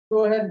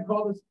Go ahead and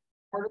call this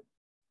part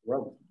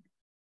of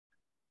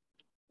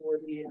for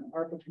the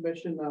ARPA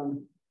Commission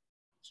on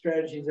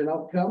Strategies and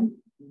Outcome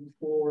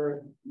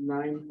for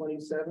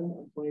 9/27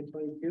 of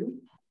 2022.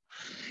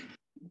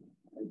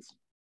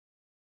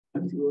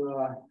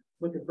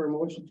 Looking for a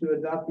motion to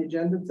adopt the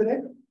agenda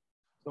today.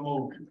 So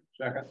moved.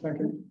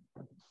 Second.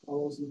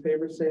 All those in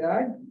favor say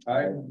aye.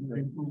 Aye.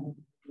 All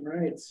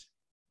right.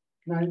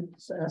 Can I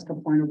just ask a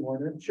point of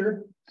order?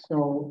 Sure.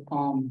 So,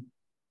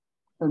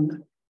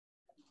 and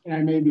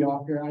I may be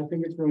off here. I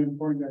think it's really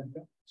important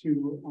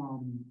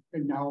to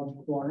acknowledge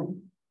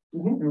quorum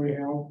that we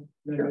have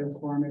that are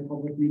quorum at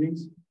public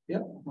meetings.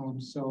 Yep.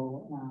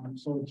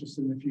 So just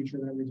in the future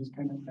that we just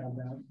kind of have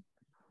that.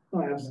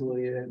 Oh,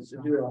 absolutely. And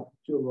so do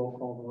a roll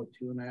call vote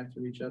too, and I have to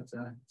reach out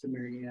to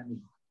Mary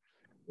Ann.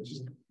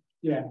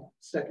 Yeah.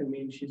 Second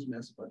meeting she's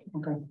missed, but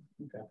okay.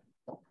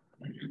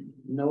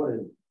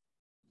 Noted.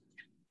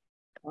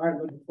 All right,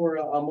 looking for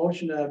a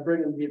motion to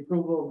bring the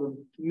approval of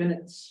the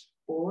minutes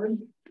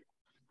forward.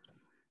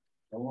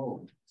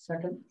 Hello.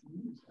 Second.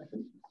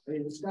 Any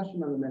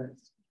discussion on the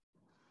minutes?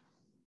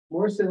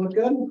 Morris, they look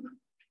good.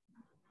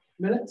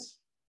 Minutes.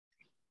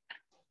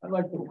 I'd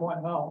like to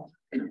point out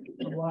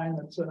the line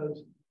that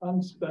says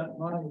unspent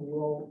money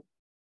will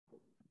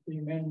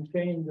be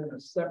maintained in a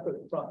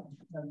separate fund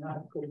and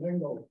not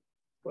commingled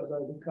with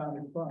other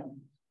county funds.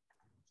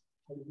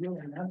 I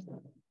really meant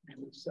that.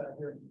 We sat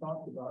here and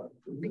talked about it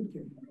for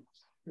 15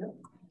 minutes. Yep.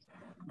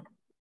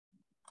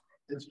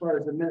 As far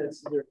as the minutes,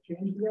 is there a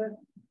change to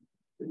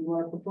that you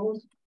want to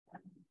propose?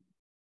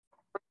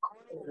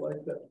 I'd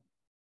like that.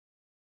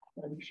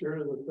 I'm sure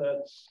that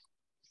that's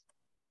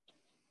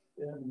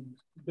in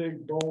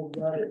big bold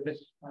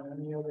letters on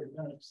any other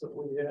minutes that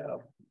we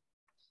have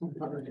in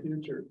the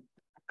future.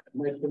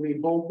 Might we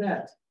bold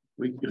that?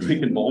 We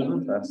can bold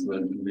it. That's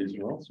these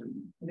rules.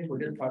 I think we're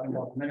just talking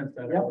about minutes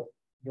that are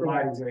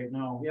July right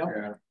now. Yep.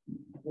 Yeah.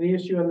 The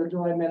issue on the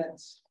July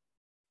minutes.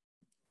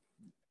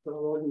 So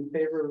those in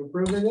favor of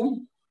approving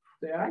them,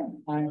 say aye.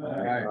 Aye.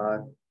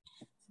 All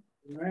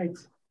right.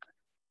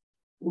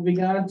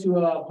 Moving on to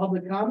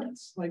public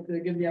comments. I'd like to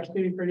give the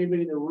opportunity for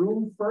anybody in the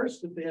room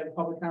first, if they have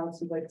public comments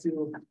they'd like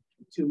to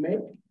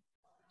make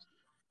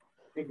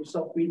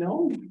yourself be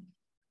known.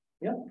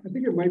 Yeah, I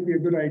think it might be a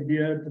good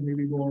idea to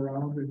maybe go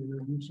around and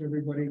introduce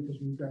everybody because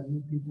we've got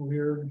new people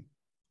here.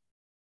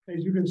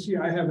 As you can see,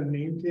 I have a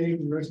name tag.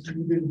 The rest of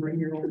you didn't bring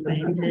your own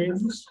name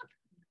tags.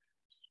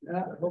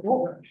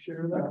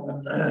 Share that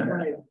one.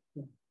 Right.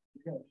 You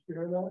gotta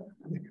share that.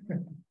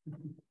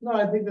 No,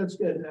 I think that's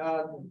good.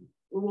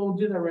 We'll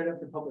do that right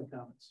after public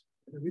comments.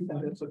 If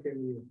that's okay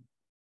with you.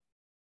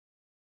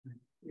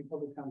 Any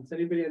public comments?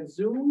 Anybody on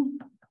Zoom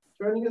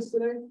joining us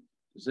today?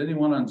 Does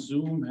anyone on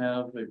Zoom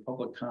have a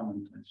public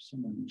comment? I have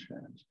someone in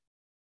chat.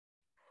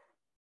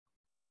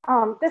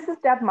 This is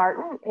Deb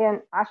Martin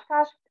in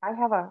Oshkosh. I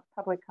have a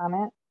public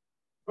comment.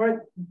 All right,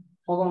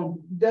 hold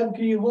on. Deb,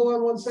 can you hold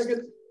on 1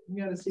 second? We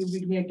gotta see if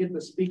we can't get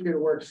the speaker to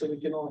work so we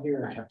can all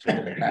hear. I have to.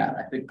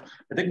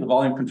 I think the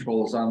volume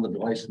control is on the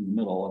device in the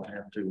middle, and I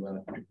have to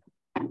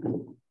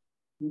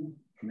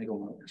make a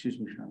note. Excuse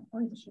me, Sean.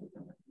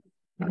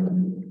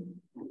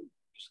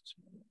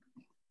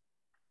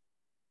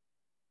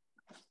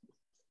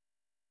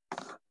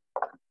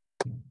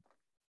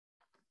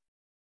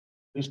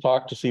 Please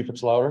talk to see if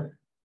it's louder.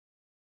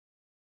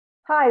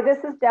 Hi,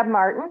 this is Deb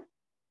Martin.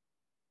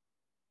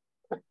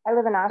 I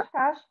live in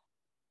Oshkosh.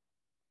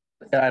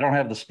 Yeah, I don't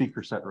have the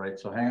speaker set right,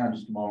 so hang on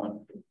just a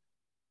moment.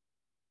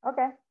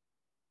 Okay.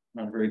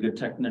 Not a very good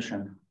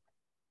technician.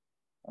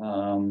 He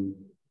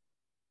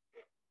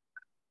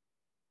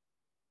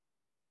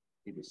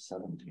was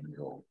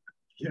 17-year-old.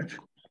 Yeah.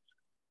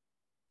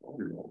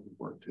 12-year-old would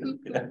work too.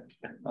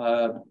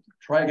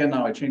 Try again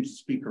now. I changed the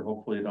speaker.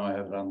 Hopefully now I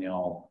have it on the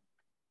all.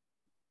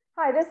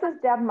 Hi, this is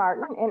Deb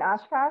Martin in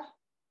Oshkosh.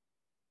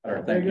 All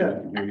right, thank you. I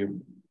can hear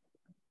you.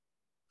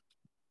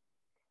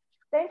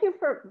 Thank you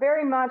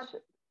very much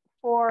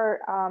for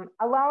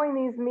allowing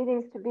these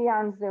meetings to be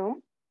on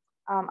Zoom.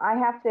 I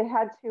have to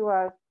head to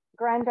a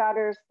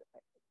granddaughter's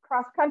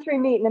cross-country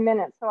meet in a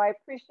minute, so I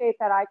appreciate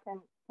that I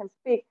can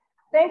speak.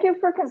 Thank you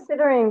for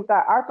considering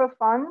the ARPA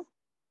funds.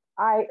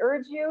 I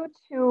urge you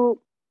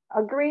to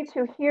agree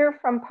to hear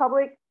from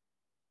public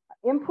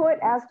input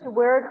as to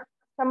where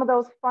some of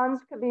those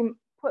funds could be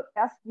put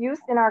best use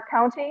in our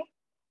county.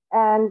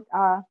 And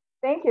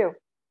thank you.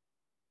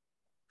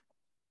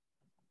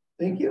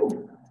 Thank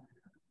you.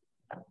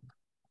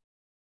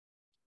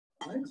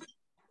 Right.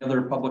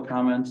 Other public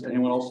comments?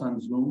 Anyone else on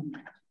Zoom?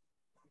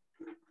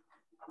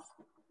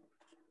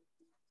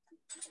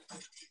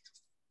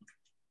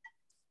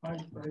 I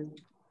have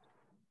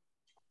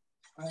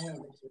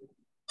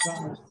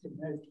comments to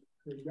make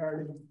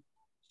regarding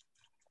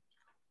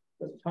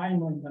the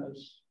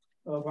timeliness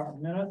of our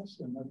minutes,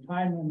 and the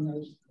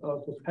timeliness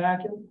of the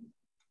packet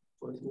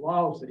was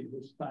lousy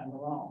this time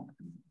around.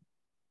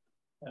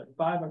 At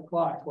 5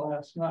 o'clock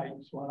last night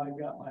is when I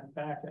got my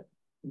packet,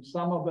 and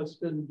some of us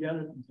didn't get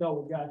it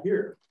until we got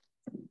here.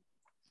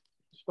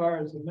 As far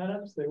as the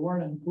minutes, they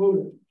weren't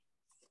included.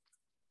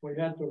 We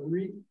had to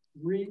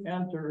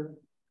re-enter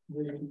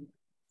the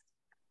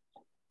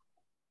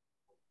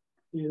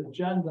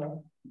agenda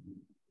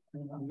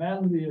and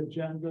amend the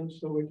agenda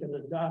so we can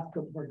adopt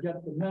them or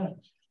get the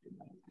minutes.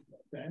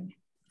 Okay.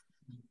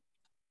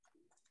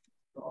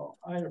 So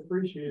I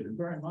appreciate it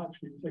very much.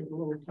 You take a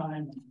little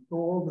time and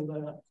go over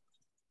that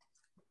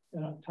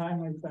in a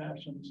timely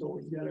fashion so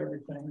we get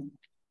everything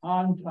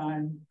on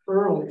time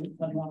early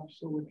enough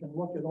so we can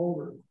look it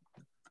over.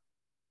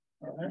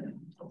 All right.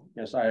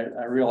 Yes,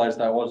 I realized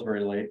that was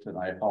very late and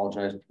I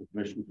apologize to the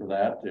commission for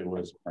that. It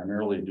was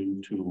primarily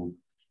due to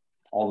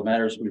all the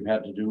matters we've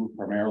had to do,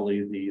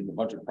 primarily the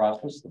budget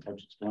process. The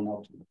budget's going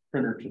out to the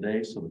printer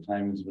today, so the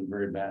timing has been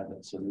very bad.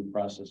 That's a new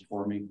process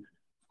for me.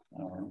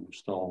 We're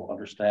still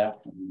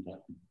understaffed, and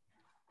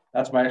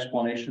that's my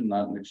explanation,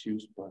 not an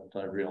excuse, but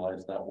I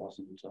realized that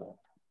wasn't the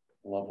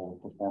level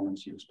of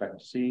performance you expect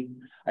to see.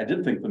 I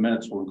did think the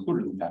minutes were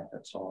included in the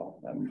packet, so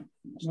that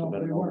must have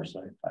been an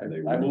oversight. I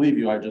believe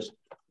you. I just.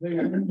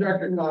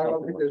 Director Connor, I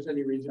don't think there's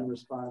any reason to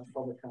respond to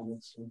public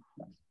comments. So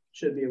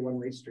should be a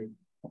one-way street.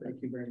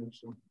 Thank you very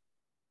much. So.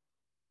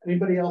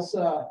 Anybody else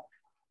have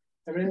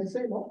anything to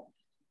say? No?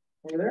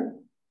 Over there?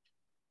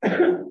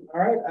 All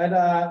right,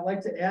 I'd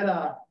like to add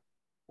a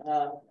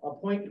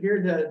point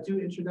here to do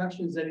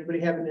introductions. Anybody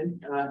have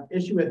an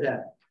issue with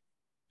that?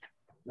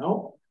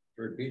 No?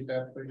 Repeat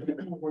that, please.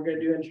 We're going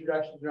to do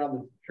introductions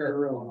around the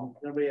room.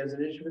 Nobody has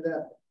an issue with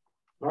that?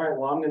 All right,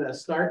 well, I'm going to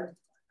start.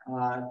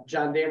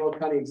 John Damo,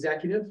 County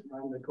Executive.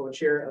 I'm the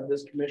co-chair of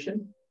this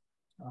commission.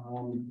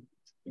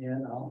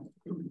 And I'll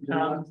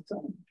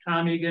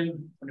Tom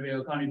Egan,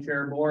 Winnebago County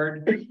Chair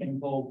Board,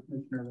 and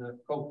co-commissioner, the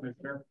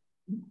co-commissioner.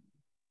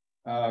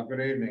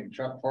 Good evening,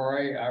 Chuck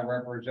Forey. I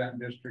represent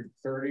District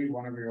 30,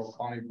 Winnebago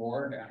County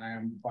Board, and I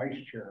am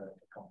Vice Chair of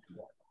the County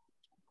Board.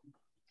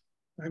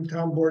 I'm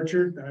Tom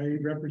Borchert. I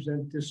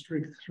represent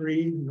District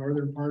 3,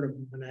 northern part of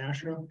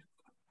Menasha,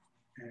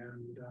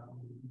 and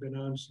been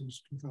on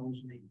since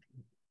 2018.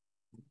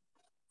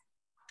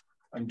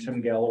 I'm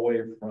Tim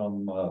Galloway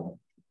from, well,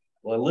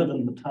 I live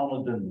in the town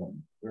of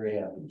Denman, very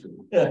happy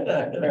to.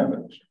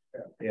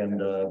 And,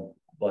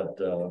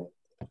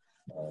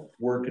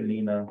 work in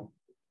Neenah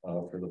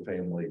for the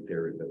family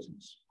dairy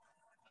business.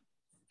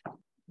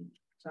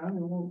 Tom,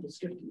 we'll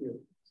skip to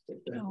you.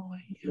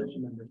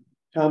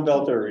 Tom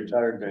Belter,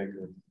 retired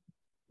banker.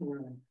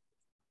 Right.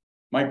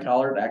 Mike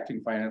Collard,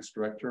 Acting Finance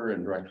Director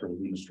and Director of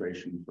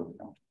Administration for the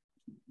county.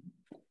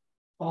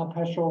 Bob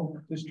Heschel,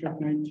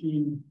 District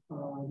 19,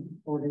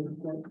 Board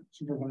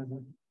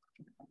Supervisor.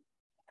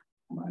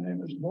 My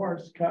name is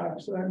Morris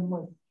Cox. I'm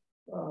with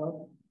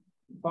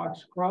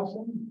Fox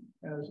Crossing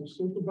as a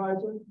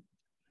supervisor,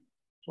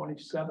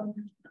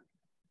 27.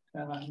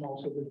 And I'm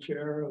also the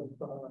chair of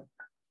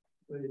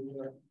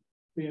the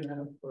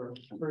BNF for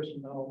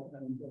personnel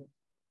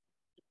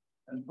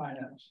and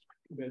finance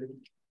committee.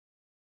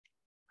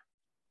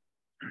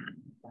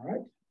 All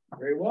right,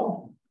 very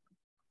well.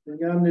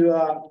 Moving on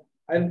to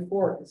item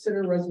 4,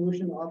 consider a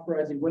resolution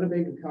authorizing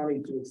Winnebago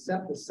County to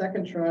accept the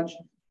second tranche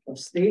of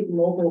state and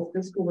local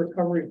fiscal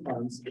recovery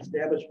funds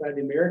established by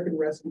the American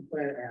Rescue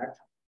Plan Act,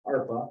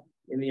 ARPA,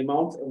 in the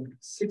amount of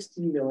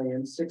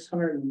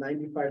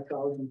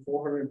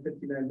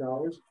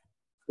 $60,695,459,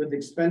 with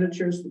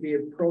expenditures to be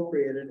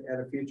appropriated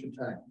at a future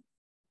time.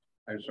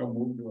 I so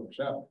move to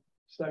accept.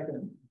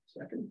 Second.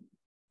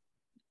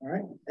 All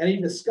right,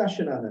 any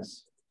discussion on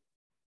this?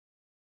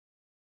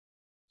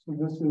 So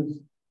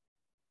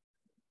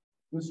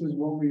this is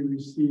what we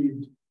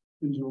received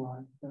in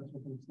July. That's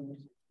what it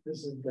says.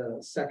 This is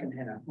the second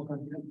half. Okay.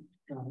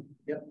 Got it.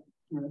 Yep.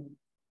 All right.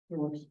 It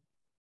works.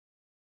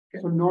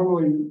 Okay. So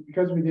normally,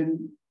 because we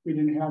didn't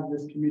have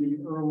this committee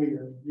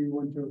earlier, we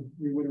would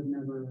have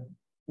never,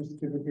 this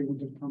typically would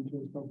have come to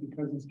us, but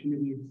because this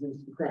committee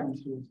exists, it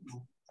comes to us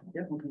now.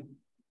 Yep. Okay.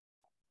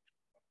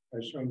 I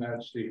assume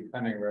that's the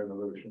pending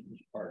resolution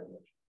as part of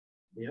it.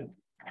 Yep.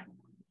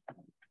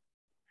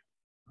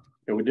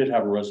 Yeah, we did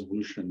have a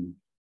resolution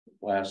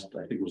last,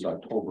 I think it was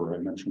October. I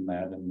mentioned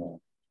that in the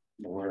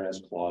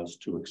whereas clause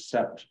to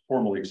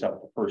formally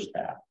accept the first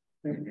half,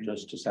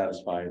 just to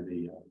satisfy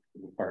the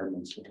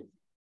requirements of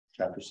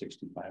Chapter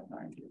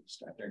 6590 of the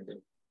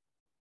statute.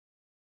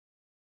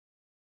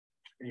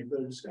 Any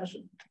further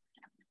discussion?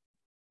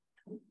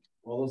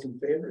 All those in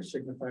favor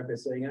signify by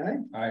saying aye.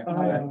 Aye.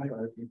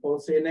 If you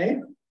both say nay.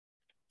 All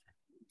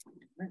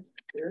right,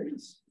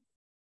 carries.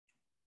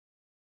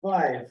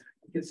 5,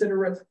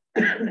 consider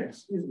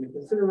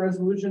consider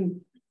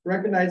resolution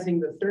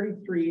recognizing the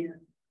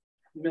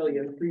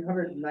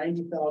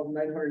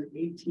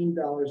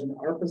 $33,390,918 in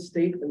ARPA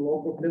state and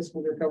local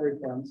fiscal recovery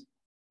funds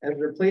as a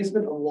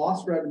replacement of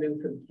lost revenue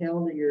for the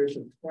calendar years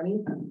of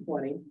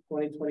 2020,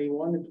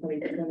 2021, and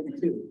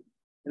 2022,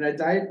 and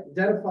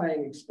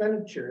identifying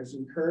expenditures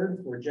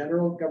incurred for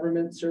general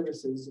government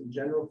services and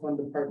general fund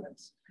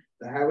departments,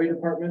 the Highway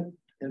Department,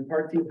 and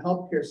Part 2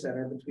 Healthcare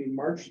Center between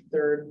March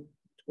 3rd,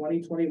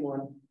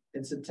 2021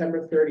 and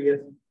September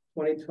 30th,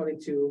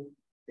 2022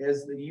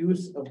 as the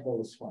use of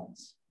those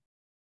funds.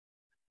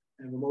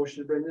 And a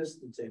motion to bring this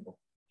to the table.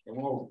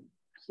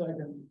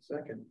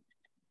 Second.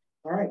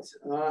 All right,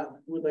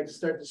 we'd like to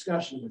start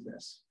discussion with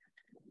this.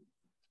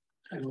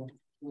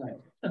 Right.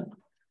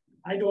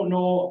 I don't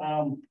know,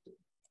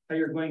 how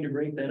you're going to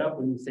break that up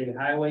when you say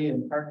highway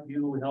and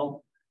Parkview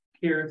Health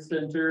Care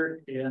Center,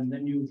 and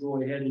then you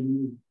go ahead and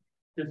use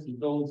just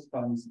those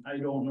funds. I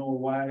don't know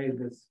why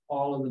this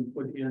all of them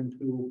put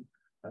into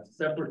a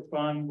separate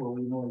fund where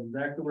we know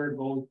exactly where it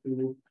goes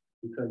to,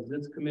 because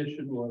this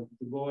commission was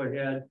to go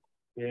ahead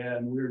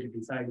and we were to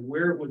decide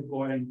where it was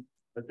going,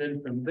 but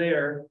then from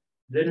there,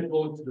 then it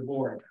goes to the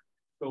board.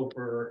 So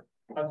for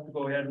us to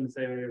go ahead and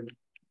say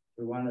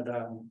we wanted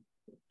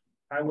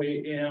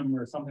highway M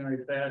or something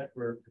like that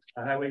for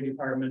a highway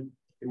department,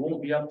 it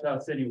won't be up to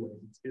us anyway.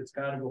 It's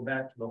got to go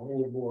back to the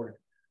whole board.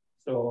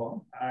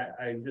 So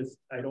I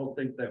don't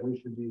think that we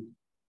should be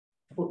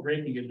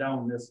breaking it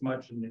down this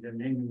much and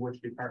naming which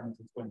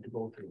departments it's going to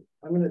go to.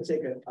 I'm going to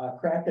take a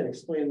crack at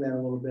explaining that a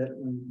little bit,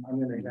 and I'm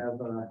going to have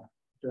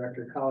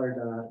Director Collard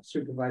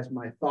supervise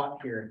my thought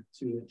here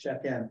to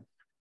check in.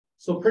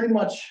 So pretty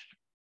much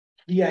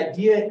the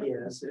idea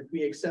is if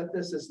we accept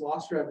this as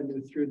lost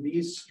revenue through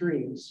these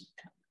streams,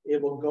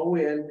 it will go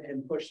in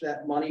and push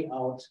that money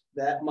out.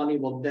 That money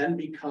will then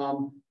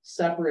become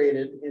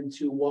separated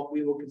into what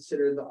we will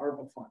consider the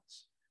ARPA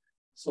funds.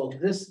 So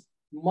this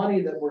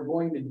money that we're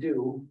going to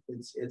do,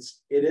 it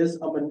is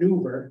a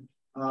maneuver,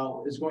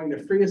 is going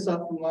to free us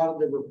up from a lot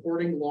of the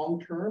reporting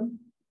long-term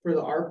for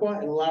the ARPA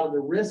and a lot of the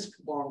risk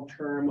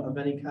long-term of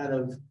any kind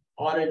of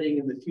auditing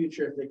in the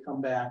future if they come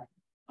back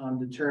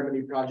determine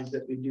any project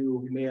that we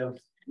do may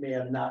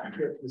have not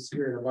hit the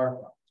spirit of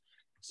ARPA.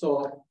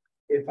 So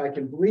if I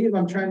can believe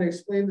I'm trying to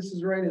explain this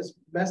is right as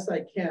best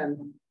I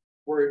can,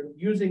 we're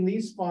using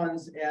these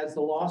funds as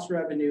the lost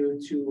revenue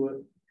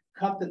to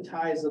cut the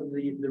ties of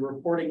the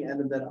reporting end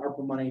of that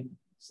ARPA money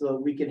so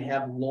that we can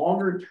have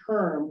longer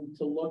term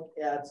to look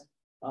at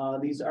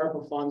these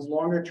ARPA funds,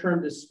 longer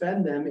term to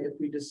spend them if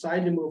we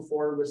decide to move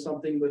forward with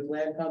something with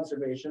land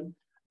conservation,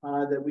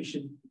 that we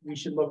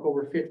should look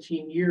over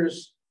 15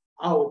 years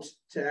out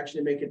to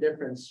actually make a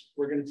difference.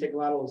 We're going to take a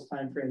lot of those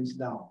timeframes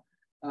down.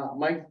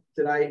 Mike,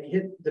 did I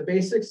hit the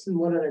basics and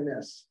what did I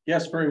miss?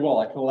 Yes, very well.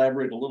 I can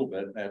elaborate a little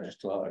bit. I have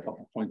just a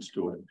couple points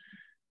to it.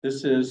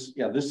 These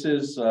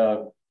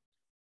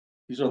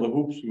are the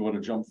hoops we want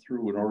to jump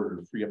through in order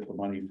to free up the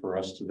money for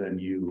us to then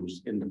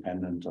use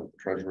independent of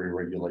Treasury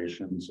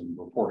regulations and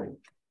reporting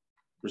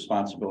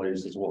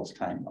responsibilities as well as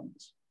time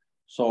limits.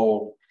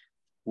 So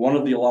one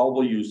of the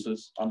allowable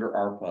uses under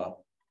ARPA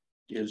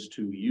is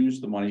to use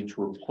the money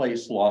to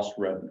replace lost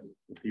revenue.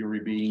 The theory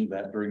being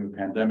that during the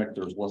pandemic,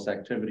 there's less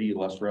activity,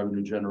 less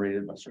revenue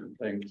generated by certain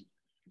things,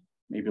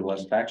 maybe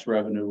less tax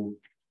revenue.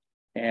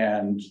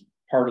 And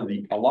part of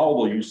the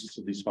allowable uses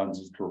of these funds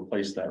is to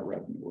replace that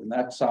revenue. And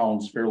that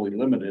sounds fairly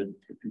limited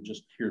if you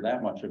just hear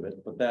that much of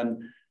it. But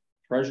then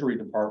Treasury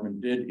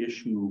Department did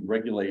issue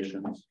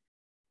regulations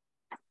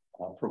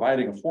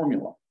providing a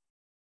formula.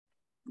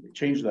 They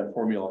changed that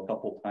formula a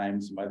couple of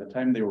times. And by the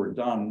time they were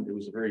done, it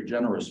was a very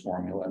generous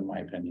formula, in my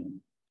opinion.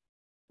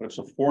 But it's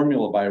a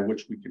formula by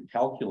which we can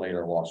calculate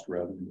our lost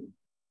revenue.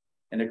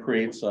 And it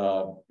creates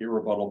a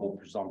irrebuttable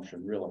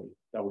presumption, really,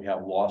 that we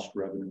have lost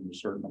revenue in a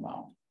certain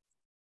amount.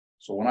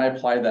 So when I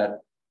apply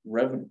that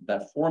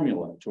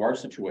formula to our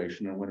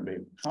situation in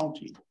Winnebago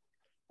County,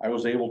 I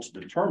was able to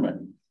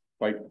determine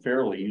quite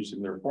fairly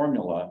using their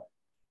formula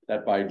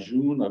that by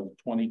June of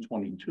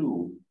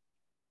 2022,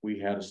 we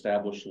had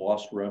established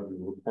lost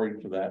revenue according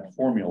to that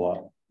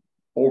formula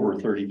over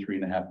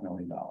 $33.5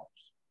 million.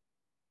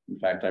 In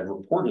fact, I've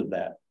reported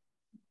that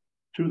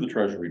to the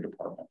Treasury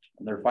Department,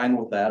 and they're fine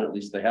with that. At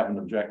least they haven't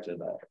objected.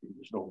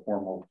 There's no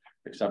formal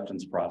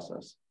acceptance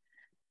process.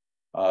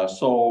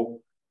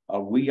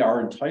 We are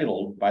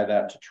entitled by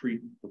that to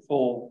treat the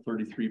full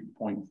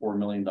 $33.4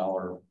 million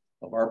of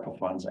ARPA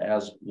funds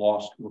as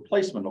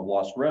replacement of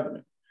lost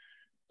revenue.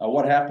 Now,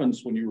 what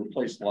happens when you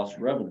replace lost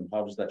revenue?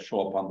 How does that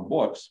show up on the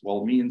books? Well,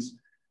 it means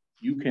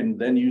you can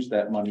then use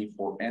that money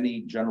for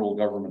any general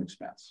government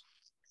expense.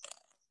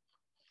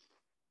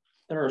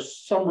 There are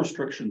some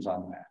restrictions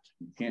on that.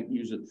 You can't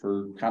use it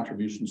for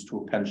contributions to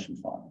a pension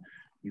fund.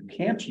 You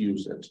can't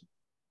use it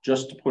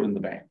just to put in the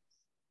bank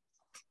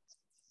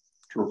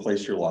to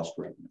replace your lost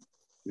revenue.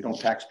 We don't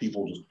tax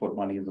people just to put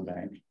money in the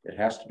bank. It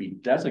has to be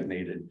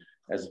designated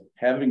as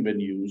having been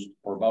used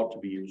or about to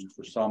be used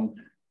for some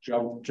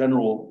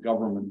general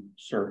government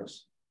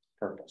service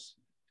purpose.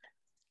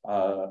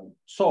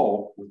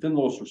 So within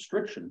those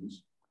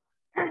restrictions,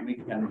 we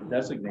can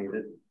designate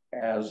it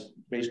as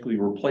basically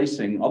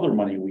replacing other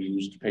money we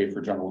use to pay for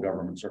general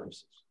government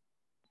services.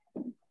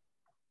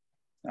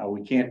 Now,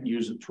 we can't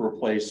use it to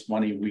replace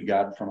money we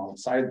got from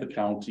outside the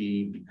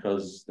county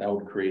because that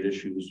would create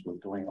issues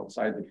with going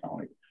outside the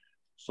county.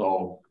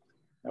 So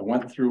I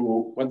went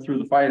through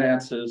the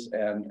finances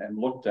and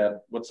looked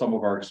at what some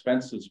of our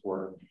expenses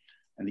were.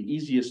 And the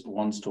easiest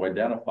ones to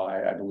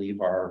identify, I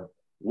believe, are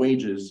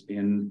wages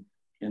in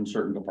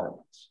certain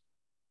departments.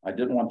 I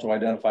didn't want to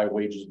identify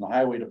wages in the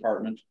highway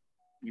department,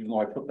 even though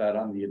I put that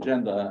on the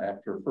agenda.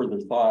 After further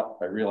thought,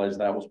 I realized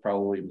that was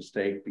probably a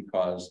mistake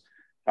because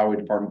highway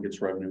department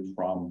gets revenue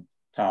from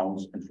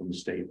towns and from the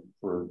state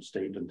for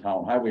state and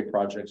town highway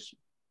projects.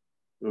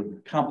 It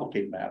would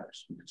complicate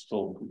matters. We could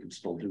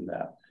still do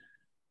that.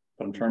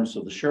 But in terms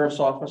of the sheriff's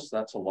office,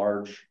 that's a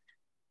large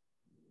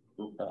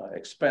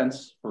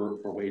expense for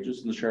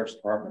wages in the sheriff's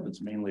department.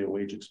 It's mainly a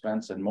wage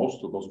expense, and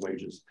most of those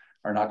wages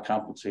are not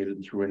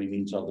compensated through any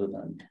means other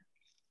than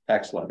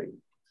tax levy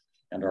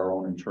and our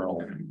own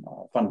internal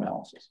fund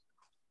balances.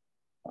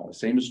 The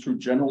same is true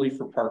generally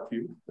for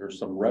Parkview. There's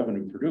some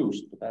revenue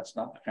produced, but that's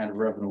not the kind of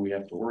revenue we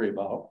have to worry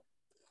about.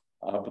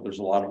 But there's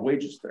a lot of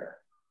wages there.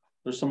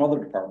 There's some other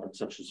departments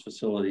such as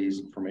facilities,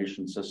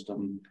 information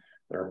system.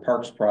 There are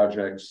parks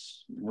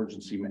projects,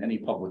 emergency, any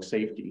public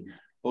safety.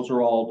 Those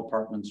are all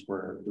departments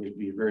where there would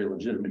be a very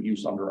legitimate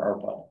use under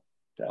ARPA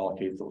to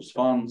allocate those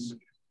funds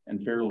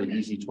and fairly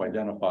easy to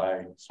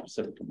identify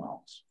specific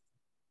amounts.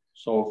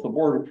 So if the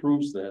board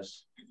approves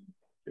this,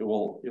 it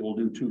will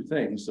do two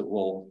things. It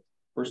will,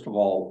 first of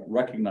all,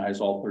 recognize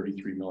all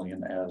 33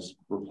 million as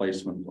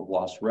replacement of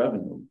lost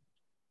revenue.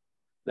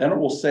 Then it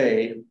will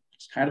say,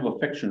 it's kind of a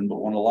fiction, but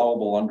when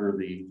allowable under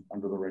the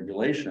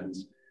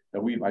regulations,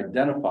 that we've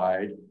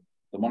identified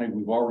the money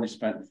we've already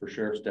spent for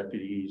sheriff's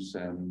deputies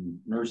and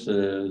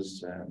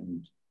nurses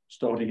and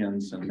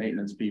custodians and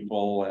maintenance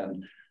people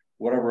and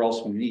whatever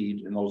else we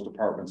need in those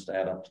departments to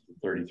add up to the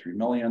 33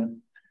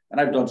 million. And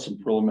I've done some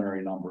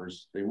preliminary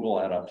numbers. They will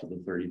add up to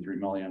the 33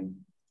 million.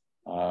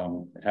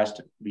 It has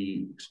to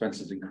be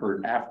expenses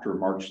incurred after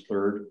March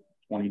 3rd,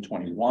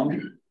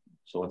 2021.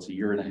 So it's a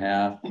year and a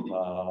half, a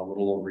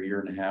little over a year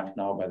and a half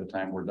now by the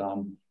time we're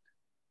done.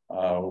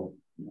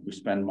 We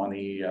spend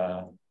money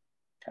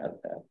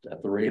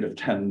at the rate of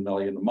 10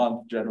 million a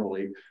month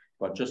generally,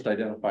 but just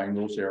identifying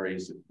those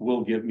areas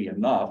will give me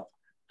enough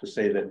to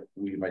say that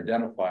we've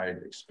identified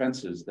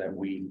expenses that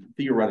we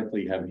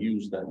theoretically have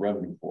used that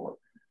revenue for,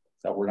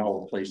 that we're now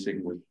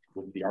replacing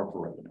with the ARPA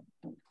revenue,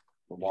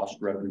 the lost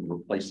revenue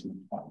replacement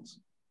funds.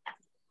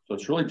 So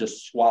it's really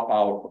just swap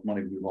out of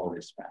money we've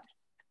already spent.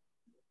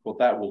 What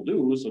that will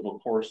do is it,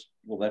 of course,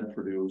 will then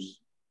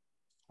produce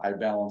high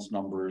balance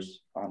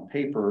numbers on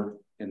paper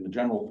in the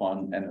general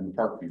fund and in the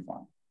Parkview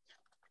fund.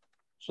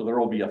 So there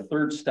will be a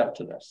third step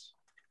to this,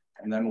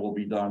 and then we'll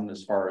be done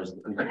as far as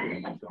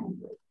the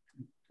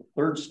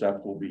third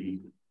step will be,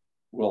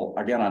 we'll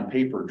again on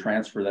paper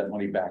transfer that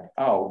money back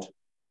out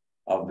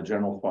of the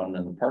general fund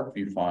and the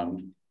Parkview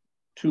fund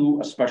to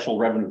a special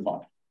revenue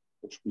fund,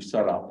 which we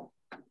set up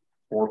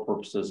for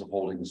purposes of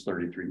holding this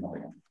 33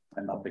 million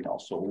and nothing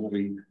else. So we'll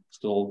be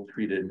still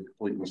treated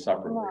completely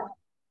separately.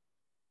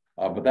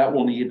 But that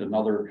will need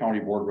another county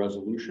board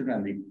resolution,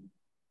 and the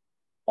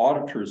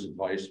auditor's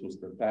advice was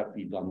that that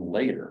be done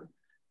later.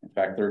 In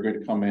fact, they're going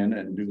to come in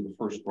and do the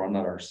first run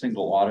at our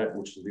single audit,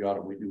 which is the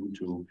audit we do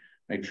to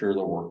make sure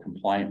that we're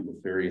compliant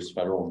with various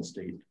federal and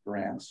state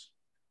grants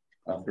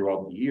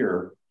throughout the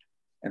year.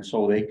 And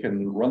so they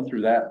can run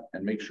through that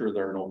and make sure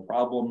there are no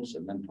problems.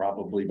 And then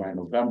probably by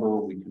November,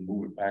 we can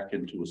move it back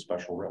into a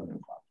special revenue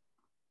fund.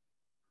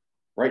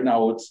 Right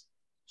now, it's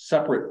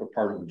separate but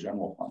part of the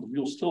general fund.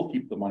 We'll still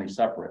keep the money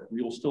separate.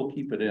 We will still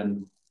keep it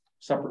in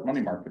separate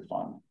money market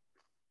fund.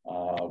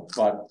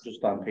 But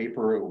just on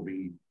paper, it will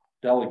be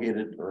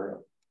delegated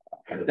or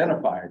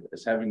identified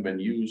as having been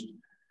used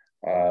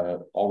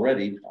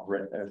already,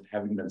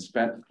 having been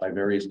spent by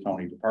various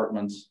county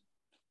departments.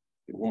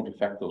 It won't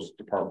affect those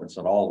departments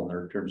at all in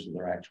their terms of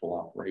their actual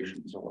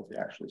operations or what they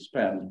actually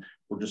spend.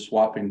 We're just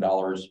swapping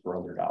dollars for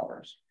other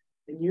dollars.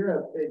 In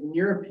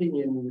your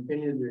opinion, in the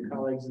opinion of your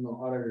colleagues and the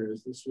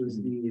auditors, this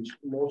was the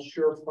most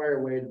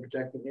surefire way to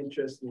protect the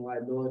interest and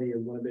liability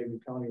of Winnebago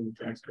County and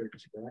the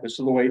taxpayers, correct? This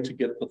is the way to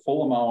get the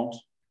full amount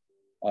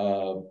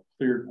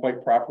cleared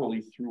quite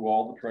properly through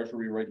all the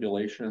Treasury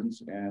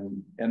regulations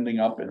and ending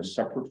up in a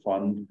separate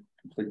fund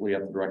completely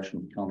at the direction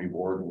of the county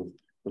board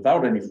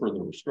without any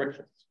further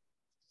restrictions.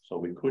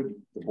 So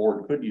the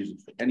board could use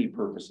it for any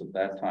purpose at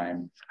that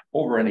time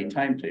over any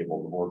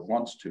timetable the board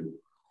wants to.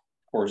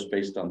 Of course,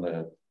 based on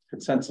the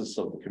consensus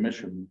of the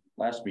commission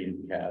last meeting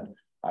we had,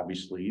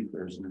 obviously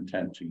there's an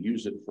intent to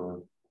use it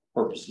for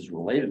purposes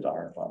related to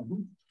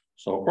ARPA.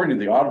 So according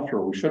to the auditor,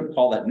 we shouldn't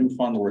call that new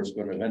fund where it's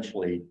going to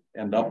eventually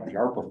end up the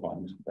ARPA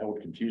fund. That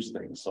would confuse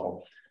things.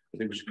 So I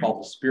think we should call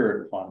it the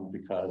Spirit Fund,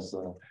 because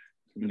the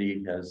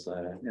committee has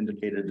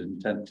indicated an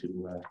intent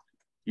to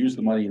use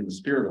the money in the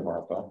spirit of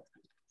ARPA.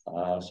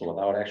 So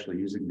without actually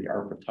using the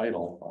ARPA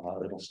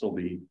title, it'll still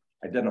be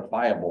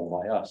identifiable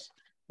by us.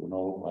 We'll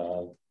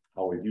know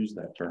how we've used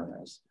that term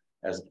as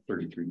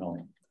 33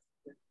 million.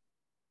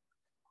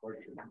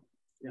 Question.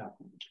 Yeah.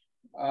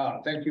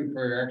 Thank you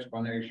for your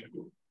explanation.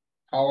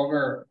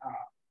 However,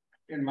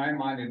 in my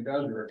mind, it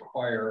does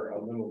require a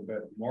little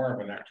bit more of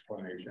an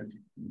explanation.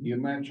 You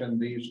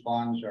mentioned these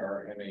funds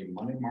are in a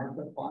money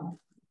market fund.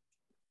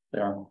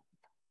 They are.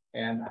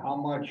 And how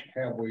much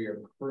have we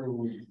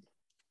accrued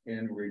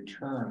in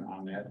return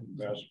on that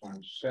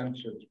investment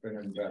since it's been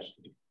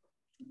invested,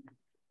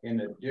 in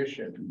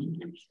addition to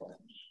these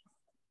funds?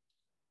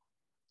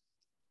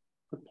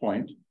 Good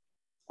point.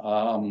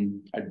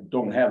 I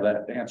don't have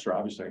that answer.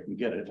 Obviously, I can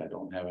get it. I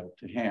don't have it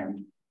to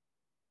hand.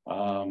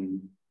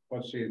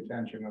 What's the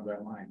intention of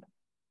that line?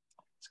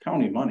 It's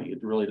county money.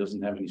 It really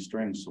doesn't have any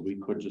strings, so we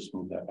could just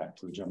move that back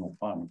to the general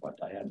fund, but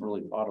I hadn't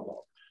really thought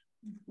about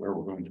where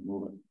we're going to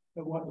move it.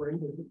 At what rate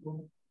is it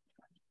going?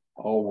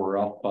 Oh, we're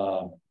up,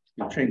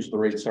 we've changed the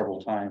rate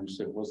several times.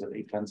 It was at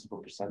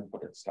 0.8%,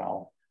 but it's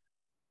now,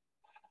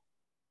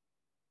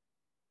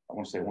 I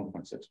want to say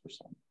 1.6%.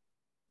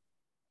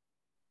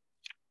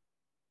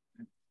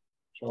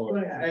 So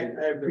I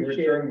the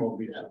appreciate return will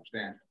be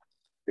substantial.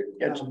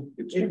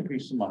 It's an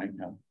increase in money,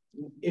 yeah.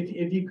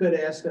 If you could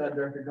ask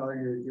Director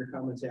Collier your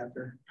comments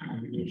after.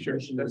 Sure,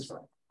 that's fine.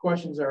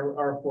 Questions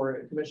are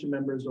for commission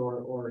members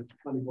or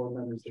county board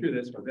members. Sure,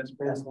 that's fine. That's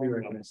Has to be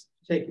recognized.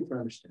 Thank you for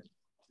understanding.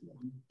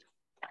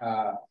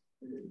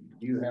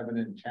 Do you have an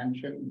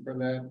intention for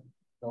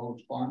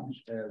those funds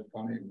as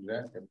county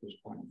exec at this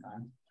point in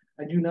time?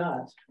 I do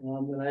not,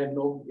 and I have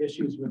no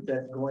issues with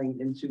that going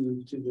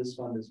into this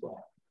fund as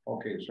well.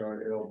 Okay, so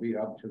it'll be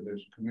up to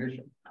this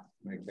commission to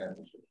make that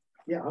decision.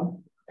 Yeah,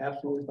 I'm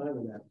absolutely fine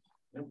with that.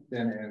 Yep.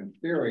 Then in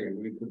theory,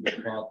 we could be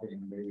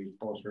talking maybe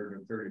closer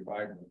to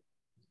 35.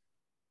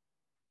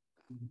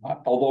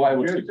 Although I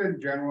would just in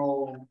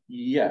general,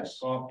 yes,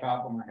 off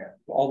top of my head.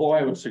 Although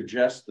I would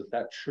suggest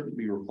that shouldn't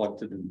be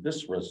reflected in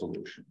this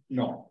resolution.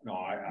 No,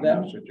 I'm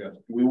not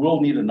suggesting. We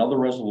will need another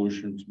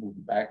resolution to move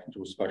it back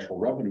into a special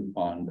revenue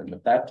fund, and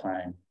at that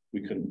time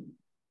we can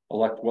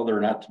elect whether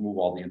or not to move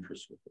all the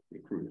interest with the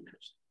accrued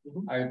interest.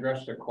 I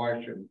addressed the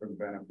question for the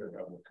benefit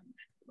of the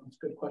commission. That's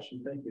a good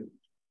question. Thank you.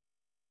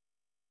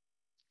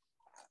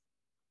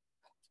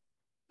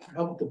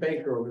 How about the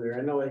banker over there?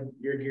 I know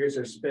your gears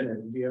are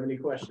spinning. Do you have any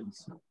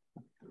questions?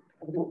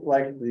 I don't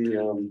like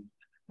the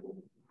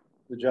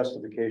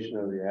justification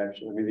of the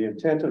action. I mean, the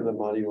intent of the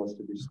money was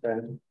to be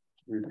spent to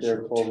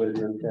repair COVID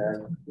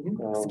impact,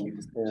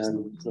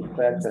 and the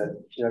fact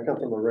that I come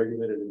from a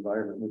regulated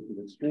environment, which is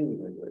extremely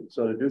regulated.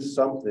 So to do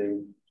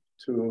something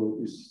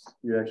to,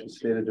 you actually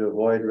stated, to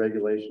avoid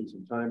regulations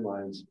and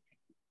timelines.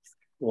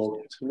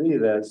 Well, to me,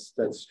 that's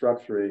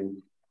structuring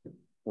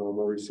a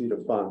receipt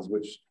of funds,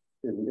 which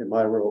in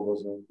my world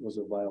was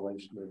a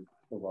violation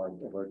of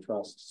our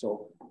trust.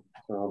 So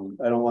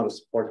I don't want to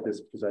support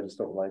this because I just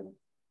don't like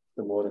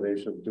the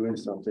motivation of doing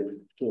something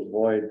to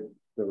avoid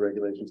the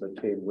regulations that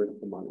came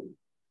with the money.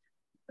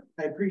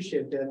 I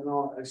appreciate that, and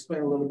I'll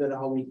explain a little bit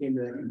how we came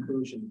to that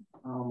conclusion.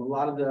 A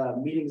lot of the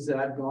meetings that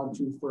I've gone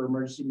to for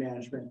emergency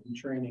management and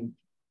training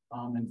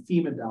and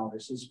FEMA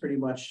dollars is pretty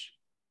much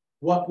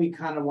what we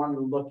kind of wanted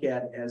to look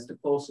at as the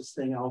closest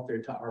thing out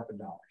there to ARPA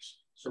dollars.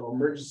 So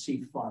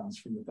emergency funds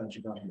from the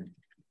federal government.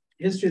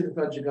 The history of the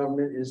federal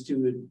government is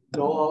to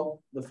dole out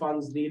the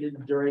funds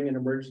needed during an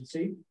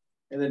emergency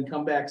and then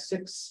come back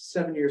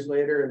 6-7 years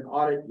later and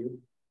audit you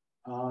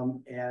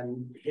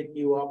and hit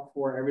you up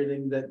for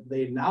everything that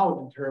they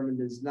now determined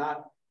is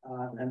not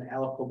an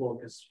allocable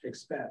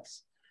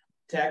expense.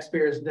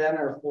 Taxpayers then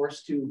are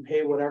forced to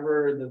pay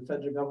whatever the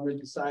federal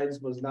government decides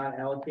was not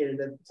allocated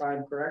at the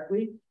time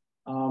correctly,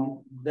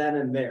 then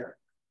and there.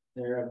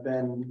 There have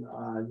been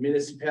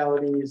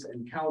municipalities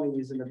and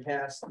counties in the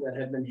past that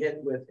have been hit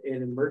with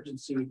an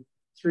emergency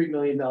 $3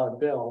 million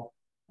bill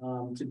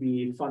to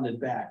be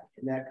funded back,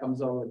 and that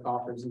comes out of the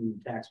coffers and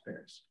the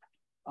taxpayers.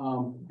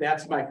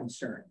 That's my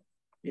concern,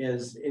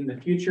 is in the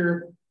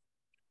future,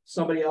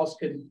 somebody else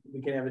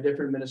we can have a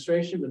different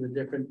administration with a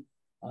different,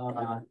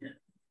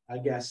 I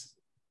guess,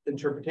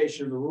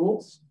 interpretation of the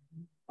rules.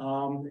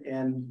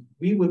 And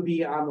we would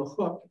be on the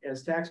hook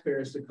as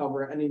taxpayers to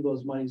cover any of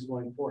those monies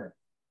going forward.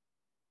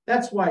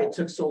 That's why it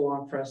took so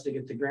long for us to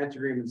get the grant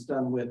agreements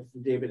done with the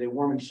David A.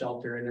 Warming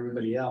Shelter and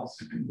everybody else,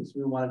 because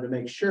we wanted to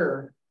make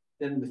sure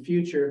that in the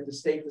future, if the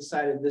state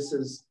decided this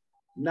is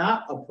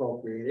not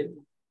appropriated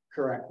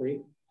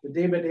correctly, the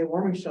David A.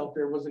 Warming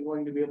Shelter wasn't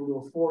going to be able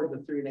to afford the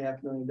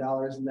 $3.5 million,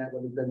 and that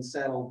would have been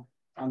settled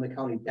on the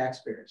county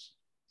taxpayers.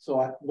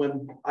 So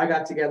when I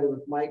got together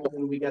with Mike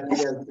and we got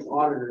together with the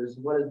auditors,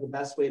 what is the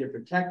best way to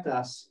protect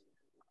us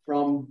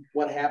from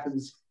what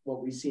happens,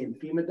 what we see in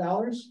FEMA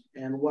dollars,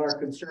 and what our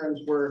concerns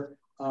were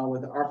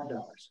with the ARPA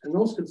dollars. And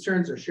those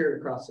concerns are shared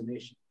across the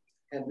nation.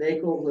 At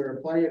NACO, there are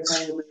plenty of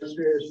county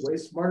administrators way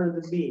smarter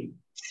than me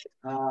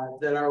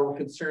that are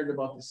concerned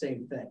about the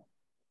same thing.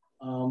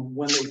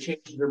 When they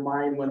change their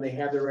mind, when they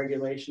have their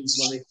regulations,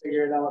 when they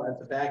figure it out at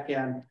the back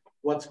end,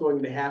 what's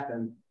going to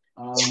happen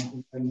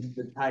when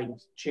the tide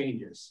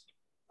changes.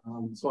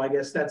 So I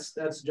guess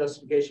that's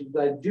justification,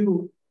 but I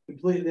do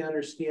completely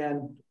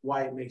understand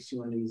why it makes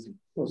you uneasy.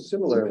 Well,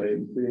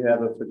 similarly, we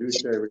have a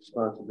fiduciary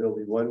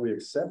responsibility when we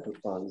accept the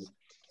funds,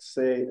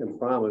 say and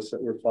promise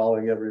that we're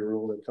following every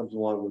rule that comes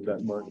along with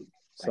that money.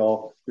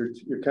 So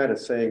you're kind of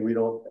saying we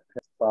don't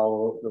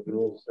follow the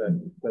rules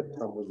that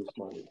come with this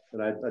money.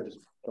 And I just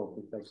don't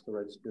think that's the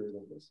right spirit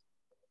of this.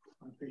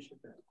 I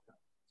appreciate that.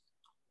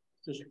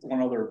 Just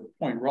one other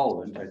point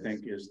relevant, I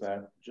think, is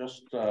that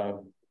just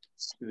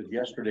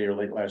yesterday or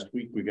late last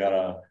week, we got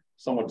a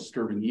somewhat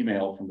disturbing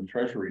email from the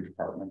Treasury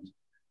Department.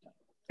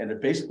 And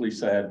it basically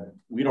said,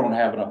 we don't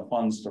have enough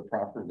funds to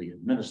properly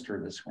administer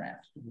this grant.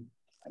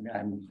 I mean,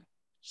 I'm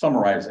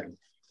summarizing.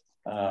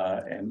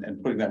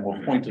 and putting that more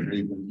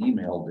pointedly than the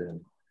email did.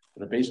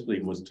 But it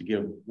basically was to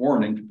give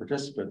warning to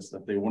participants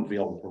that they wouldn't be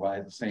able to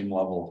provide the same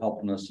level of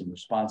helpfulness and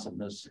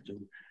responsiveness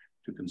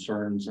to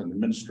concerns and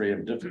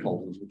administrative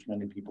difficulties, which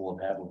many people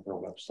have had with their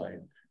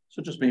website.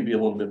 So just maybe a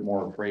little bit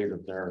more afraid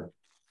of their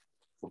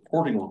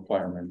reporting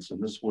requirements.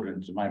 And this would,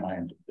 into my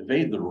mind,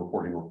 evade the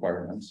reporting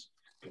requirements.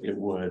 It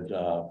would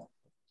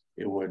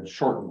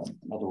shorten them.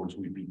 In other words,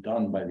 we'd be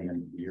done by the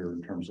end of the year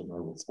in terms of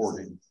our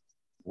reporting.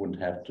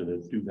 Wouldn't have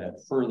to do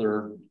that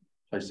further,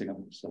 placing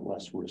us at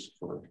less risk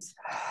for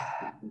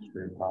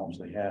the problems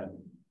they had.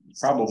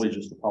 Probably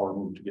just a power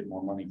move to get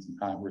more money from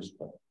Congress,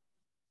 but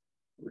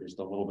raised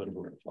a little bit of a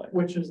red flag.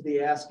 Which is the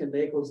ask, and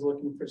NACO's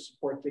looking for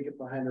support to get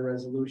behind a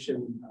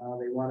resolution.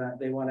 They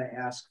want to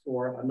ask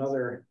for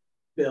another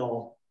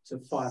bill to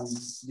fund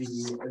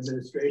the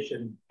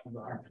administration of the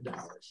ARPA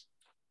dollars.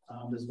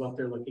 Is what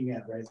they're looking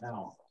at right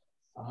now.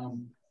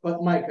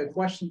 But Mike, a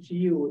question to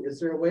you: is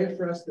there a way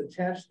for us to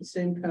attach the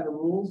same kind of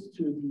rules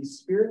to the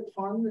Spirit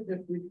Fund if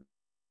we?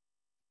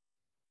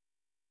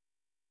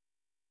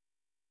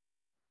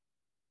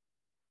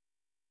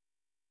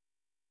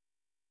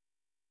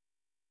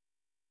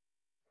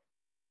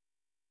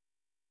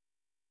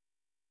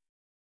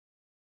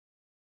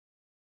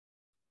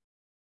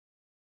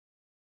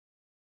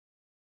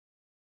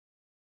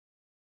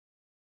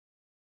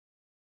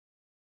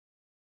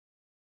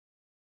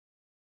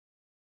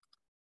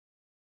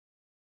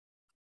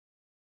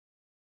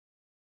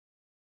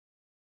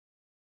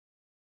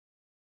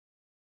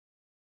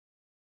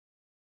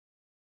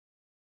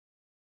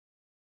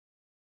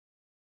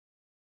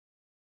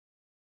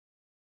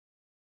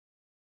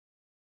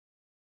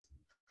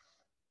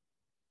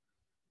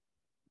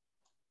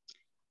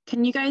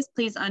 Can you guys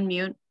please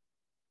unmute?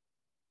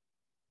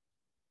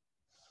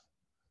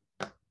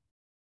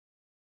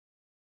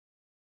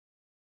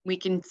 We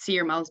can see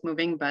your mouths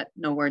moving, but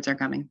no words are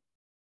coming.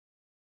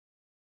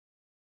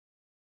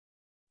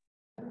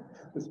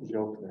 This is a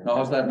joke. No,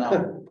 how's that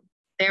now?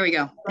 There we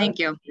go. Thank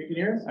you. You can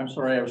hear us? I'm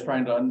sorry, I was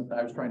trying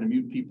to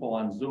mute people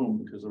on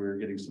Zoom because we were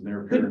getting some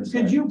interference.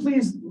 Could you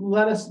please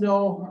let us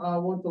know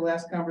what the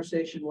last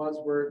conversation was?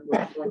 Where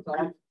you went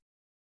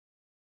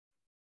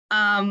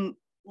off?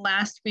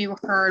 Last we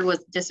heard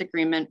was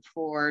disagreement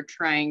for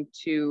trying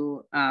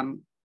to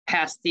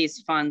pass these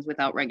funds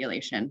without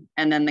regulation.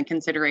 And then the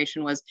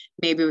consideration was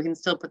maybe we can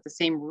still put the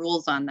same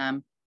rules on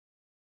them,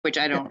 which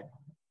I don't.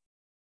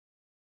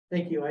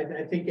 Thank you. I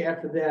think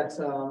after that,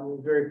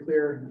 we're very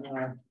clear.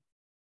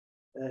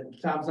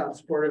 Tom's not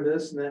supportive of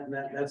this, and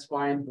that's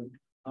fine.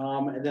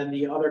 And then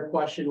the other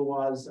question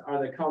was,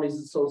 are the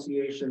counties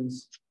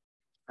associations,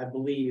 I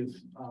believe,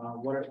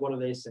 what are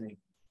they saying?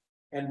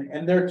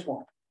 And they're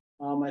torn.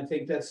 I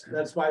think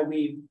that's why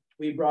we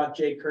brought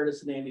Jay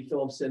Curtis and Andy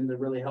Phillips in to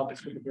really help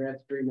us with the grant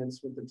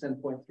agreements with the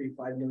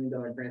 $10.35 million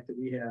grant that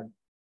we had,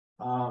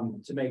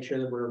 to make sure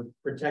that we're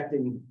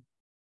protecting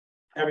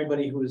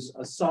everybody who's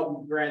a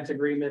sub-grant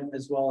agreement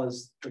as well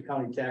as the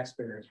county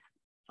taxpayers.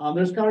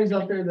 There's counties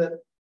out there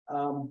that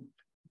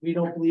we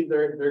don't believe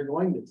they're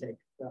going to take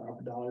the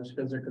ARPA dollars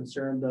because they're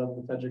concerned of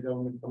the federal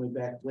government coming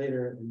back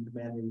later and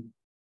demanding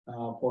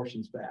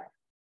portions back.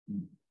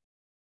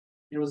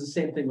 It was the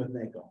same thing with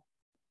NACO.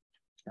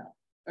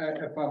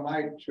 If I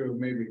might, to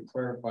maybe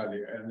clarify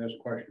and this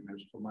question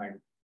is to Mike,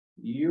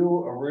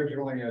 you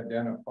originally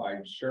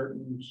identified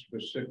certain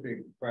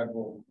specific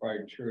federal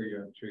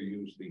criteria to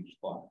use these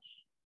funds.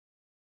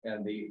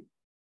 And the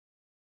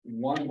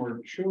one we're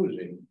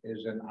choosing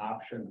is an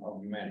option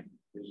of many.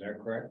 Is that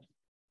correct?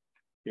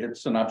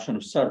 It's an option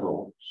of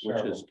several,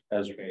 which is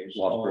as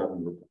lost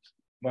revenue.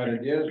 But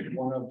it is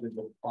one of the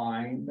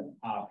defined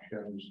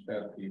options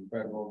that the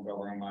federal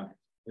government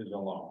is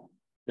allowing.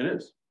 It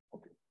is.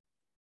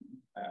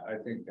 I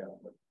think that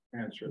would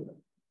answer the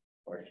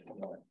question.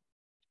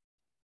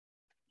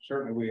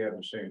 Certainly, we have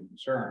the same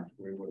concerns.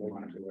 We wouldn't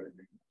want to do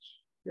anything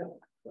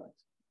else.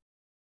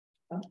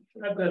 Yeah.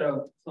 I've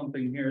got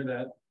something here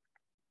that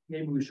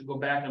maybe we should go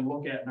back and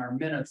look at in our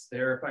minutes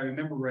there. If I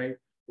remember right,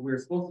 what we were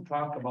supposed to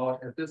talk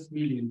about at this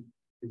meeting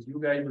is you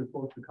guys were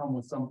supposed to come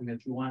with something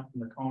that you want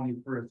from the county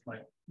first,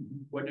 like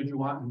what did you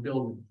want in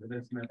buildings or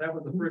this and that. That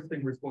was the first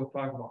thing we're supposed to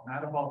talk about,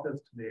 not about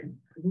this today.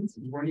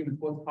 We weren't even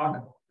supposed to talk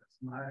about this.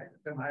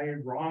 Am I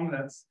wrong?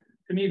 That's,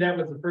 to me, that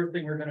was the first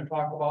thing we're going to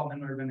talk about,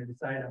 and then we're going to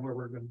decide on where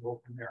we're going to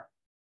go from there.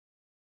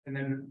 And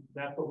then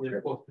that's what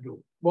we're supposed to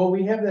do. Well,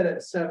 we have that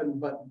at 7,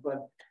 but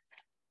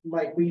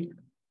Mike,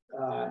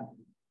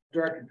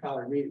 Director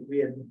Collard, we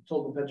had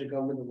told the federal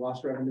government that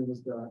lost revenue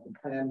was the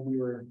plan we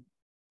were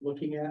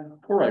looking at.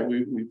 Correct.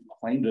 We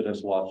claimed it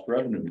as lost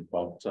revenue,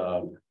 but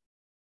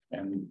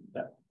and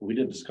that we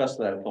did discuss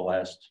that at the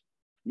last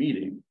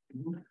meeting.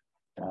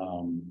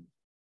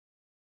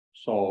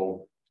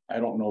 So I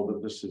don't know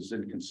that this is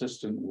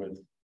inconsistent with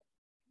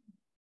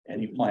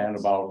any plan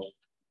about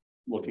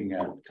looking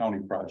at county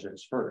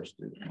projects first.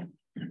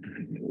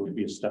 It would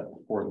be a step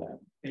before that.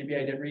 Maybe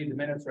I didn't read the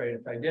minutes right.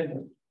 If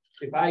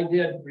I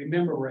did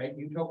remember right,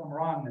 you took them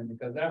wrong then,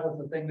 because that was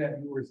the thing that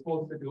you were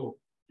supposed to do.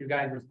 You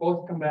guys were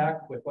supposed to come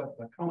back with what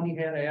the county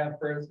had to have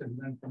first, and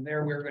then from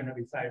there, we're gonna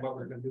decide what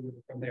we're gonna do with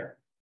it from there.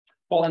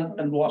 Well,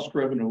 and lost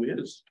revenue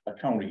is a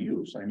county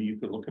use. I mean, you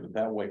could look at it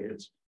that way.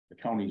 It's the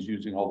county's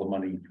using all the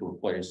money to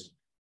replace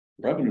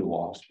revenue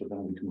lost, but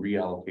then we can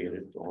reallocate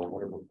it or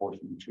whatever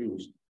portion we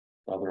choose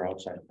to other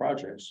outside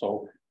projects.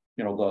 So,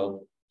 you know, the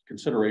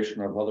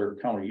consideration of other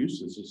county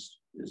uses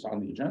is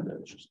on the agenda.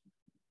 It's just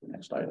the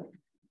next item.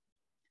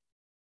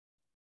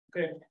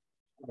 Okay.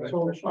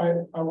 So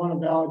I want to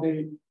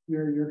validate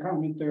your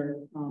comment there,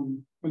 well,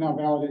 not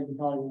validate, you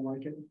probably won't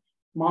like it.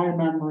 My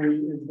memory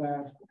is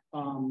that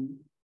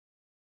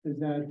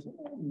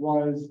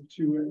was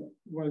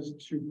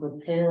to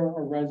prepare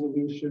a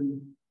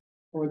resolution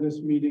for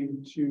this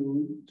meeting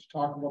to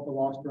talk about the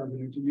lost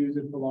revenue, to use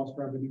it for lost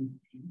revenue,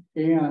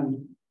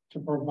 and to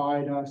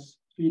provide us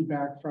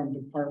feedback from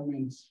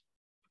departments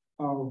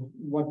of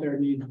what their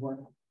needs were.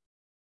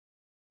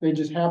 They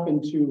just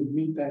happen to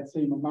meet that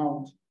same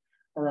amount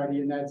already,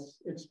 and that's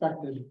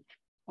expected.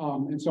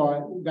 And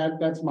so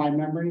that's my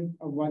memory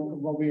of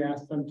what we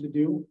asked them to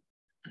do.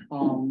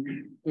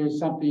 There's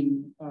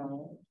something,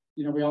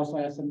 you know, we also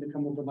asked them to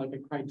come up with like a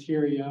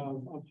criteria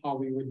of how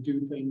we would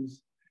do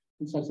things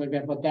and such like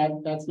that, but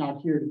that's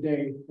not here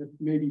today. That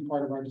may be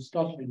part of our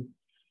discussion.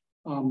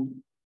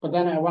 But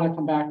then I want to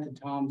come back to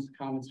Tom's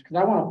comments because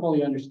I want to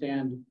fully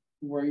understand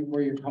where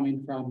you're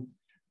coming from.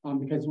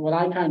 Because what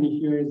I kind of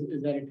hear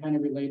is that it kind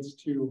of relates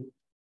to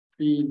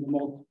being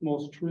the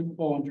most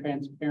truthful and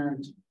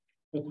transparent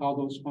with how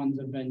those funds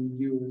have been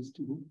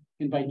used.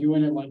 And by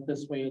doing it like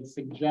this way, it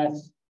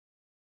suggests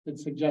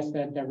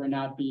that we're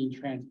not being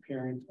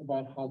transparent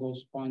about how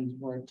those funds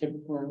were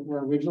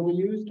originally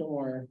used,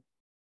 or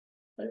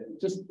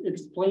just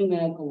explain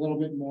that a little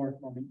bit more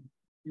for me.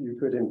 You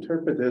could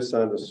interpret this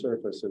on the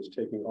surface as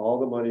taking all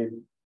the money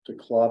to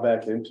claw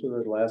back into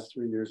the last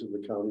 3 years of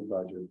the county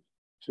budget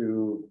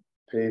to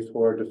pay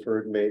for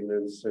deferred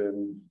maintenance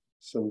and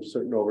some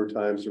certain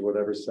overtimes or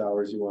whatever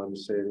salaries you want to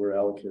say were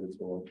allocated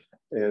for.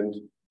 And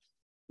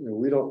you know,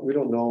 we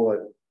don't know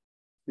what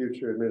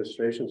future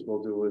administrations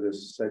will do with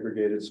this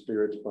segregated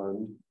spirit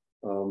fund.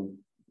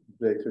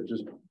 They could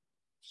just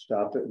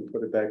stop it and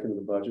put it back into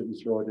the budget and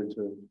throw it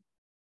into,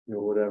 you know,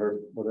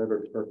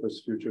 whatever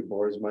purpose future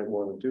boards might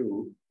want to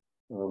do.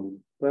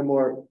 But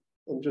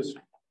I'm just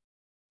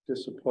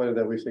disappointed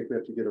that we think we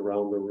have to get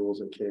around the rules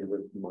that came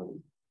with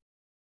money.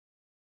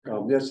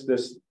 This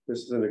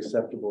is an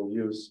acceptable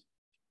use,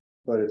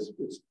 but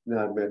it's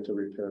not meant to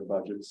repair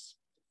budgets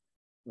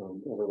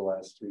over the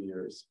last 3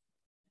 years.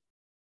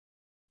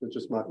 It's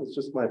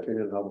just my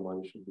opinion on how the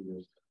money should be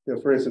used. You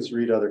know, for instance,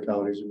 read other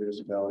counties or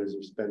municipalities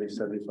are spending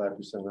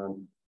 75%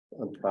 on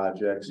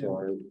projects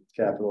or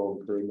capital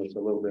improvements, a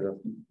little bit of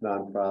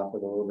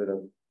nonprofit, a little bit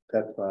of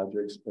pet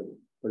projects, but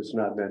it's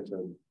not meant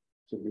to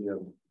be a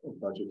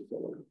budget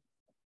filler.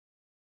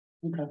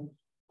 Okay.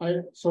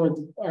 So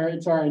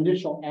it's our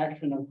initial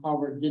action of how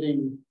we're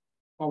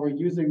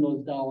using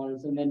those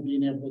dollars and then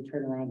being able to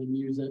turn around and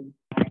use it.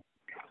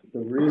 The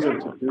reason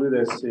to do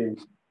this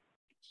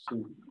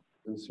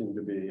doesn't seem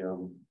to be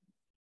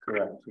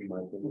correct in my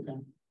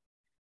opinion.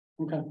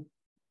 Okay.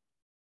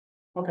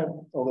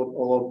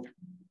 Although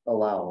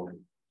allowed,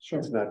 sure.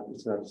 It's not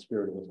the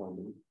spirit of the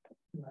fund.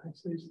 Can I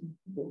say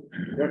something?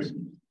 Yes.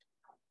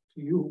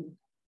 To you,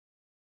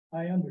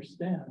 I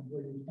understand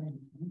where you're coming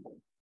from.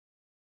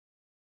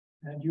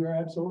 And you're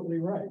absolutely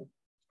right.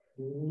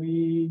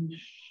 We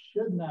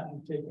should not be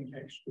taking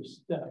extra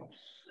steps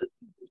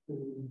to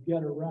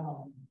get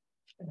around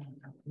and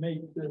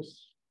make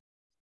this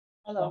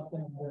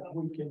something that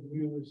we can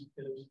use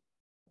as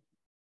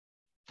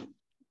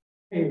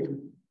aid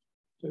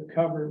to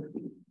cover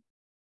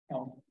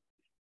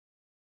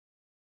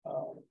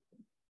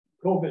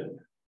COVID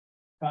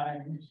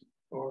times,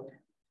 or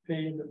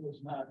pay that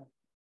was not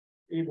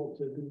able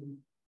to be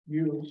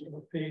used,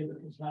 or pay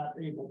that was not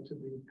able to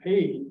be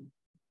paid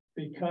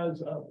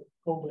because of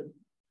COVID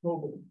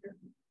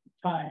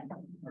time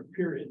or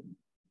period.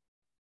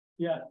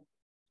 Yet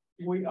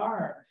we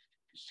are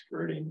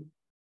skirting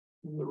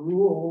the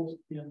rules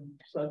in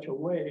such a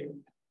way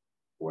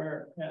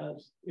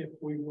whereas if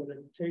we would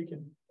have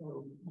taken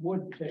or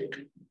would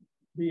take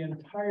the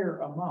entire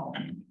amount,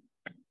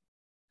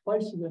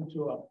 place it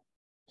into a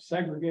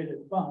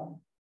segregated fund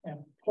and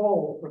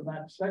pull from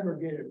that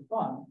segregated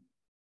fund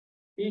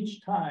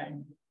each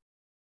time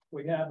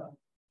we have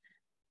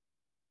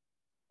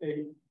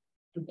a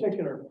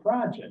particular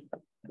project,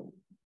 a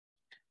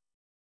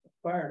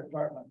fire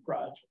department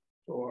project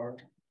or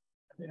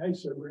the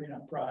ice arena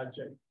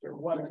project or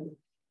whatever,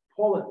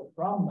 pull it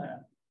from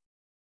that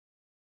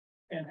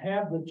and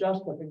have the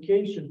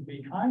justification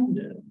behind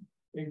it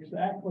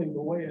exactly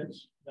the way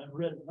it's been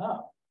written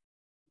up.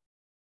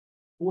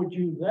 Would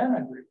you then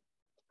agree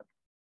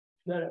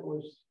that it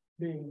was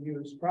being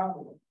used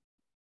properly?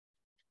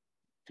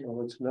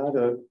 Well, it's not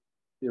a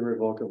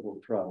irrevocable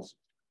trust.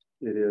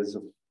 It is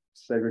a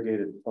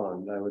segregated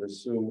fund. I would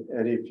assume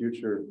any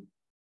future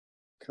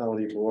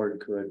county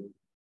board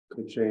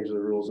could change the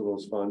rules of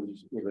those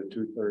funds with a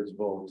 2/3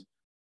 vote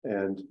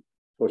and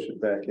push it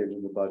back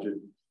into the budget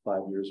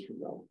 5 years from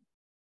now.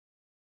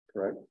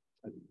 Correct?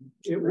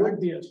 It would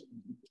be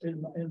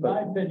in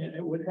my opinion,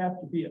 it would have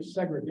to be a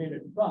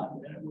segregated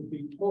fund, and it would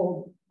be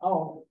pulled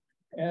out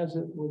as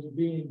it was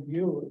being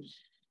used.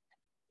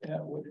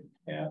 That would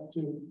have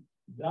to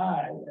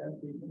die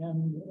at the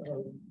end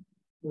of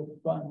the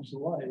fund's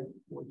life,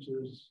 which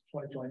is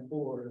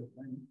 2024,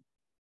 I think.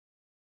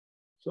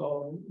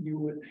 So you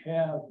would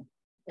have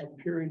a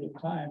period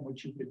of time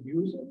which you could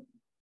use it,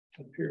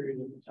 a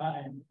period of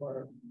time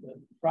where the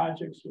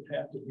projects would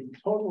have to be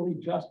totally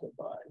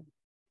justified.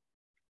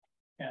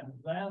 And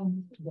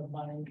then the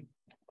money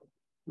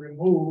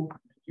removed,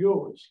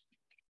 used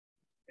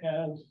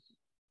as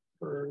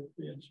per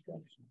the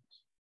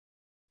instructions.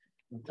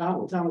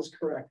 Tom is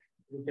correct.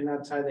 We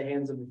cannot tie the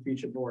hands of the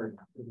future board.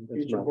 If the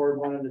future board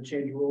wanted to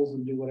change rules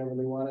and do whatever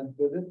they wanted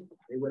with it,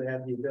 they would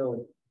have the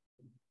ability.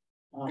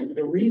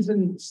 The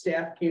reason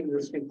staff came to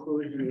this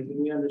conclusion is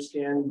we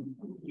understand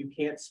you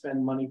can't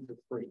spend money for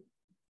free.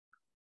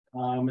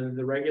 And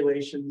the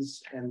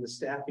regulations and the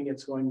staffing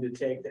it's going to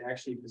take to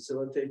actually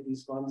facilitate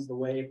these funds the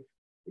way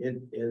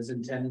it is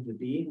intended to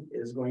be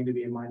is going to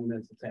be a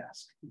monumental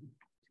task.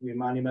 It's going to be a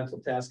monumental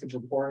task of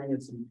reporting.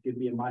 It's going to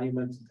be a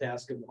monumental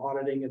task of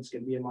auditing. It's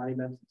going to be a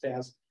monumental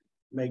task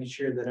making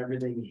sure that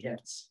everything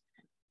hits.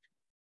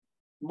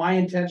 My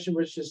intention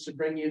was just to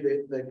bring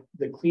you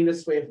the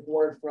cleanest way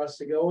forward for us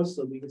to go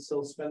so we can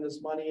still spend this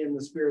money in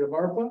the spirit of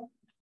ARPA.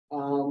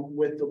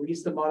 With the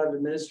least amount of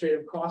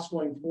administrative costs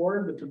going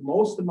forward, but the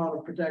most amount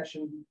of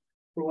protection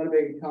for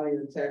Winnebago County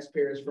and the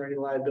taxpayers for any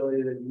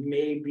liability that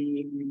may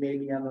be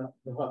on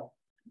the hook.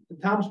 To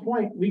Tom's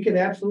point, we could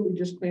absolutely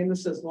just claim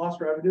this as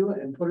lost revenue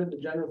and put it in the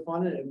general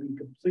fund and be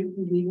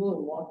completely legal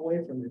and walk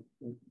away from it.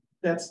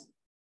 That's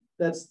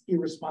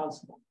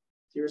irresponsible.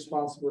 It's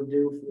irresponsible to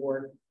do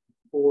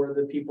for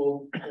the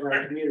people in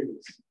our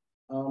communities.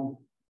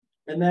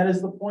 And that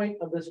is the point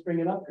of this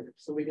bringing up here.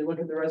 So we can look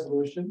at the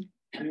resolution.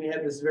 We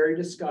had this very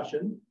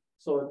discussion.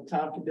 So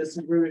Tom can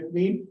disagree with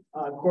me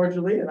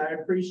cordially, and I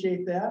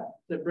appreciate that,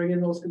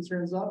 bringing those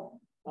concerns up.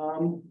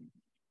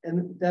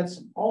 And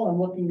that's all I'm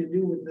looking to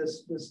do with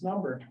this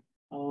number.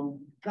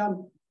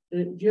 Tom,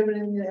 do you have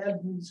anything to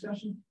add to the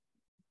discussion?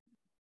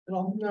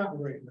 No, not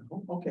right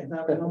now. Okay,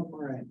 not right now.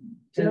 All right.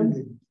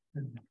 Tim?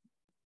 All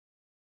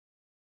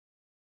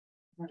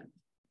right.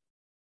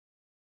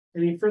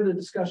 Any further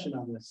discussion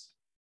on this?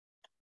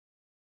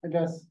 I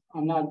guess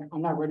I'm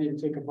not ready to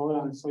take a vote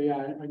on it, so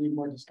yeah, I need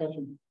more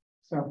discussion.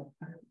 So,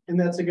 and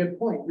that's a good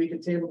point. We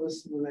could table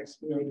this in the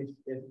next meeting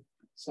if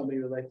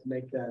somebody would like to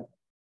make that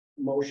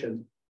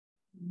motion.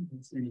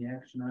 It's any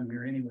action on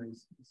here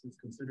anyways. This is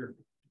considered.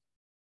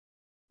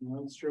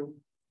 No, that's true.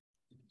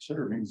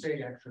 Consider means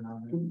Take action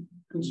on it.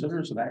 consider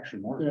is an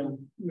action word.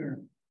 yeah.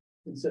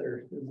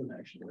 Consider is an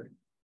action word.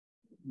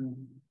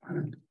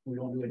 We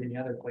don't do it any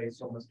other place,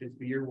 so it must just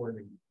be your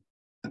wording.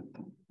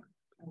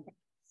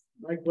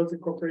 Mike, what's the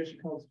corporation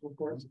council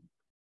reports?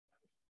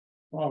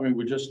 Well, I mean,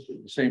 we just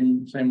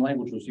same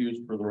language was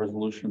used for the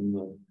resolution.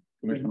 The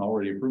commission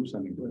already approved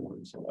sending to the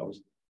board, so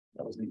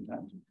that was the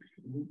intent.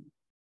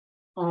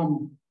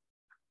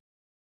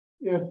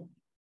 If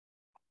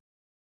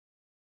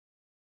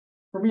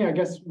for me, I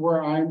guess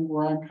where I'm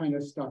kind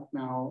of stuck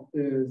now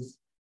is,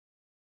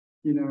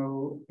 you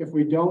know, if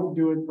we don't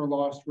do it for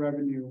lost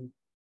revenue,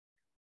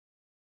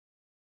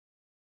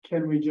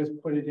 can we just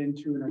put it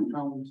into an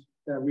account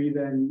that we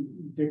then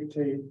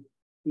dictate?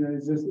 You know,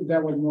 is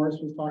that what Morris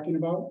was talking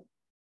about?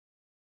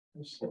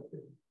 A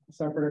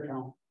separate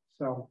account.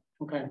 So,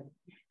 okay.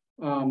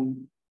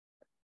 And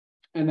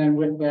then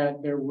with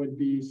that, there would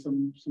be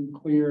some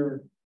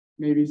clear,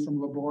 maybe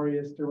some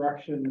laborious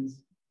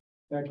directions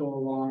that go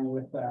along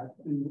with that.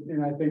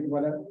 And I think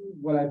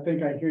what I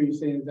think I hear you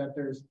saying is that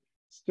there's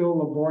still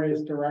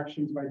laborious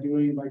directions by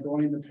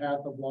going the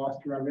path of lost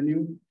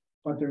revenue,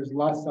 but there's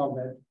less of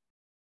it,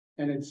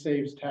 and it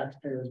saves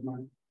taxpayers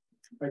money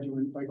by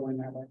going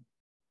that way.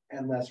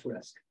 And less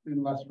risk.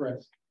 And less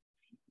risk.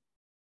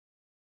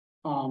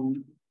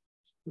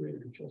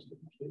 Greater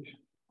justification,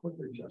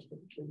 quicker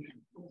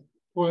justification.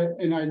 Well,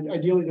 and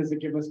ideally, does it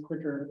give us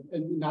quicker,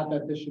 and not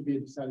that this should be a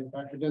deciding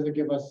factor, does it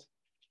give us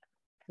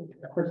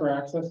quicker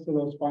access to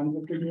those funds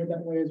if we do it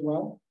that way as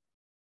well?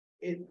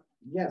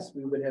 Yes,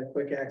 we would have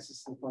quick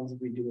access to the funds if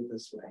we do it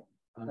this way.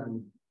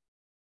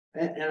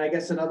 And I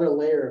guess another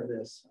layer of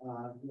this,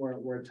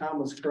 where Tom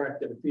was correct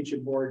that a future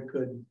board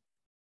could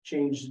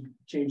change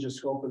the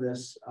scope of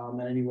this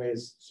in any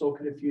ways. So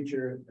could a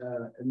future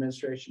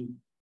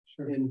administration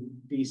in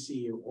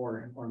DC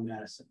or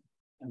Madison.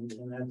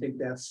 And I think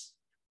that's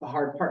the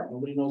hard part.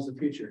 Nobody knows the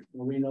future.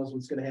 Nobody knows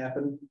what's going to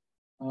happen.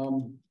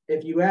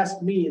 If you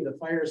ask me, the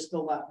fire is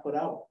still not put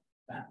out.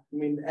 I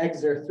mean,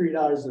 eggs are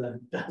 $3 a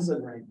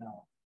dozen right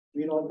now.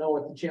 We don't know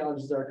what the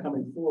challenges are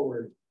coming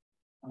forward.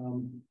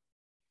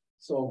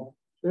 So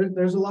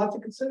there's a lot to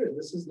consider.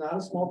 This is not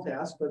a small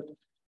task, but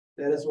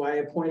that is why I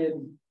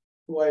appointed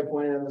who I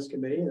appointed on this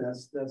committee. And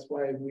that's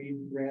why we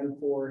ran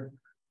for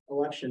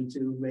election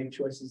to make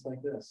choices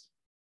like this.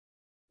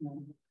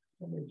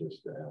 Let me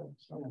just add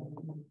something.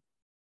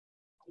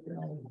 You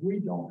know, we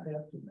don't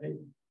have to make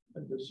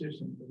a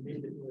decision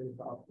immediately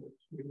about this.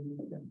 We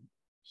can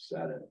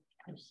set it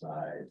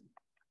aside.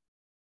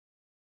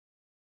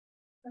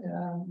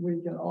 And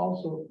we can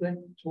also think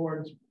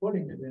towards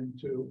putting it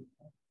into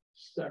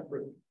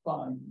separate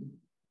fund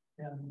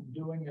and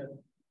doing it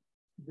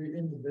the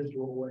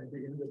individual way,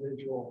 the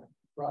individual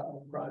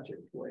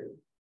project way.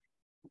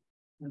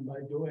 And by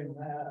doing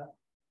that,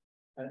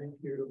 I think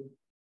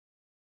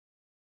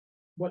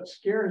what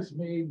scares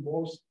me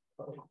most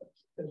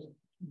is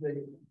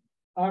the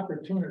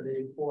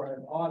opportunity for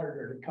an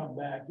auditor to come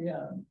back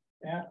in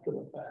after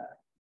the fact.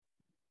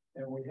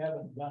 And we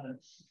haven't done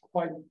it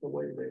quite the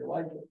way they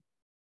like it.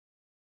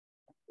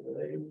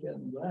 They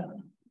can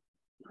then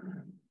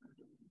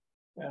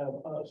have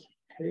us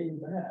pay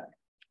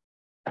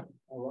back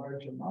a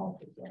large amount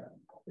of that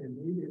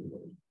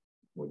immediately,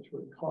 which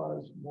would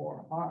cause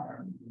more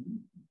harm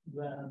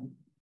than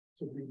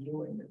to be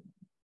doing it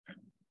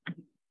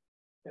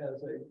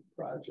as a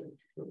project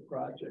to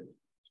project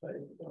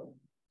type of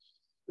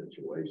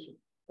situation.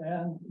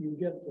 And you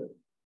get to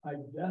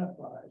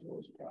identify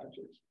those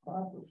projects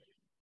properly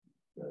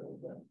rather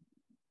than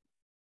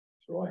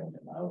throwing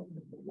them out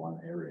into one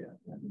area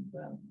and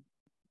then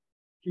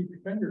keep your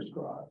fingers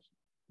crossed.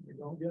 You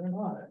don't get an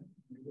audit.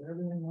 You get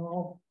everything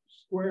all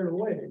squared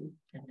away,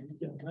 and you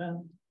can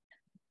then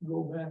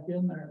go back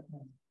in there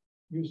and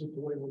use it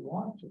the way we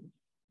want to.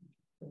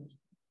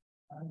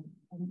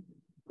 I'm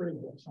afraid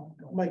that's not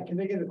going. Mike, can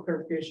I get a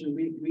clarification?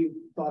 We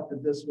thought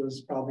that this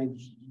was probably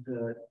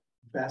the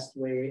best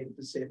way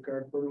to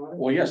safeguard for an audit.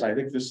 Well, yes, I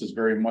think this is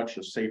very much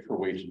a safer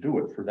way to do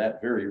it for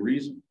that very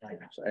reason. Right.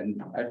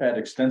 And I've had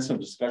extensive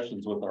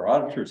discussions with our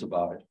auditors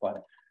about it,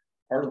 but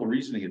part of the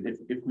reasoning is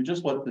if we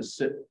just let this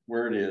sit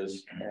where it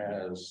is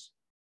as,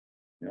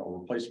 you know,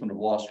 replacement of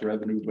lost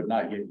revenue, but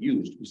not yet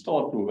used, we still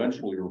have to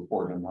eventually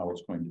report on how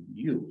it's going to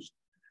be used.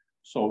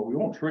 So we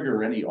won't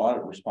trigger any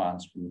audit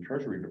response from the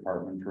Treasury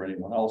Department or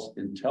anyone else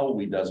until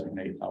we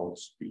designate how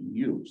it's being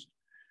used.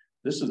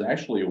 This is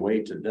actually a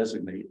way to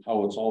designate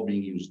how it's all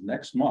being used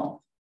next month.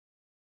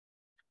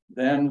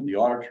 Then the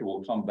auditor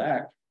will come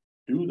back,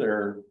 do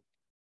their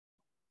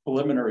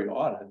preliminary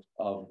audit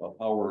of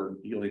how we're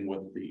dealing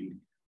with the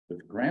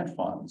grant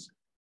funds.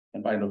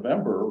 And by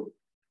November,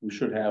 we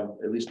should have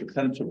at least a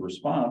tentative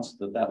response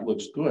that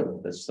looks good.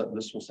 This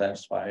will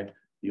satisfy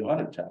the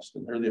audit test.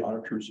 And they're the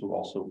auditors who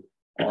also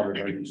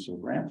audit our use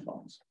of grant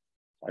funds.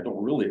 I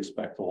don't really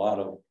expect a lot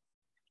of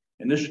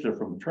initiative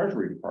from the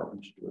Treasury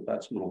Department to do it.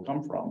 That's where it'll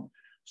come from.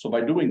 So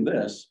by doing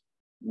this,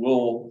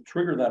 we'll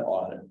trigger that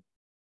audit,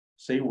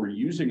 say we're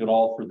using it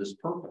all for this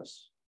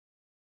purpose,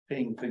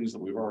 paying things that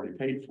we've already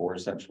paid for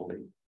essentially.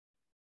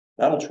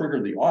 That'll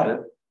trigger the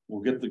audit.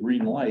 We'll get the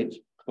green light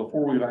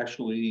before we've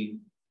actually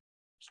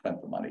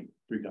spent the money.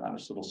 To be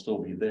honest, it'll still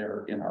be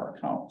there in our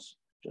accounts,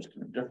 just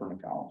in a different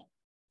account.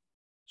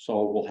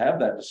 So we'll have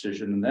that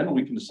decision, and then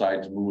we can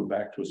decide to move it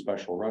back to a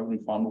special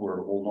revenue fund where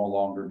it will no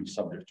longer be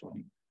subject to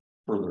any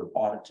further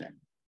auditing.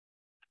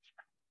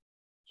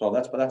 So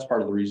that's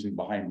part of the reasoning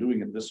behind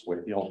doing it this way.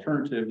 The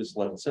alternative is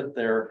let it sit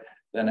there.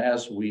 Then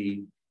as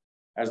the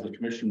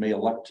commission may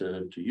elect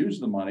to use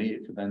the money,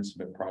 it can then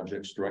submit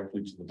projects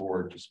directly to the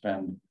board to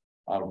spend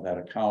out of that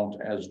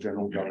account as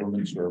general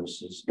government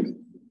services.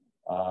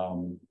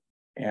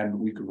 And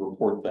we could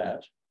report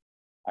that.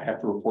 I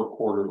have to report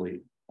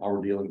quarterly how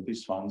we're dealing with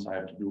these funds. I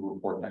have to do a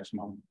report next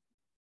month.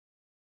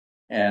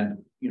 And,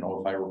 you know,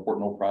 if I report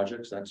no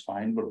projects, that's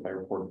fine. But if I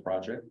report a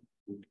project,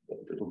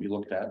 it'll be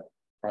looked at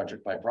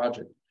project by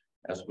project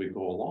as we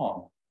go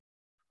along.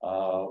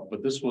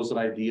 But this was an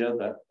idea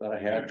that I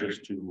had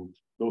just to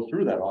go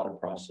through that audit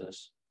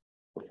process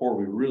before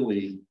we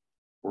really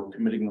were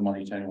committing the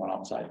money to anyone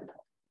outside the company.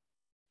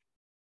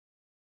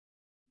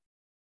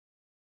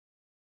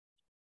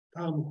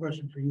 Tom, a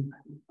question for you.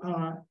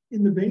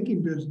 In the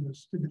banking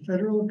business, did the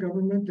federal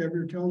government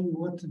ever tell you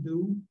what to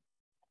do?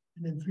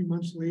 And then 3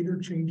 months later,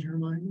 change your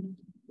mind?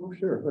 Oh,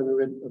 sure.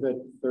 I mean, I've had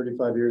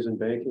 35 years in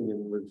banking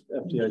and with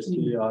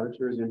FDIC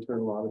auditors,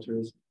 internal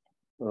auditors,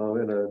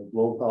 in a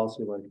loan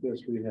policy like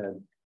this, we had,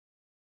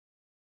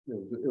 you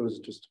know, it was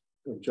just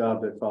a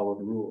job that followed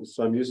the rules.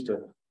 So I'm used to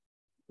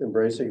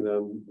embracing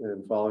them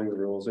and following the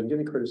rules and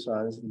getting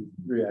criticized and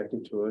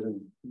reacting to it and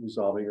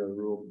resolving a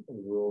rule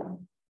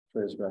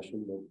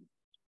transgression. But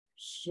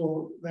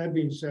so that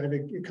being said,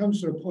 it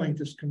comes to a point,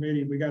 this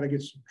committee, we got to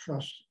get some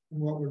trust in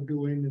what we're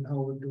doing and how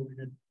we're doing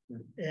it.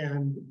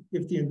 And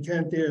if the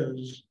intent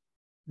is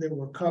that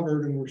we're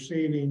covered and we're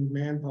saving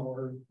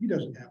manpower, he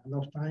doesn't have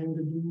enough time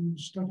to do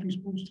stuff he's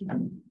supposed to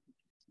do,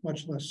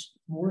 much less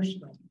more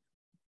stuff.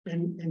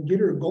 And get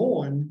her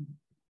going.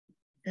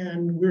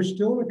 And we're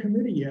still in a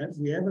committee yet.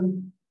 We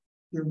haven't,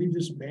 they'll be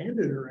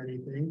disbanded or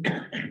anything.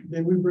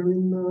 Then we bring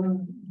in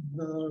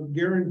the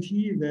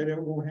guarantee that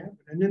it won't happen.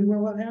 And then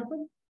will it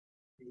happen?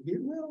 Maybe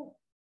it will.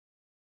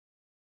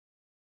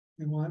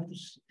 And we'll have to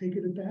take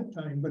it at that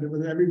time. But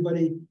with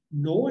everybody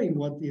knowing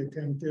what the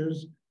intent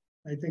is,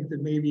 I think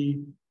that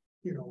maybe,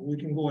 you know, we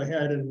can go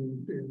ahead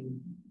and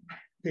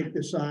take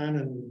this on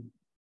and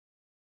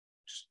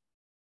just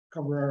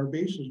cover our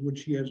bases,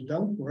 which he has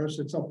done for us.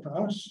 It's up to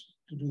us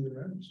to do the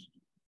rest.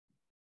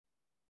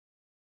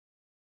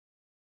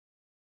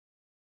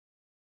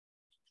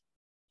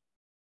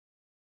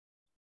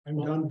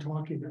 I'm done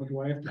talking. Now, do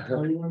I have to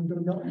tell you I'm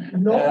done?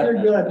 No,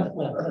 you're good.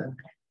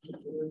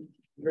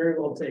 Very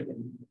well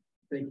taken.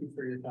 Thank you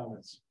for your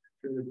comments.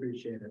 Really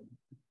appreciate it.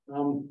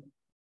 Well,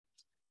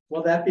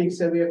 that being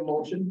said, we have a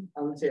motion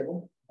on the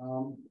table.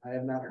 I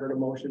have not heard a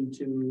motion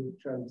to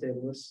try to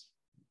table this.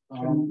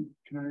 Can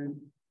I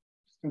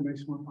still make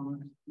some more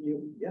comments?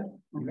 Yeah.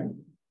 Okay.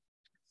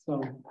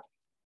 So,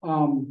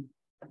 and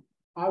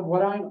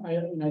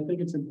I think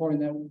it's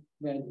important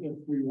that if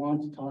we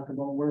want to talk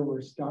about where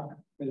we're stuck,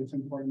 that it's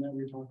important that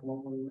we talk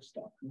about where we're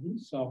stuck.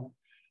 So,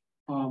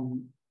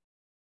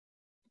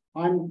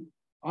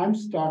 I'm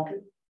stuck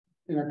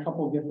in a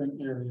couple of different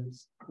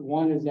areas.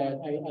 One is that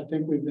I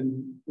think we've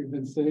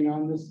been sitting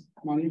on this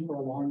money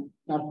for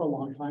not for a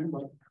long time,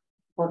 but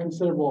for a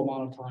considerable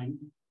amount of time.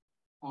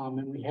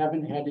 And we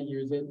haven't had to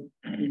use it.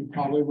 We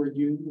probably were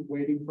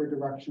waiting for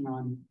direction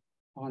on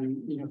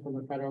from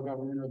the federal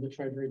government or the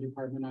Treasury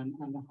Department on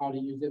how to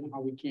use it and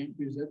how we can't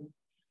use it.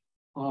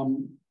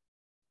 All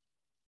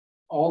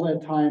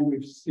that time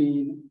we've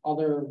seen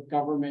other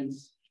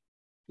governments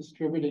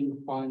distributing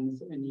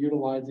funds and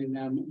utilizing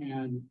them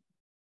and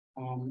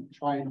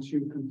trying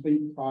to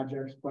complete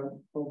projects, but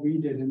we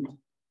didn't.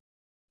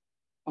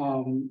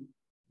 I'm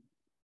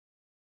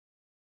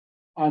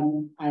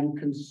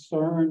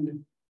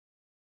concerned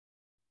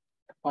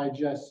by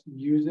just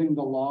using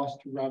the lost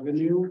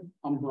revenue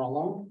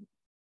umbrella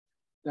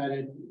that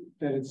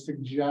it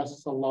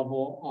suggests a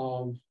level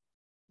of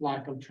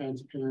lack of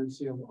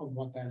transparency of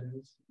what that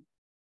is.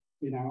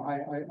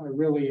 I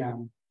really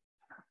am.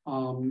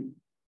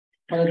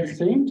 But at the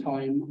same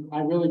time,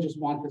 I really just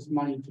want this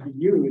money to be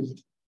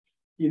used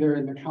either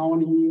in the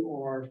county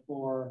or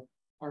for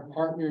our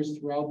partners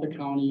throughout the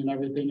county and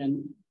everything,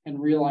 and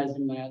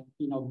realizing that,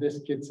 this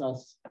gets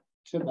us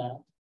to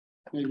that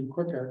maybe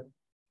quicker.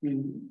 I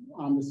mean,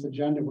 on this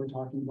agenda, we're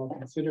talking about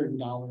considering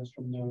dollars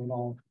from there at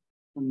all,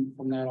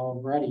 from that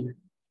already.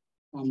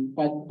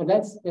 But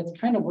that's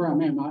kind of where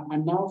I'm at.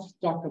 I'm now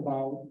stuck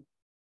about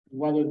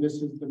whether this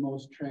is the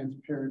most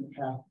transparent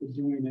path to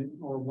doing it,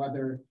 or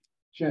whether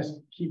just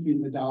keeping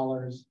the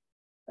dollars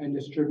and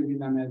distributing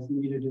them as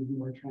needed is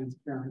more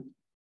transparent.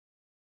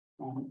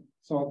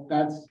 So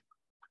that's,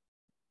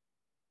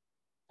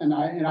 and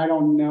I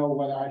don't know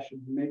whether I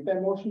should make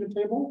that motion to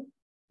table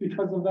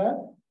because of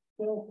that.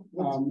 Well,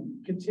 let's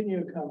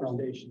continue a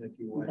conversation if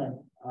you would. Okay.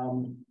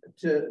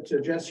 To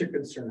address your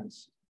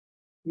concerns.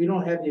 We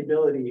don't have the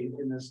ability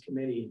in this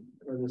committee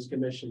or this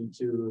commission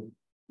to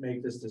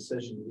make this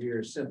decision. We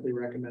are simply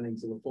recommending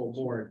to the full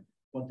board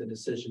what the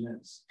decision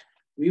is.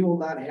 We will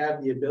not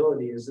have the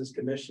ability as this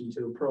commission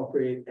to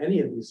appropriate any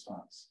of these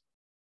funds,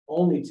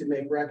 only to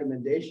make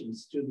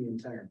recommendations to the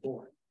entire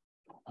board.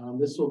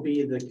 This will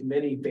be the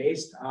committee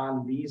based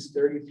on these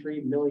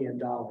 $33 million,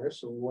 or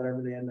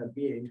whatever they end up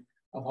being,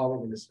 of how we're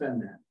going to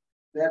spend that.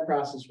 That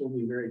process will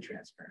be very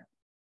transparent.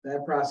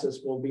 That process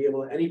will be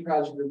able, any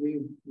project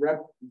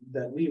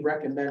that we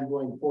recommend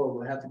going forward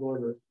will have to go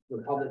to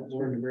the public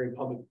board in a very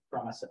public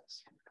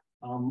process.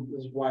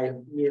 This is why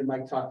me and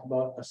Mike talked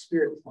about a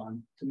spirit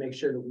fund to make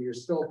sure that we are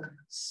still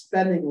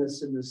spending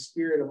this in the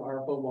spirit of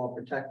ARPA while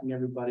protecting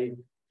everybody,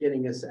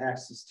 getting us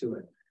access to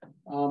it.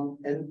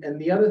 And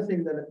the other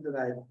thing that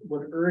I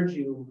would urge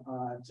you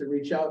to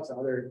reach out to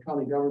other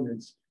county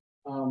governments,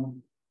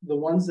 the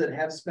ones that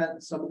have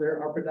spent some of their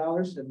ARPA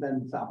dollars have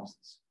been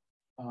thousands,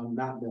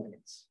 not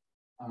millions.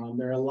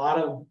 There are a lot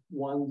of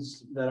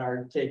ones that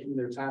are taking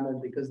their time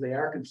in because they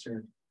are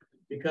concerned,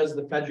 because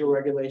the federal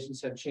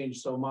regulations have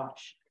changed so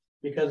much.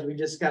 Because we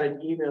just got an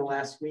email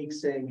last week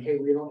saying, hey,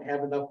 we don't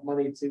have enough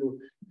money to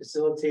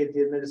facilitate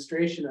the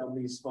administration of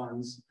these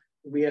funds.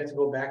 We have to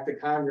go back to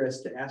Congress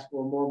to ask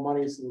for more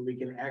money so that we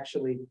can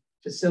actually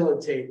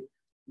facilitate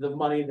the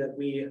money that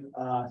we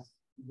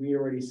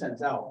already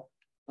sent out.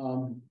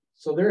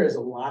 So there is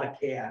a lot of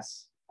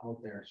chaos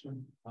out there.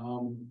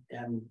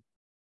 And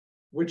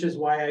which is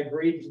why I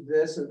agreed to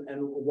this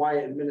and why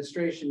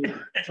administration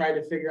tried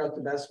to figure out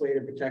the best way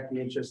to protect the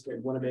interest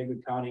of Winnebago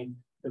County,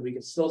 that we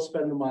could still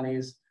spend the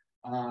monies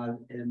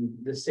in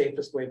the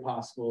safest way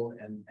possible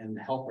and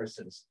help our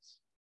citizens.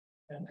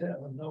 And have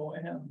no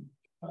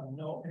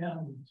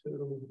end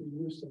to the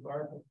use of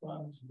ARPA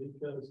funds,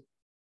 because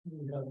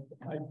we have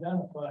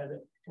identified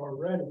it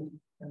already.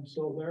 And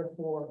so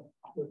therefore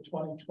the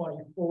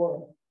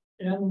 2024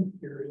 end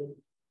period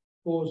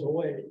goes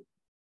away.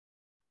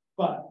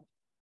 But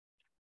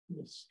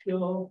you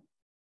still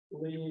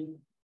leave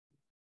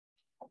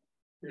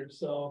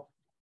yourself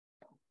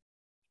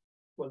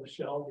with a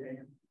shell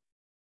game,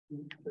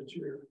 that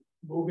you're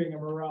moving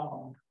them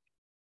around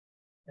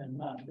and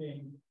not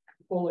being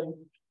fully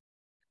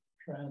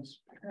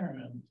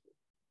transparent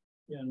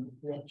in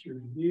what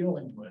you're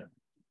dealing with.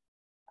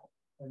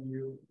 When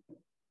you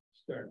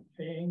start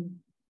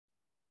paying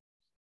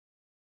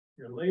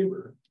your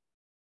labor,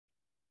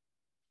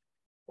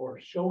 or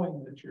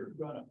showing that you're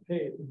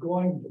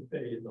going to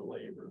pay the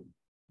labor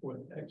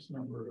with X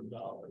number of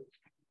dollars,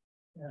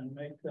 and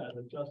make that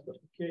a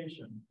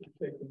justification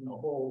for taking the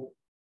whole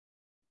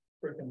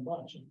frickin'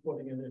 bunch and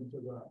putting it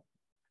into the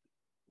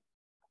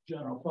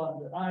general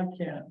fund. And I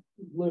can't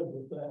live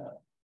with that.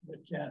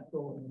 It can't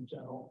go in the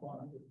general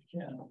fund. It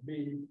can't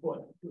be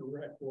put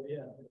directly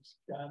in. It's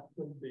got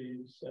to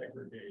be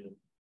segregated.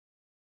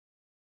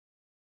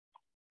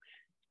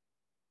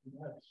 And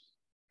that's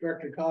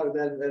Director Collar,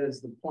 that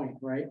is the point,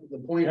 right? The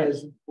point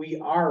is we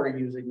are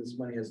using this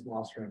money as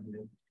lost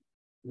revenue.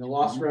 And the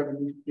lost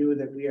revenue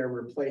that we are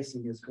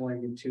replacing is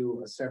going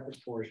into a separate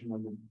portion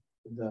of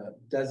the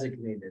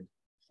designated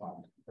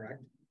fund,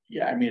 correct?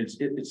 Yeah, I mean,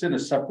 it's in a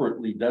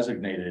separately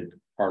designated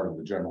part of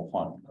the general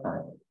fund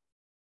currently.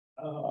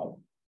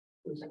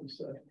 Just a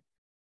second.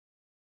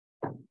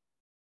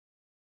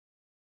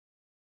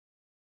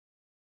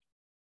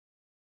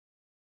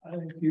 I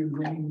think you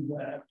named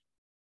that.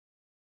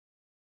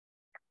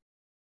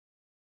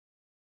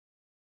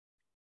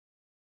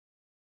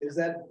 Is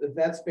that, if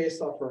that's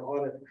based off our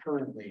audit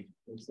currently,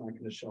 it's not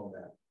going to show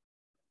that.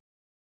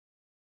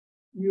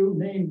 You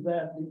named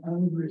that the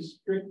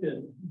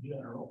unrestricted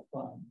general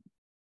fund.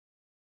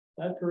 Is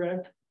that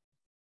correct?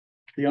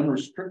 The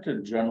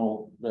unrestricted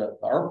general, the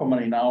ARPA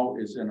money now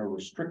is in a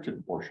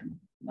restricted portion,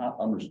 not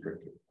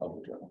unrestricted of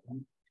the general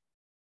fund.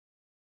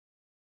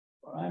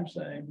 What I'm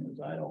saying is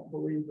I don't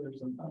believe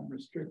there's an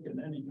unrestricted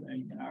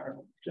anything in our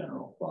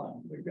general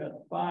fund. We've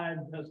got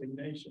 5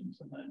 designations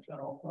in that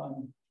general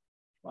fund.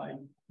 Like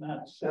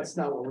not 6. That's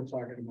not what we're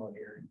talking about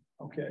here.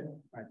 Okay.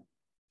 Right.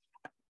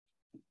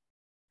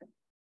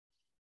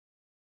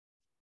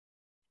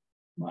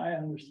 My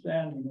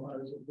understanding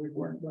was that we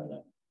were going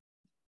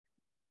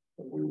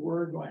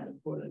to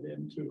put it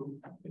into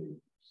a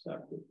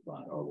separate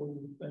fund, or we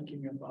were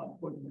thinking about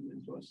putting it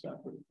into a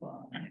separate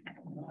fund,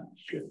 not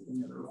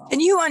shifting it around. Can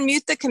you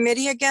unmute the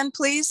committee again,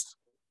 please?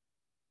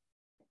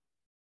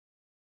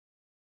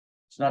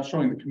 It's not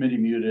showing the committee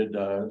muted.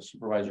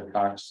 Supervisor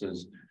Cox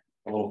is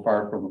a little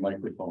far from the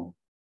microphone.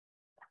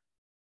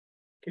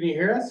 Can you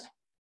hear us?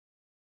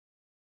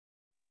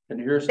 Can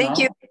you hear us Thank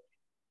now? you.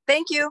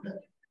 Thank you.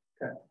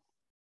 Okay.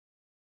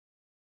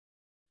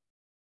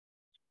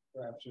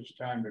 Perhaps it's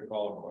time to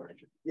call a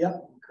question.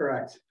 Yep,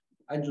 correct.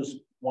 I just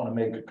want to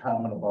make a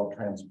comment about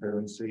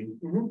transparency.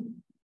 Mm-hmm.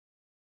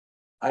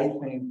 I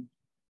think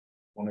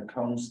when it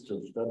comes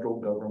to federal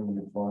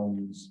government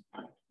funds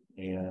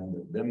and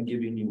them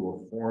giving you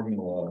a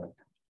formula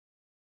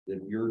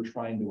that you're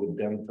trying to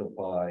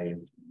identify,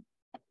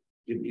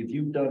 if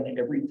you've done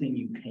everything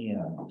you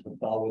can to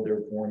follow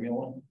their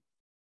formula,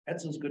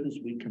 that's as good as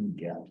we can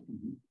get.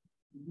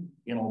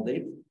 You know,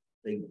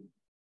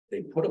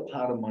 they put a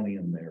pot of money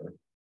in there.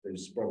 They've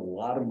spread a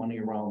lot of money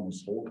around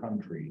this whole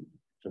country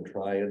to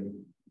try and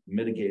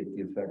mitigate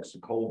the effects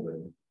of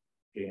COVID.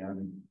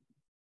 And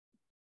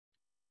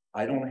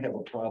I don't have a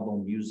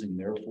problem using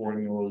their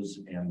formulas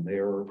and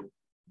their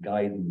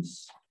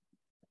guidance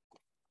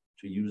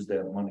to use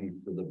that money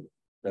for the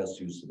best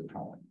use of the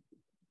county.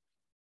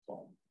 So.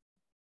 All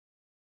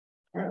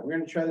right, we're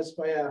going to try this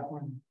by yeah,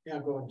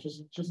 go on.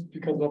 Just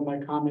because of my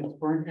comments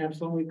weren't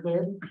absolutely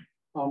clear.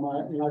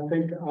 And I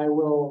think I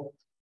will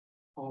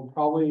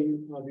probably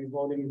be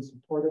voting in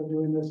support of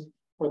doing this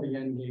for the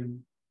end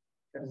game,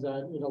 because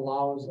it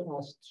allows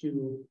us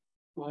to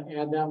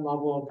add that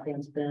level of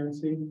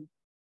transparency,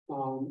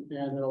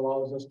 and it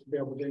allows us to be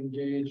able to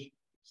engage,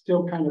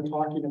 still kind of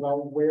talking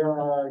about where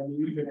are our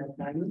needs in our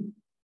county,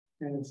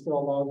 and it still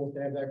allows us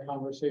to have that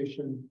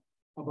conversation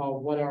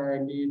about what are our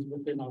needs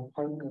within our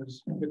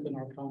partners within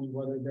our county,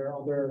 whether they're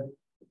other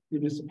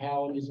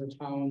municipalities or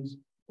towns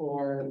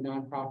or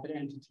nonprofit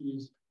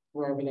entities,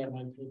 wherever that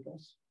might take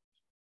us.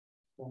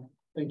 So,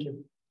 thank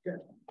you. Good.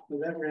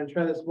 With that, we're going to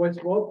try this voice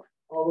vote.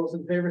 All those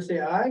in favor say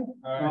aye.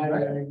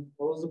 Aye.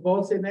 All those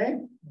opposed say nay.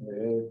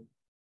 Hey.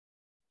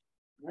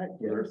 All right.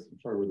 I'm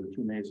sorry, were there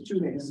 2 nays? 2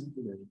 nays.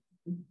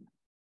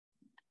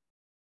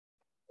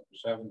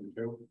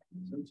 7-2.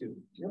 7-2.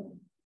 Yep.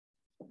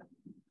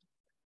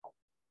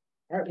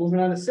 All right, moving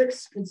on to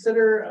 6.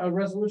 Consider a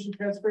resolution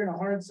transferring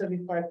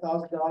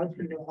 $175,000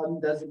 from the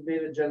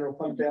undesignated general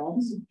fund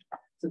balance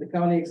to the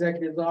county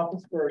executive's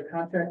office for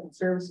contracted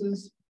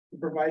services to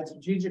provide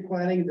strategic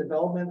planning and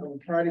development of a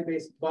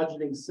priority-based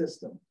budgeting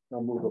system.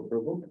 I'll move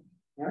approval.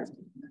 All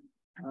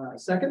right.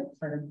 Second.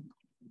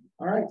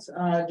 All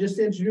right. Just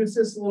to introduce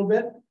this a little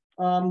bit.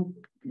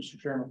 Mr.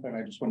 Chairman,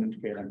 I just want to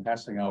indicate I'm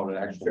passing out an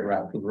actual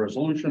draft of the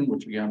resolution,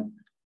 which again,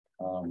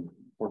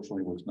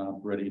 fortunately was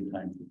not ready in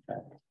time for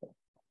tax.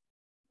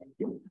 Thank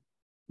you.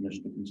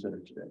 Commission to consider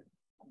today.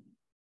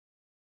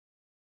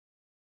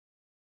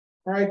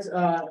 All right.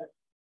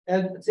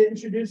 And to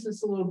introduce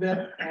this a little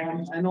bit,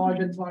 I know I've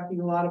been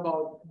talking a lot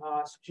about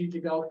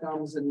strategic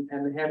outcomes and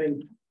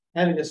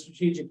having a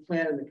strategic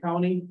plan in the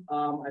county.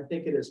 I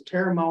think it is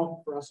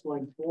paramount for us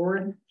going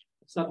forward.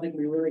 It's something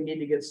we really need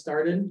to get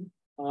started.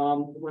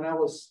 When I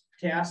was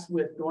tasked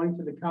with going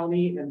to the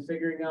county and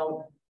figuring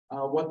out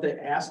what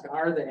the asks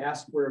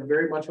were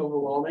very much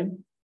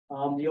overwhelming.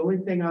 The only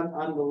thing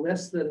on the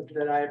list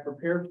that I have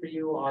prepared for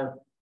you are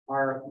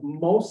are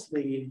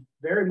mostly,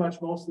 very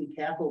much mostly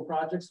capital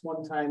projects,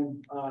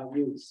 one-time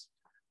use.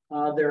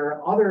 There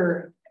are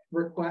other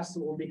requests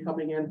that will be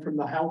coming in from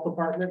the health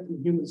department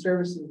and human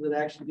services that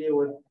actually deal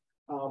with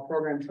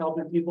programs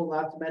helping people,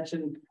 not to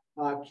mention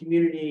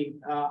community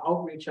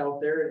outreach out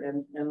there,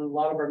 and a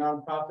lot of our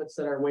nonprofits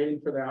that are waiting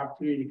for their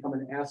opportunity to come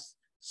and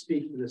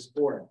speak to this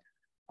board.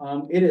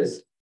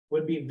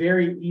 Would be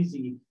very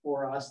easy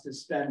for us to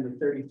spend the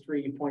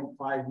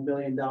 $33.5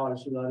 million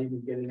without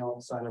even getting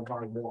outside of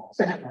our walls.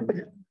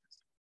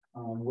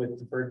 With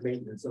deferred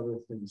maintenance, other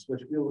things,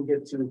 which we will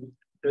get to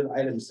with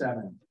item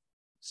 7.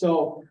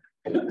 So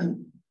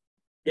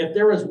if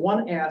there was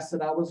one ask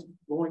that I was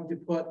going to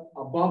put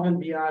above and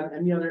beyond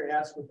any other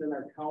ask within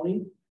our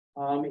county,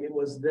 it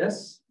was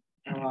this,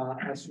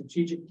 a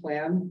strategic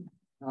plan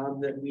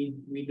that we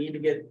need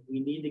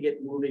to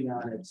get moving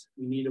on it.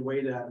 We need a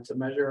way to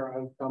measure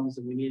our outcomes,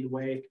 and we need a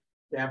way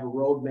to have a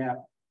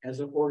roadmap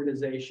as an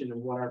organization of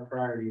what our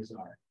priorities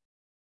are.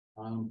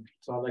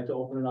 So I'd like to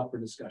open it up for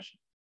discussion.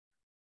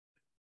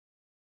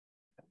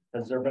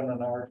 Has there been an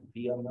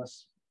RFP on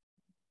this?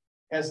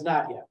 Has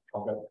not yet.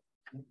 Okay.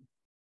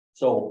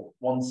 So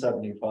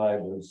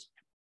 175 is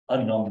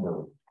a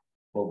number,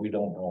 but we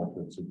don't know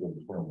if it's a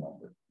good firm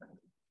number.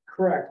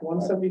 Correct,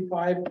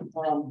 175.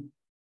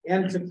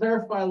 And to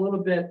clarify a little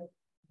bit,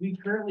 we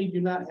currently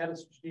do not have a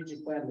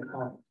strategic plan in the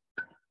county.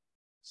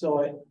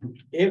 So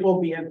it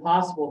will be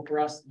impossible for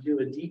us to do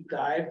a deep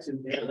dive to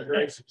make a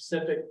very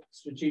specific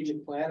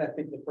strategic plan. I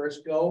think the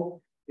first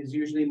go is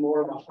usually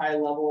more of a high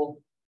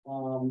level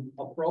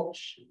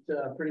approach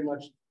to pretty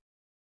much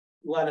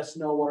let us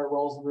know what our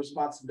roles and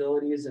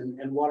responsibilities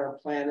and what our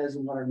plan is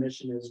and what our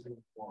mission is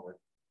going forward.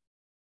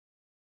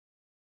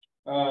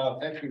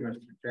 Thank you, Mr.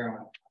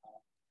 Chairman.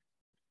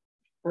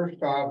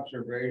 First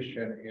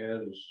observation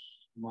is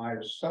my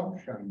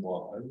assumption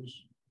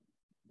was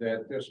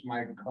that this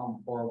might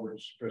come forward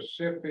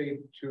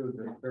specific to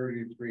the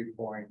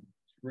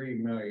 33.3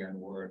 million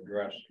we're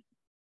addressing.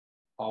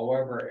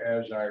 However,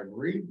 as I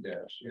read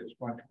this, it's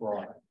much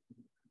broader.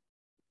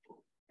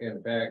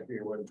 In fact,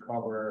 it would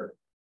cover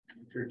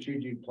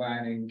strategic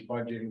planning,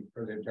 budgeting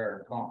for the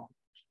entire county.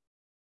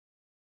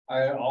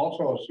 I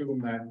also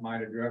assume that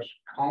might address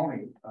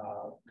county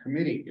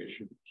committee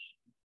issues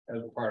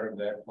as part of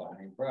that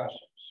planning process.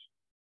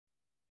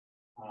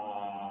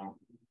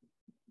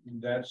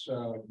 That's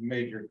a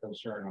major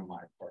concern on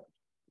my part.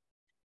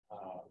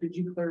 Could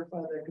you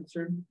clarify that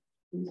concern,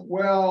 please?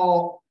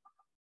 Well,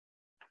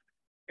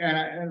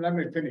 and let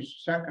me finish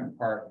the second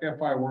part.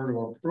 If I were to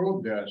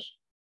approve this,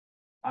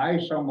 I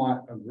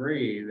somewhat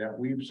agree that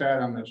we've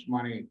sat on this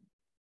money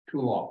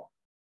too long.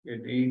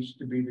 It needs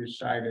to be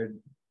decided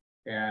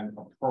and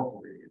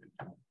appropriated.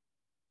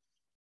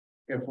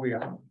 If we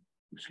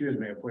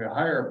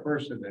hire a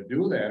person to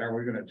do that, are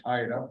we going to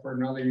tie it up for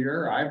another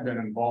year? I've been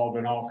involved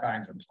in all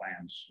kinds of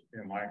plans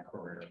in my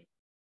career,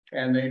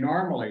 and they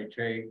normally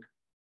take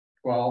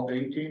 12 to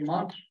 18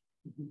 months.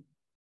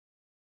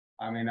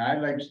 I mean,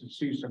 I'd like to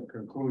see some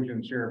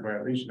conclusions here by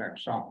at least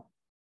next summer.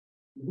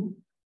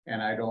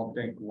 And I don't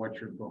think what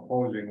you're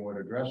proposing would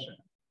address it.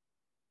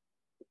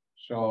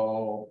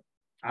 So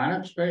on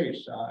its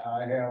face,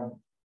 I have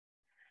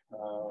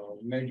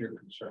major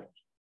concerns.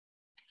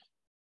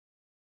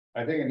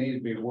 I think it needs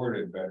to be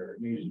worded better.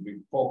 It needs to be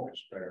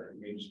focused better.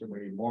 It needs to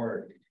be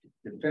more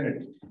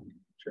definitive.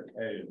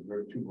 Hey,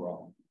 we're too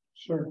broad.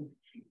 Sure.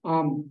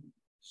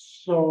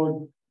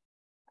 So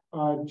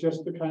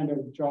just to kind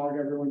of jog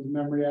everyone's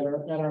memory, at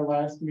our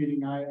last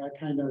meeting, I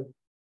kind of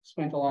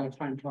spent a lot of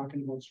time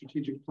talking about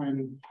strategic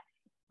planning.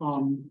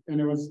 And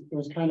it was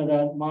kind of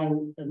at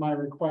my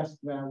request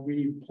that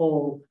we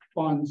pull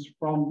funds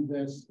from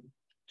this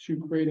to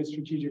create a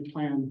strategic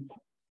plan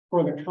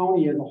for the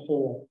county as a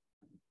whole.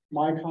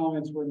 My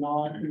comments were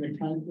not in the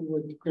intent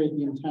to create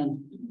the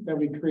intent that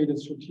we create a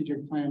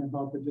strategic plan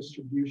about the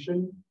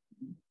distribution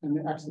and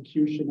the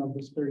execution of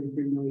this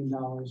 $33 million.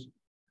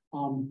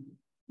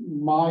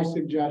 My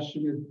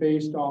suggestion is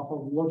based off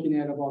of looking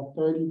at about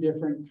 30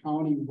 different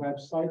county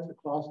websites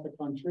across the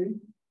country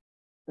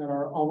that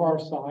are of our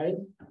side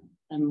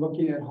and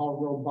looking at how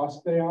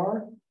robust they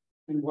are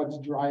and what's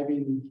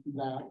driving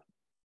that.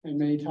 And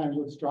many times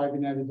what's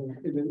driving that is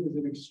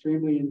an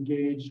extremely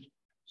engaged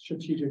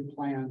strategic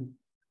plan.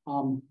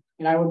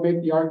 And I would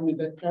make the argument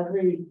that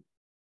probably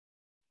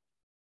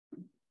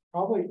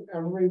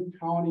every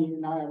county,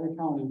 not every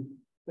county,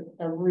 but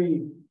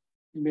every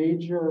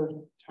major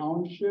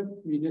township,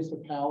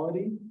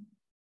 municipality,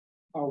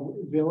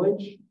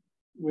 village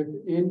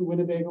within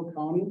Winnebago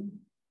County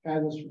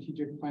has a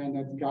strategic plan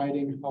that's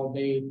guiding how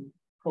they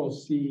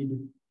proceed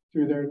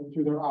through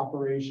their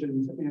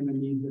operations and the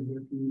needs of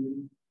their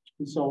community.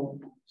 And so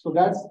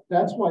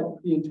that's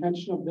what the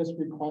intention of this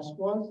request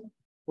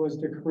was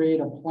to create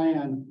a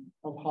plan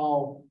of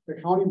how the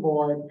county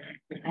board,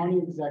 the county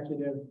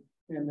executive,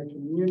 and the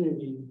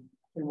community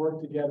can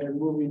work together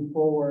moving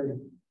forward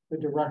the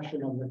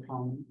direction of the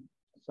county.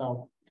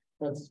 So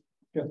that's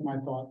just my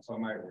thoughts. So I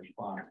might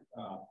respond.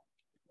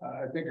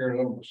 I think you're a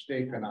little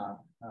mistaken on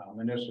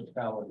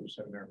municipalities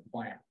and their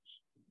plans.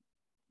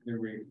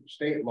 the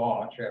state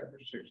law, chapter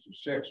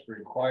 66,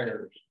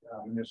 requires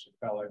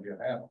municipality to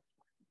have.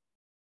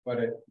 But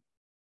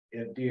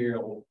it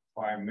deals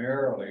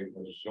primarily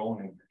with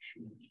zoning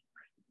issues.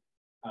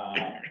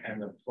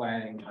 And the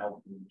planning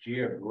of the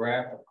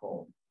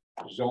geographical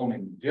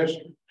zoning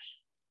districts.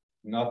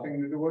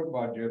 Nothing to do with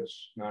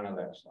budgets, none of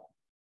that stuff.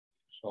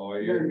 So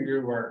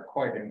you were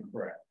quite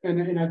incorrect.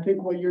 And I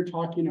think what you're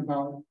talking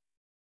about,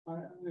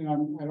 and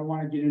I don't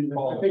want to get into this.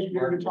 I think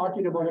you're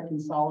talking about a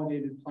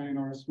consolidated plan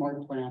or a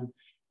smart plan.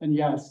 And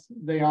yes,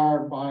 they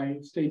are by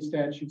state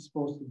statute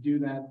supposed to do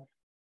that.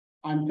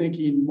 I'm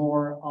thinking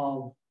more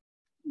of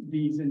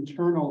these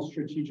internal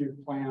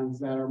strategic plans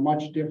that are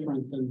much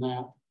different than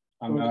that.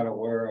 I'm not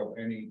aware of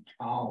any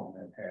town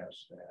that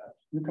has that.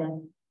 Okay.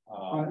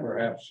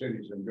 Perhaps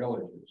cities and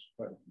villages,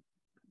 but.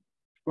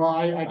 Well,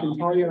 I can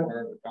tell you.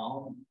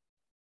 Town.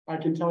 I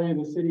can tell you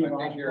the city of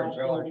Oshkosh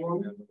has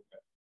one.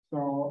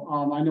 So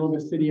I know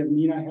the city of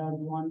Neenah has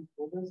one.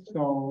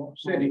 So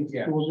city,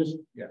 yes.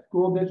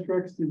 School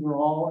districts, these are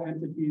all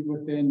entities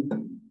within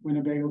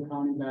Winnebago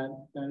County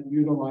that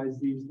utilize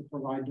these to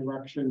provide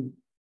direction,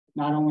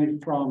 not only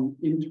from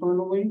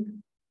internally,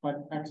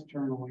 but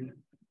externally.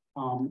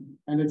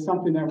 And it's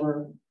something that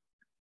we're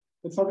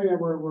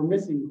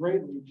missing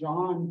greatly.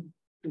 John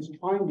is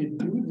trying to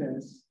do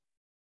this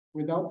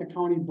without the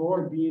county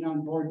board being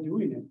on board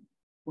doing it.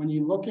 When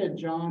you look at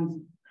John's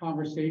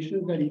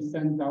conversations that he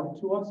sends out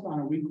to us on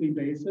a weekly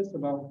basis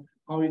about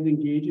how he's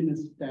engaging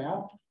his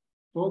staff,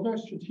 those are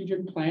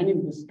strategic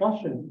planning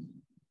discussions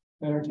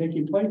that are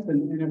taking place.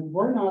 And if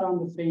we're not on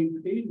the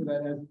same page with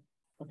that as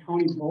a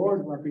county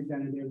board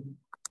representative,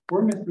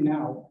 we're missing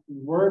out.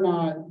 We're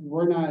not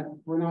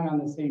on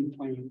the same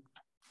plane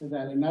for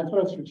that. And that's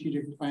what a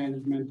strategic plan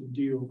is meant to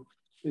do,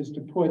 is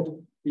to put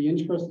the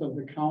interest of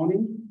the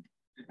county,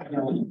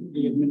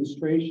 the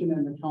administration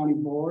and the county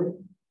board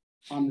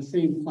on the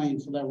same plane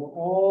so that we're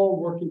all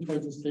working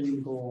towards the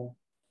same goal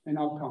and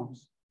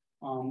outcomes.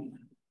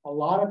 A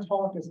lot of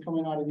talk is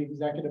coming out of the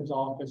executive's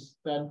office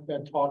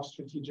that talks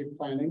strategic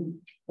planning,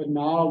 but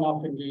not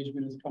enough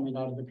engagement is coming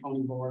out of the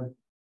county board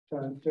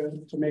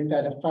to make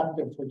that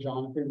effective for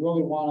John. If we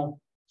really want to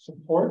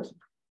support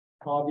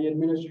the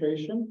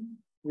administration,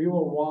 we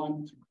will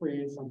want to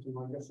create something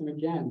like this. And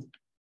again,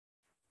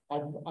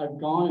 I've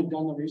gone and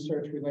done the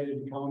research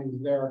related to counties.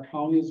 There are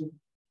counties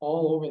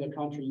all over the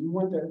country. You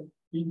went there,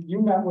 you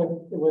met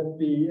with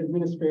the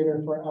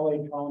administrator for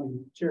LA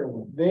County.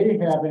 Sure. They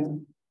have a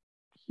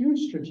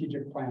huge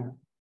strategic plan,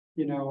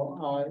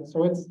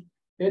 so it's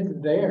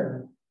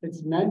there.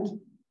 It's meant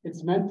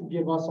to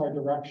give us our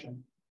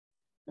direction.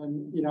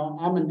 And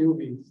I'm a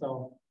newbie,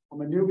 so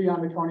I'm a newbie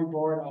on the county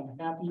board. I'm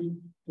happy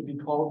to be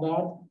called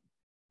that.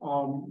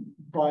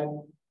 But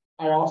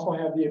I also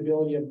have the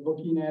ability of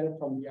looking at it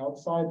from the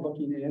outside,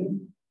 looking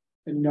in,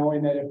 and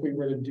knowing that if we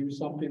were to do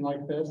something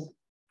like this,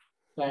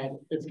 that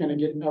it's going to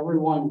get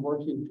everyone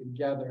working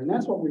together. And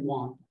that's what we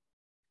want.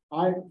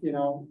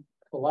 The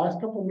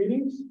last couple of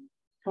meetings,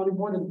 county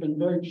board has been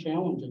very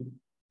challenging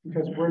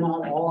because we're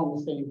not all on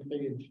the same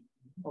page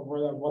of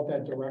what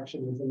that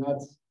direction is. And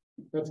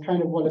that's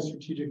kind of what a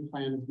strategic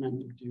plan is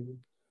meant to do,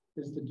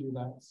 is to do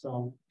that.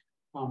 So,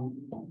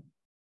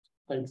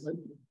 thanks.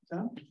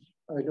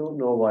 I don't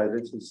know why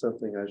this is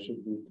something I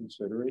should be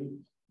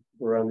considering.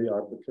 We're on the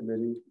ARPA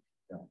committee.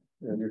 Yeah.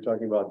 And you're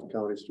talking about the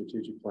county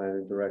strategic plan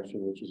and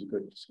direction, which is a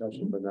good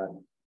discussion, but not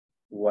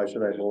why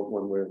should I vote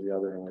one way or the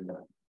other on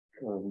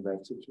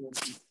that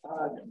situation?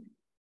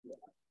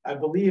 I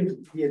believe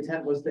the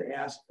intent was to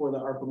ask for the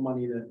ARPA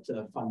money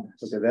to fund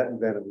this. Okay,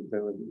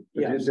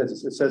 yeah.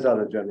 It says out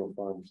of general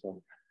fund.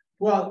 So,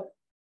 well,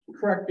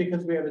 correct,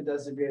 because we have a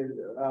designated.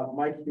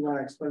 Mike, you want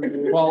to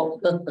explain? Well,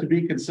 to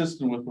be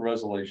consistent with the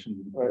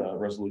resolution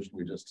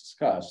we just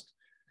discussed,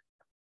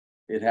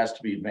 it has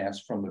to be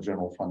advanced from the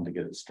general fund to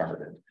get it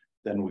started.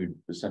 Then we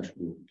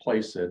essentially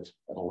replace it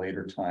at a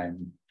later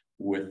time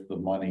with the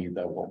money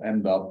that will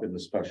end up in the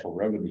special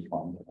revenue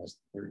fund that has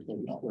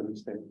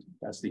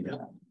that's the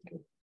intent.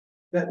 Okay.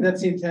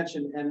 That's the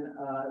intention. And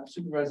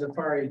Supervisor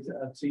Fari,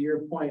 to your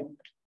point,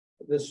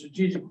 the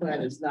strategic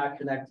plan is not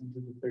connected to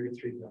the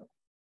 33 bill.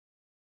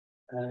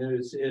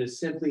 It is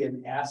simply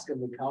an ask of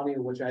the county,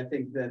 which I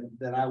think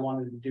that I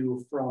wanted to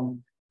do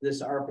from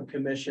this ARPA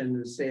commission,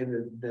 to say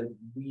that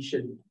we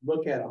should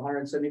look at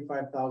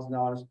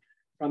 $175,000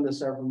 from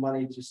this ARPA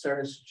money to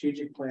start a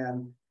strategic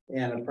plan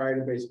and a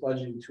priority-based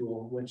budgeting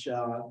tool, which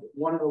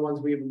one of the ones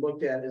we've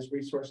looked at is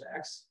Resource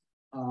X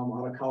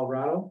out of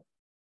Colorado.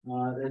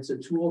 It's a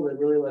tool that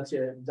really lets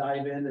you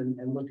dive in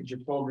and look at your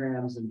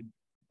programs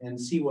and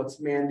see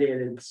what's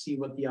mandated, see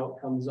what the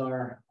outcomes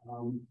are.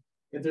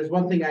 If there's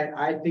one thing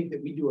I think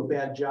that we do a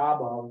bad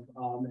job of,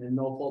 and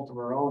no fault of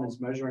our own,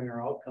 is measuring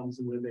our outcomes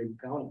in Winnebago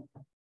County.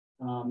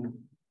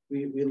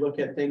 We look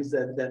at things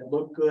that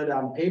look good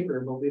on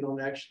paper, but we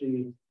don't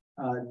actually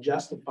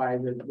justify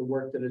that the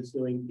work that it's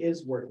doing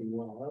is working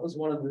well. That was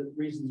one of the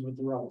reasons with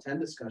the Route 10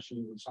 discussion.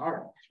 It was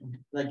hard.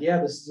 Like, yeah,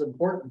 this is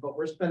important, but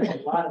we're spending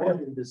a lot of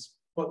money to just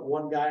put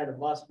one guy at a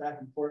bus back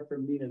and forth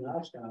from Neenah to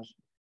Oshkosh.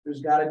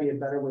 There's got to be a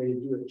better way to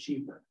do it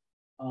cheaper.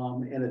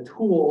 And a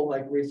tool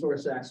like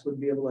Resource X would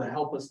be able to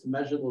help us to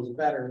measure those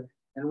better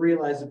and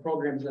realize the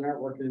programs that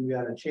aren't working and we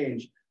got to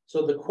change.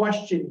 So the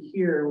question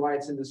here, why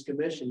it's in this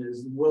commission,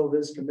 is will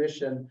this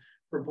commission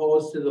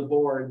propose to the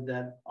board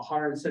that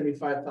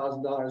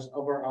 $175,000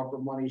 of our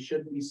ARPA money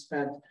should be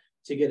spent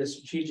to get a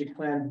strategic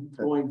plan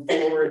going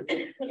forward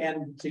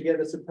and to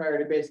give us a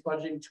priority-based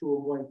budgeting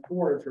tool going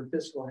forward for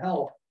fiscal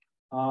health,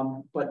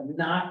 but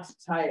not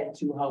tie it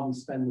to how we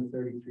spend the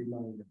 $33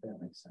 million, if that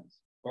makes sense.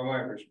 Well, I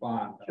might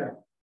respond. Sure.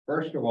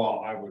 First of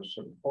all, I would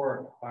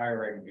support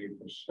hiring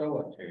a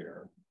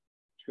facilitator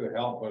to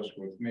help us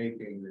with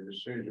making the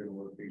decision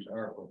with these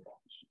ARPA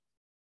funds.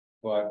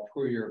 But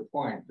to your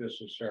point, this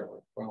is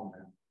separate from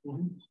that.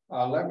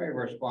 Let me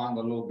respond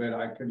a little bit.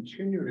 I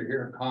continue to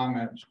hear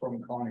comments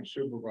from county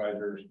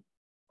supervisors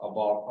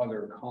about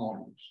other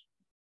counties.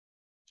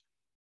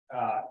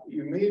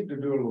 You need to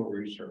do a little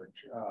research.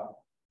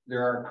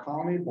 There are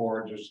county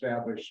boards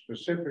established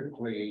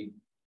specifically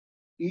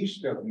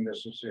east of the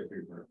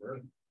Mississippi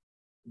River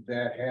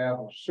that have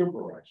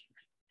supervisors.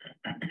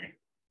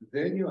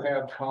 Then you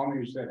have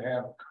counties that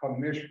have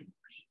commissioners.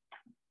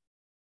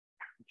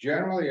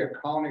 Generally, a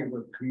county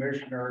with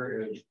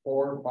commissioner is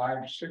 4,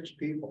 5, 6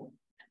 people.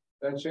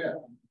 That's it.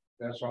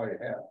 That's all you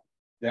have.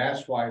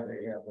 That's why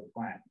they have the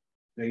plan.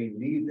 They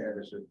need that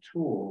as a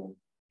tool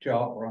to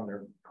help run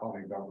their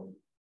county government.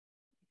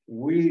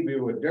 We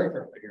do it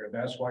differently here.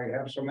 That's why you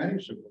have so many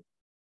supervisors,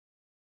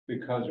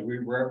 because we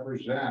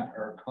represent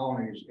our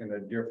counties in a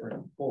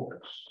different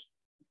focus.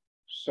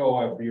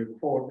 So if you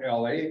quote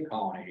LA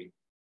County,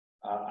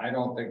 I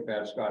don't think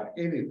that's got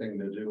anything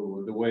to do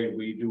with the way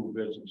we do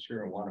business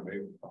here in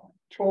Winnebago County.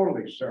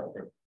 Totally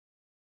separate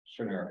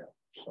scenario.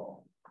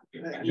 So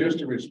just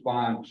to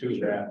respond to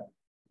that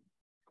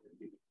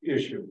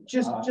issue.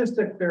 Just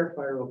to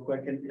clarify real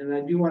quick, and I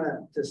do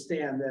want to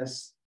stay on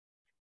this.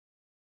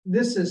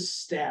 This is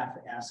staff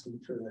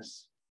asking for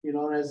this. You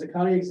know, and as a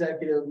county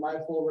executive, my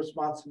full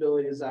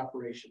responsibility is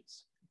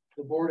operations.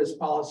 The board is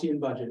policy and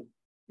budget.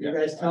 You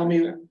guys tell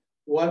me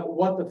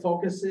what the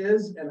focus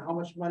is and how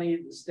much money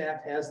the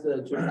staff has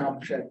to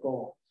accomplish that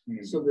goal.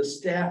 So the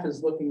staff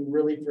is looking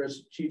really for a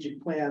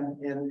strategic plan,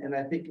 and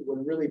I think it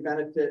would really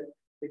benefit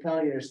the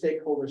county and their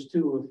stakeholders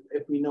too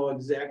if we know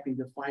exactly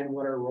define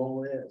what our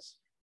role is.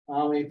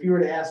 If you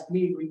were to ask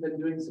me, we've been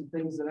doing some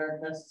things that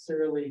aren't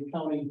necessarily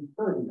county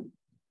purview,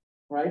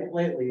 right,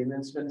 lately, and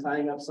it's been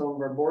tying up some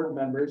of our board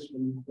members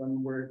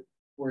when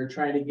we're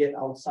trying to get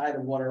outside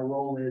of what our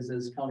role is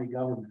as county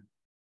government.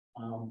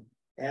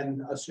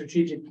 And a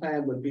strategic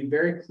plan would be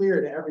very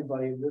clear to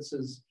everybody. This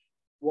is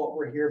what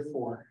we're here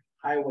for: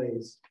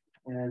 highways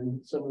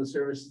and some of the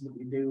services that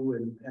we do,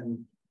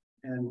 and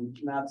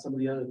not some of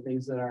the other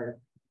things that are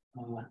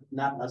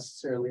not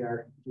necessarily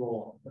our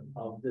role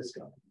of this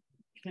government.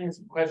 Can I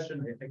ask a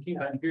question? I keep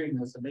on hearing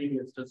this, and maybe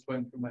it's just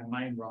going through my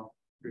mind wrong.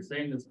 You're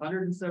saying this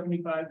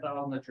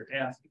 $175,000 that you're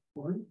asking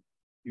for.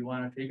 You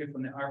want to take it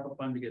from the ARPA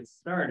fund to get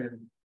started,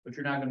 but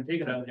you're not going to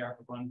take it out of the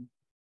ARPA fund.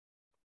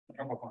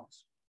 ARPA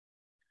funds.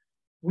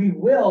 We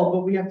will, but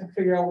we have to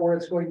figure out where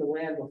it's going to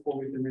land before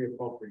we can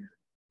reappropriate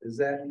it. Is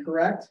that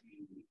correct?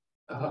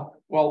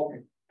 Well,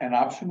 an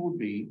option would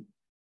be,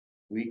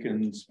 we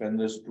can spend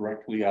this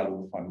directly out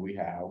of the fund we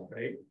have,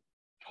 right?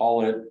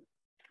 Call it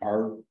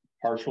our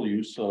partial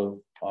use of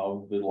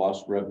the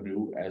lost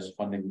revenue as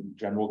funding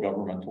general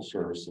governmental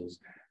services.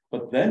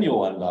 But then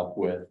you'll end up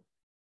with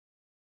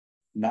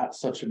not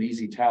such an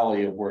easy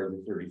tally of where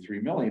the 33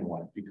 million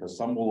went, because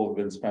some will have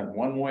been spent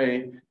one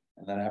way,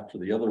 and then after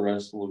the other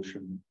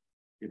resolution,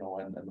 you know,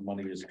 and the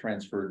money is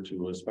transferred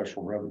to a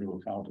special revenue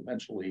account.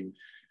 Eventually,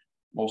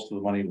 most of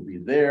the money will be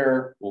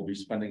there. We'll be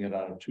spending it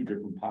out of 2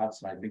 different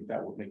pots, and I think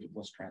that would make it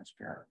less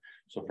transparent.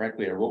 So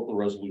frankly, I wrote the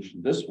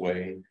resolution this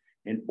way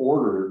in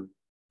order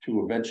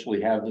to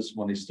eventually have this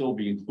money still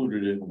be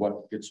included in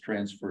what gets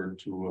transferred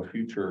to a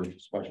future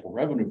special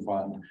revenue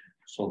fund,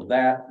 so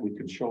that we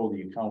can show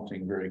the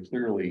accounting very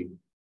clearly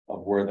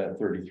of where that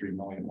 33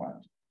 million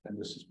went. And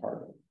this is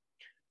part of it.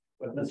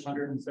 But this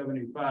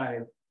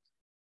 175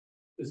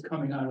 is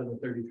coming out of the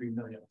 33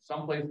 million.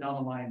 Someplace down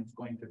the line it's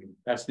going to be.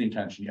 That's the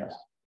intention, yes.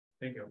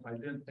 Thank you. I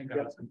didn't think I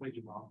was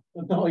completely wrong.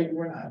 No, you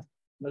were not.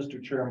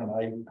 Mr.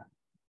 Chairman,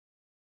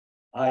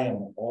 I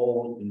am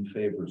all in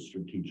favor of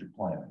strategic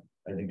planning.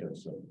 I think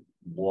it's a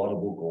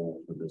laudable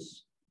goal for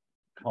this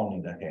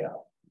county to have.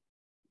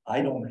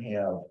 I don't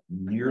have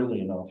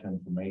nearly enough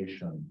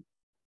information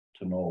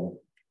to know,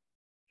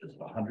 is it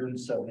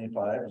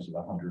 175? Is it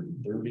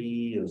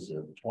 130? Is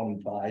it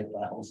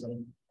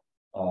 25,000?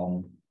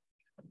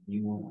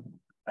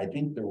 I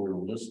think there were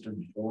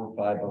listed 4 or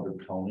 5 other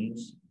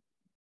counties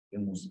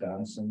in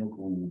Wisconsin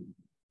who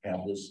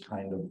have this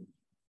kind of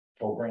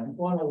program.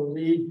 One of the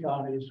lead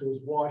counties was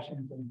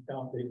Washington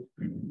County.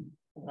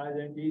 I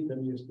think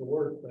Ethan used to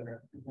work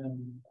there,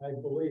 and I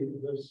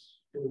believe this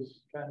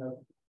was kind of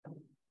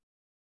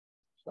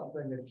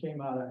something that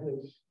came out of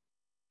his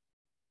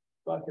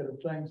bucket of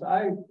things.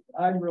 I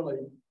really,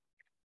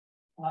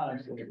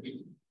 honestly,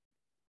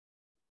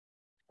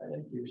 I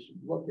think you should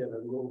look at it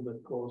a little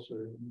bit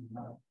closer and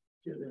not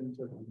get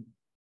into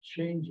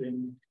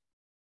changing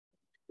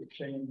the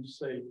change,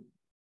 say,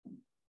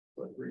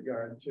 with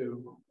regard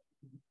to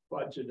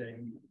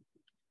budgeting,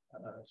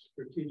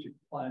 strategic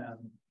plan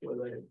with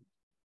a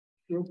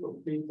group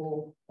of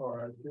people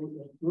or a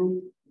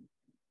group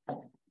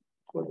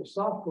with a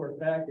software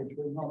package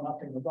we know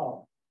nothing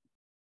about,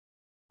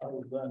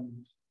 other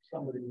than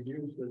somebody who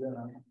used it in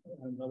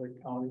another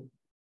county.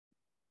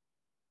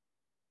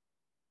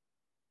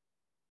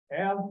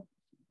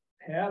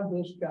 Have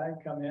this guy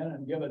come in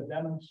and give a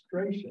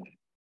demonstration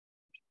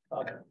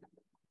of it.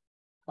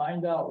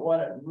 Find out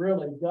what it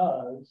really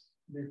does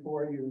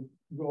before you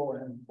go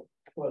and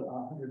put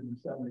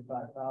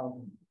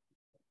 175,000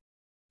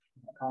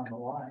 on the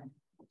line.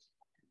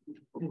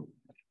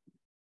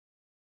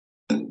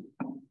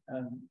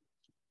 And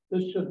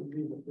this shouldn't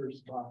be the first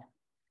spot.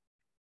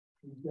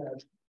 We've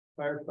got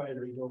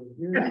firefighters over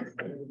here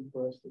waiting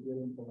for us to get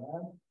into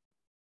that.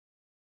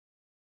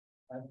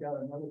 I've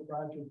got another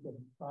project of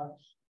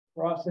Fox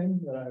Crossing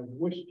that I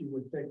wished you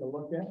would take a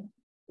look at.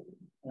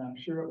 And I'm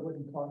sure it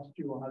wouldn't cost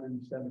you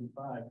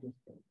 175 just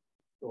to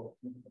go.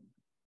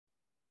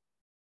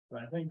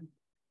 But I think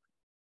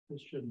this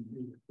shouldn't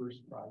be the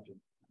first project.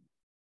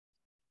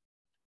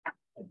 I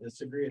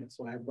disagree. That's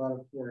why I brought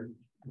it forward.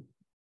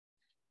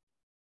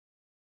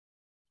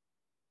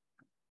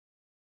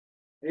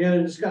 Any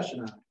other discussion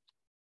on it?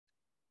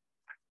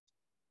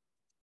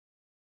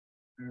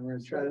 And we're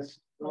gonna try this.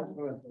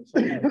 Over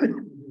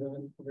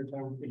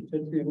time, it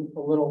took me a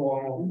little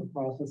while to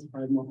process if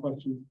I had more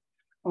questions.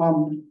 I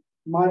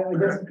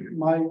guess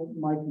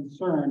my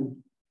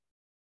concern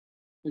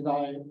is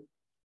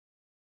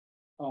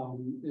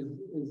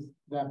is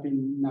that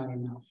being not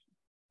enough.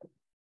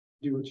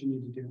 Do what you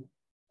need to do.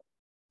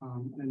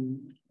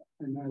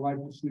 And I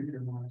like the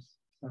Snicker Morris.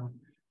 So,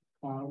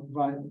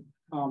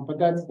 but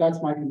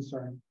that's my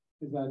concern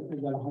is that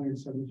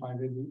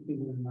 175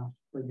 isn't enough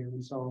for you.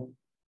 And so,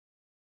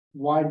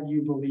 why do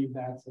you believe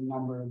that's a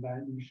number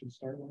that you should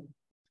start with?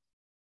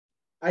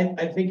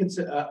 I think it's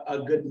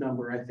a good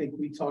number. I think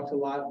we talked a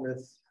lot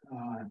with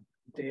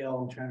Dale.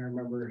 I'm trying to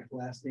remember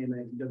last name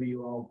at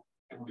WO.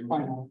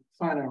 Final,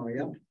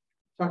 yeah.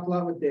 Talked a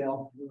lot with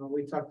Dale. You know,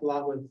 we talked a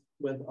lot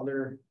with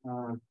other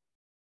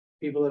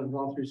people that have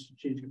gone through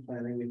strategic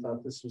planning. We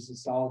thought this was a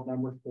solid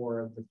number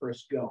for the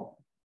first go.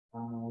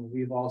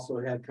 We've also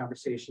had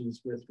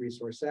conversations with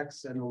Resource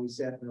X. I know we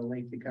sat in a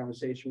lengthy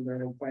conversation with our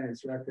new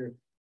finance director,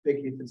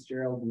 Vicki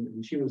Fitzgerald,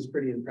 and she was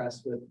pretty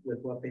impressed with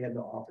what they had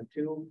to offer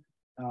too.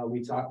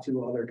 We talked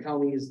to other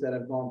counties that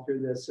have gone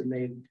through this, and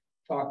they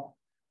talked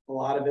a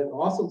lot of it.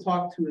 Also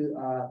talked to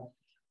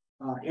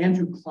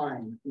Andrew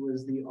Klein, who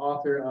is the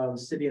author of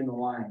City on the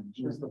Line.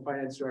 He was the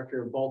finance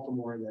director of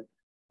Baltimore that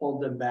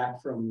pulled them back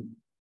from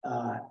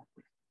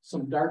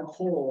some dark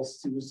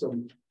holes to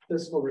some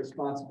fiscal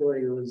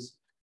responsibility. It was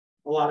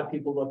a lot of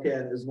people look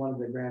at as one of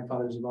the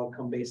grandfathers of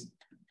outcome-based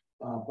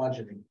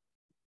budgeting,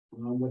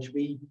 which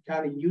we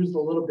kind of used a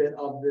little bit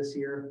of this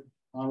year.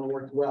 It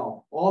worked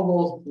well. All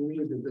those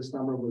believe that this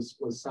number was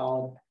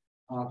solid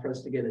for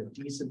us to get a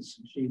decent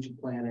strategic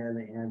plan in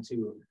and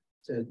to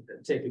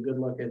take a good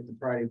look at the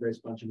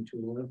priority-based budgeting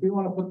tool. And if we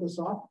want to put this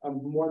off,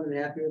 I'm more than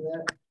happy with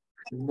that.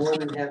 I'm more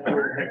than happy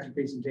to have some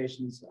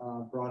presentations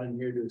brought in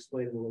here to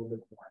explain it a little bit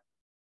more.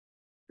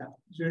 Yeah.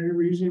 Is there any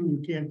reason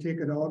you can't take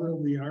it out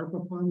of the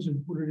ARPA funds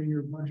and put it in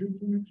your budget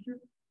for next year?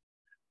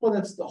 Well,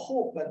 that's the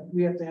hope, but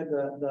we have to have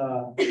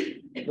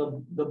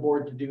the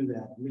board to do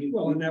that.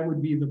 Well, and that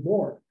would be the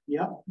board.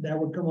 Yep. That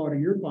would come out of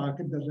your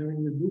pocket. Doesn't have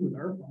anything to do with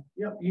ARPA.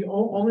 Yep. The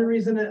only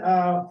reason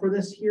for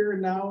this here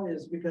now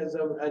is because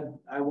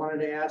I wanted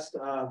to ask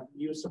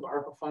use of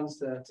ARPA funds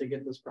to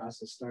get this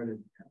process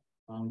started.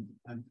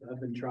 I've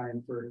been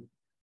trying for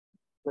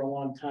a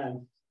long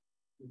time.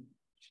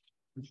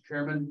 Mr.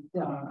 Chairman,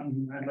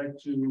 I'd like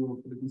to,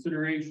 for the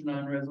consideration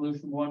on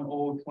resolution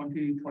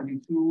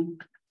 10/2022,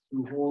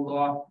 to hold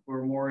off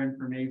for more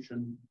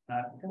information,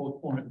 not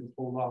postpone it, just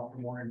hold off for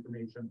more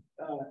information.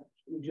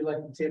 Would you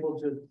like the table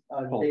to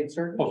date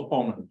certain?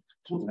 Postpone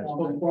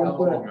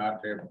Postpone.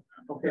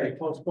 Okay,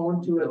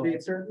 postpone to a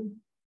date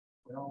certain.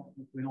 Well,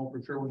 we know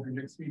for sure when our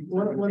next meeting.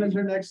 When is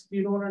our next? Do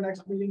you know when our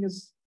next meeting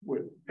is?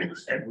 We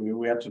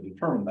have to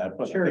determine that,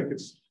 but sure. I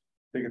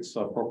think it's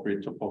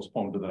appropriate to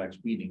postpone to the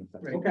next meeting.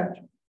 Okay,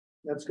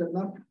 that's good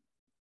enough.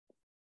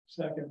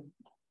 Second.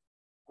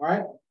 All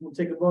right, we'll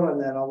take a vote on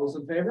that. All those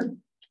in favor?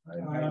 Aye.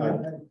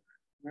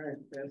 All right,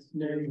 that's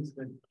nay.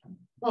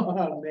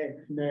 Oh, nay.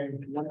 Nay.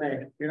 One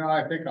nay. You know,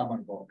 I think I'm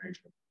gonna vote nay.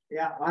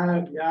 Yeah,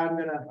 I'm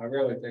gonna. I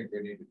really think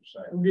we need to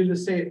decide. We'll do the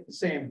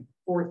same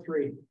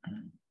 4-3.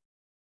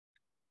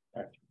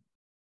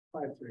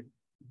 5-3.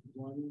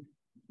 1,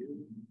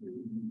 2, 3.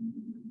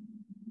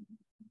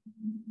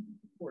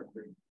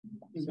 4-3.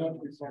 He's on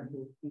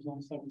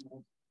 7.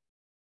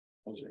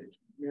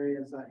 Mary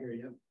Ann's not here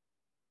yet.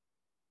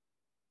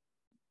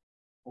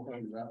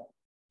 Okay, that.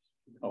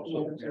 Oh,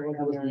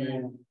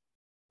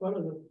 What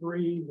are the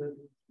three that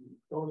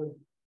voted?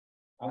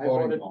 I'm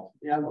voting.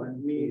 Yeah,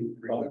 me.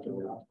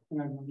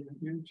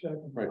 You check.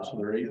 Right, so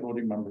there are 8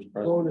 voting members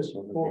Voted present.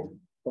 So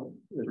for.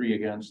 3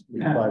 against.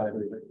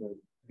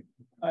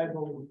 I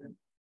vote.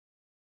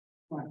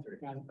 Fine,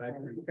 got it.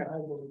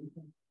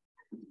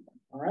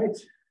 All right.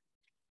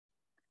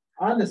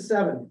 On to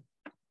 7.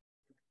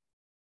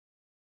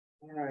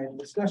 All right,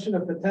 discussion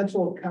of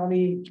potential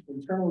county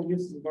internal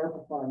uses of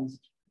ARPA funds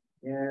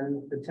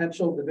and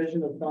potential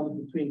division of funds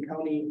between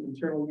county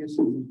internal uses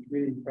and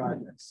community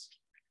projects.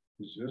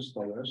 Is this the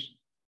list?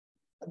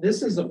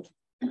 This is a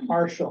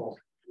partial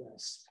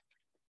list.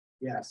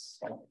 Yes.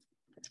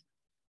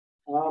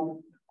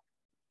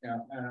 Yeah,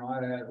 and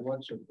I had,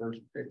 what's the first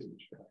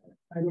page?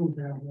 I don't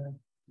have that.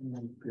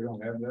 You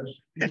don't have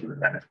this?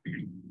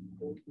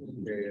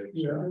 Okay,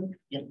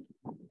 Yeah.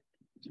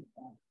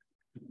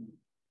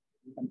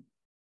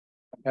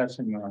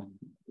 Passing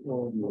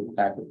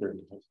back with their.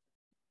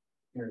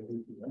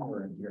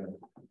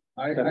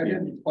 I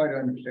didn't quite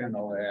understand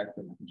all the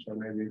acronyms, so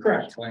maybe. You can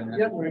Correct. explain that.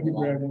 Yep.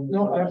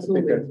 No,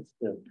 absolutely.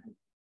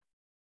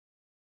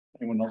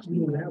 Anyone else?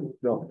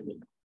 No.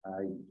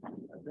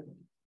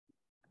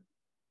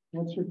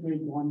 What's your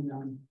page 1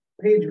 done?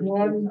 Page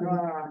 1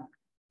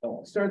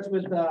 starts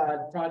with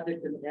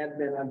project and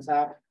admin on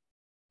top.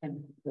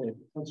 And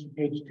what's your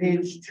page 2?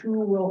 Page 2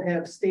 will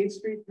have State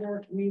Street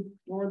north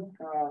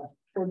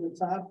toward the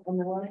top on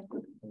the left.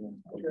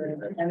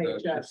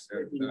 NHS.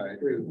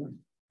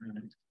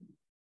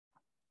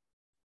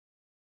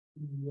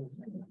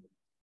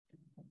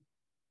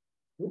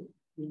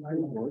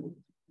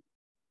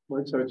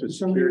 Mine starts with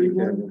security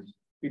cameras.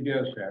 He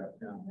does have it,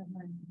 yeah.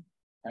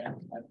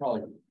 I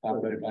probably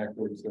copied it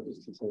backwards.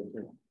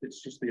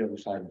 It's just the other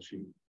side of the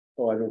sheet.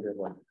 Oh, I don't get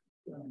one.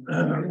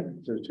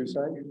 Is there 2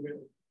 sides?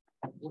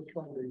 Which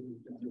one do you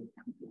do?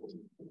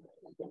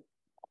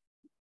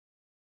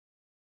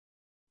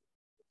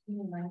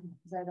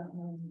 Because I don't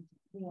know.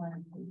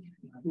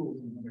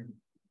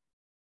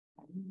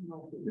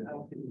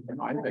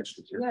 I'm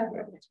extra here. Yeah.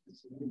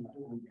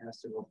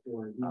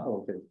 Oh,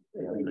 okay.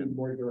 Yeah, we need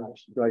more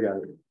direction. I got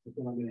it.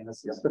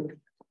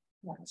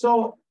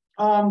 So,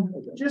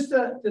 just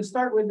to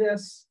start with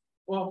this,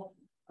 well,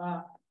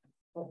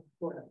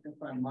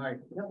 If I might,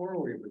 before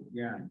we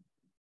begin,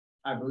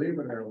 I believe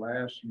at our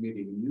last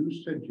meeting, you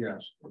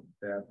suggested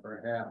that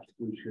perhaps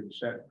we should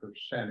set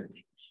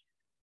percentages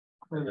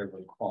for the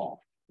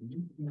call.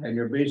 And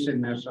you're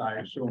basing this, I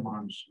assume,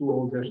 on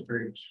school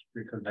districts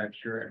because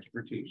that's your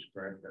expertise,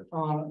 correct?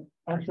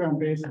 Actually,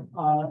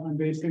 I'm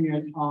basing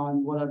it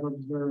on what I've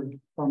observed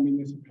from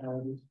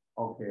municipalities.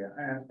 Okay,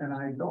 and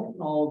I don't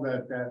know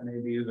that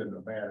maybe isn't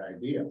a bad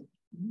idea.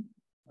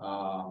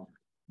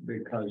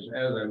 Because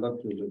as I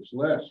look through this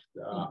list,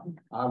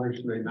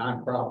 obviously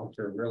nonprofits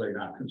are really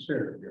not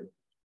considered here.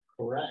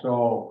 correct.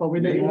 So But we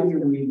maybe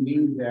didn't we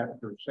need that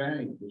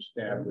percentage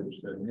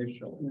established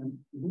initially.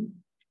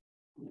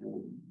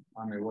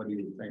 I mean, what do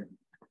you think?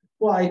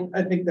 Well,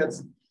 I think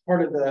that's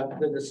part of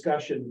the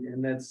discussion,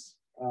 and that's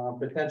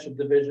potential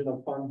division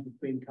of funds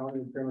between county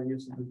internal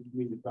uses and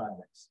community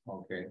projects.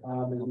 Okay.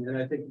 And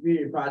I think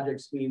community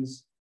projects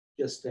means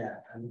just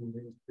that. I mean,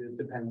 it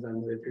depends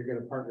on if you're going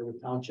to partner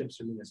with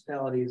townships or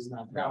municipalities,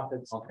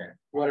 nonprofits, Okay.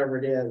 whatever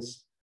it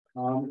is.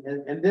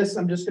 And this,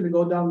 I'm just going to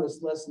go down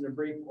this list in a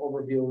brief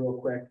overview real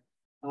quick.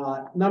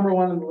 Number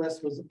 1 on the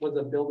list was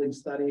a building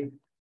study.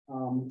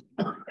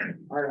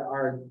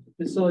 Our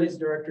facilities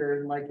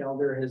director, Mike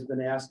Elder, has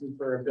been asking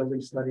for a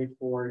building study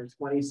for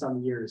 20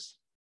 some years.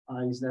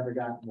 He's never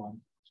gotten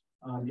one.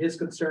 His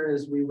concern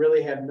is we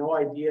really have no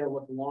idea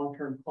what the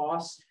long-term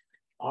costs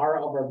are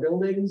of our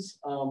buildings,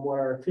 what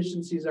our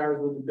efficiencies are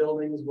with the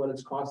buildings, what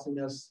it's costing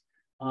us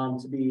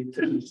to be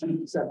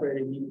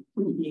separated.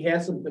 He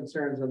has some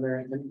concerns on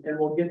there, and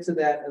we'll get to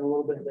that in a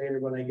little bit later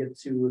when I get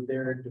to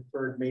their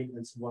deferred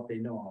maintenance and what they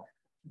know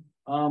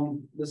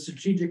of. The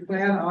strategic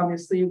plan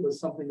obviously was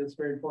something that's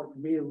very important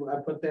to me. I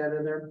put that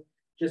in there.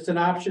 Just an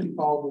option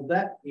called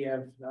debt. We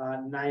have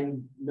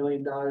 $9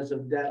 million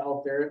of debt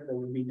out there that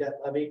would be debt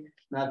levy.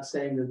 Not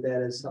saying that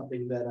that is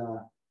something that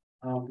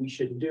we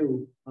should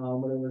do,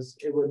 but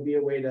it would be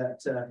a way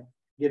to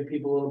give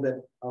people a little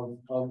bit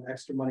of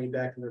extra money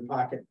back in their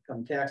pocket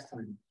come tax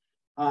time.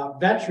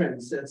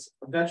 Veterans, it's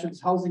a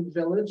Veterans Housing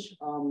Village.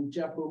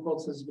 Jeff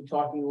Buchholz has been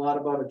talking a lot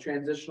about a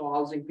transitional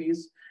housing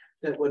piece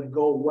that would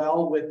go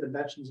well with the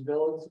Veterans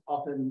Village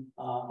up in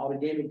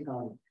Outagamie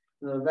County.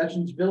 The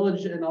Veterans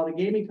Village in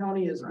Outagamie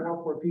County is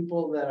more for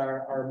people that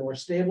are more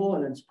stable,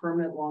 and it's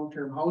permanent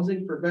long-term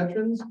housing for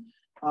veterans.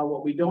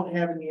 What we don't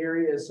have in the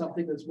area is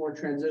something that's more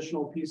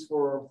transitional piece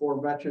for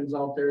veterans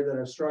out there that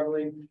are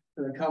struggling,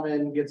 to come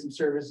in, get some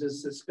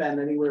services, to spend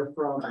anywhere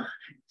from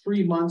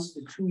 3 months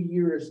to 2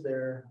 years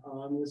there.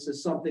 This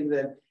is something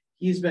that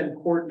he's been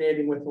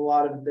coordinating with a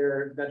lot of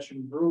their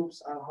veteran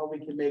groups on how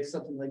we can make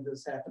something like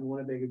this happen in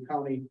Winnebago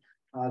County.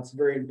 It's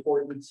very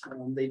important.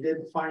 They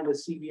did find a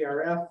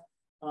CBRF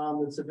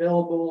that's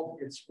available.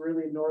 It's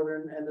really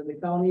northern end of the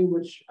county,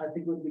 which I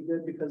think would be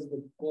good because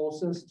the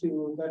closest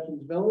to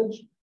Veterans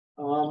Village.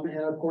 And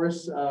of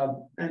course,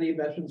 any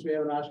veterans we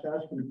have in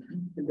Oshkosh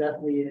can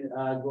definitely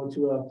go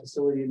to a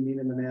facility and meet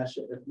in the Nash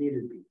if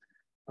needed be.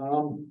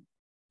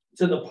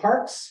 To the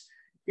parks,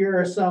 Here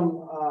are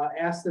some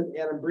asks that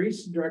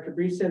Director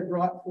Brees had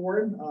brought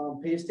forward.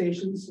 Pay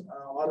stations,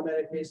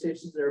 automatic pay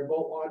stations, there are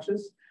boat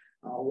launches.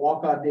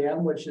 Walkout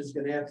Dam, which is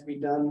going to have to be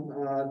done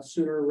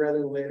sooner rather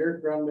than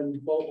later. Grumman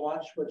boat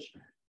launch, which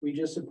we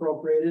just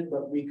appropriated,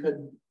 but we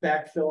could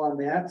backfill on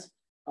that.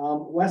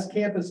 West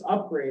Campus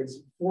upgrades,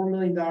 $4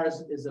 million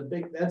is a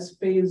big, that's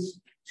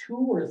phase 2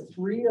 or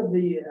 3 of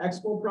the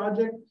Expo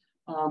project,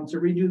 to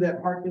redo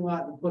that parking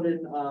lot and put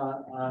in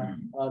a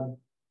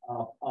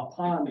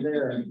pond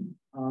there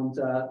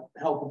to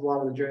help with a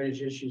lot of the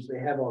drainage issues they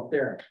have out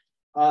there.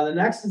 The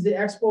next is the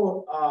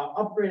Expo,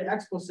 upgrade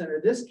Expo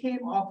Center. This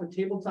came off a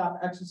tabletop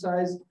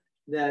exercise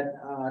that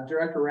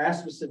Director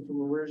Rasmussen from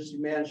Emergency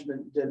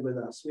Management did with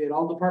us. We had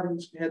all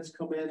department heads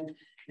come in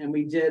and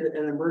we did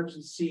an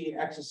emergency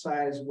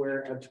exercise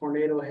where a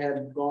tornado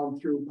had gone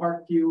through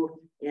Parkview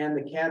and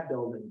the CAD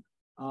building.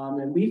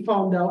 And we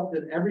found out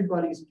that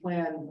everybody's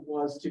plan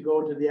was to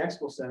go to the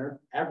Expo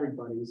Center.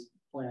 Everybody's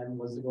plan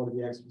was to go to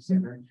the Expo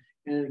Center.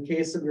 And in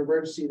case of an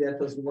emergency, that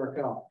doesn't work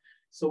out.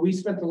 So we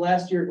spent the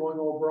last year going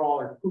over all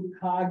our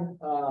COG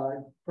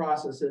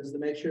processes to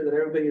make sure that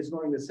everybody is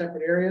going to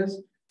separate areas.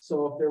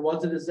 So if there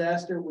was a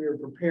disaster, we were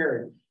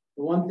prepared.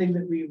 The one thing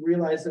that we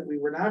realized that we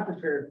were not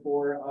prepared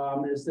for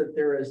is that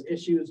there is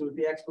issues with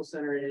the Expo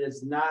Center. It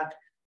is not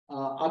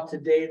up to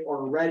date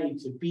or ready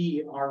to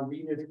be our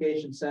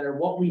reunification center.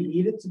 What we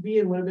need it to be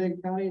in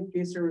Winnebago County, in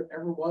case there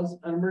ever was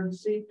an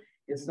emergency,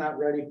 it's not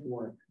ready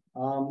for.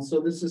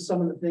 So this is some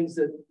of the things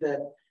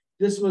that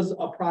this was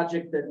a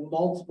project that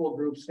multiple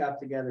groups got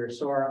together.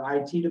 So our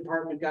IT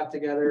department got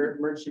together,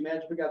 emergency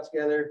management got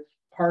together,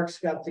 parks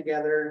got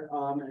together,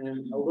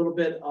 and a little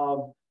bit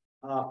of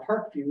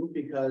Parkview,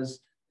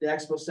 because the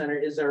Expo Center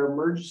is our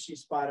emergency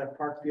spot if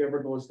Parkview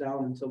ever goes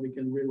down until we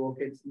can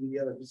relocate to the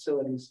other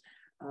facilities.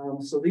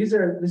 So this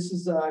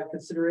is a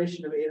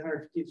consideration of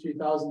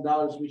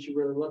 $853,000 we should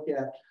really look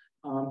at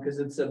because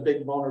it's a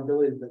big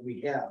vulnerability that we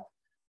have.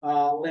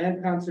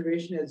 Land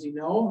conservation, as you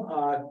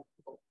know,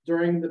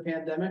 during the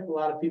pandemic, a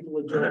lot of people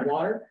enjoyed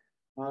water.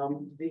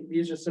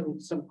 These are some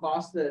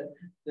costs that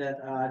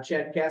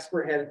Chad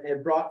Casper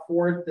had brought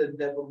forth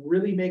that would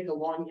really make a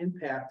long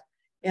impact.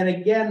 And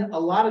again, a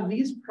lot of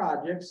these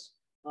projects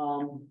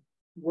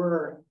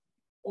were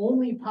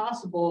only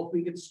possible if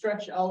we could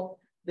stretch out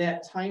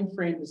that time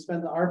frame to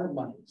spend the ARPA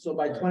money. So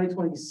by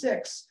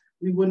 2026,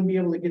 we wouldn't be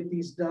able to get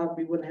these done.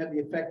 We wouldn't have the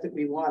effect that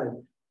we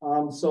wanted.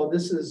 So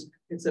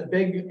it's a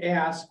big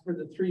ask for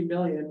the $3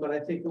 million, but I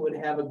think it would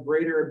have a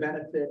greater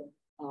benefit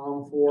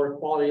for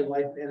quality of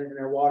life and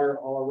our water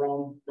all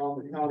around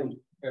the county.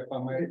 If I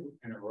may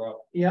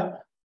interrupt.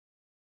 Yeah.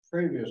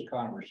 Previous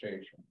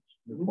conversations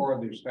before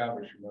the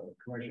establishment of the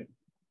commission,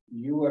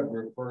 you had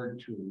referred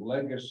to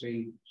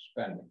legacy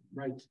spending.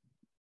 Right.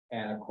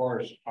 And of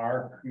course,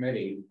 our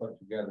committee put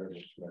together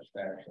this list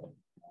actually.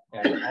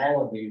 And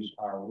all of these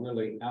are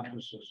really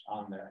emphasis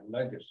on that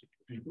legacy.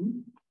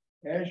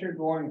 As you're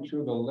going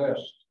through the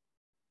list,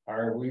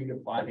 are we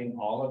defining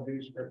all of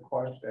these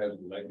requests as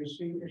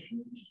legacy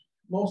issues?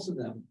 Most of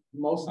them.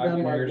 Most of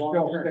them are you're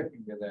still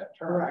sticking to that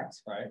term.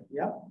 Correct. Right?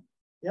 Yep.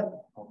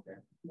 Yep. Okay.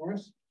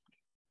 Morris?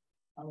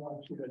 I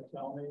want you to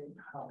tell me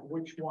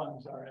which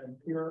ones are in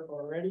here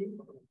already,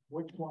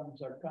 which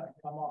ones are going to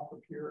come off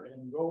of here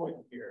and go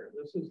in here.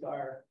 This is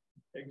our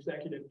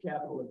executive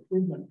capital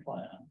improvement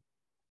plan.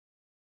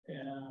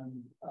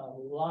 And a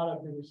lot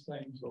of these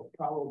things will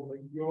probably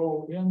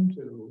go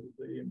into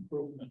the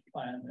improvement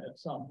plan at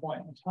some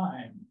point in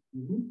time.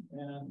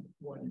 And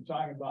when you're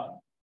talking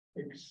about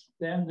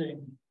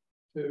extending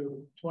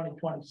to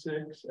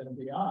 2026 and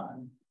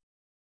beyond,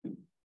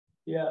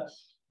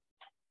 yes,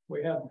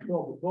 we haven't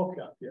filled the book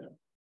up yet.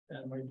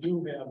 And we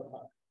do have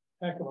a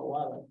heck of a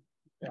lot of,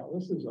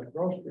 this is a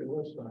grocery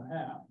list and a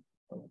half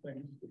of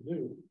things to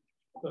do.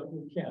 But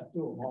we can't do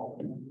them all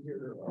in a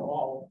year or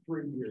all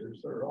 3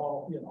 years or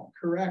all,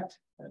 Correct.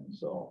 And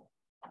so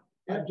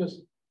I'm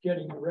just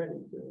getting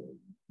ready to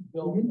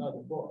build another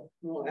book.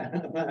 No,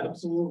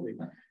 absolutely.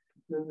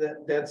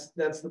 That's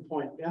the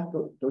point. Yeah.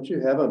 Don't you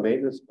have a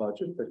maintenance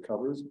budget that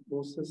covers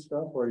most of this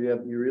stuff, or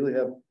you really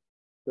have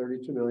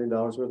 $32 million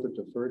worth of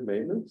deferred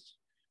maintenance?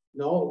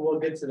 No,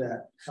 we'll get to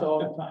that.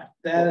 So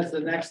that is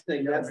the next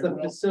thing. That's the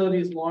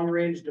facilities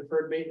long-range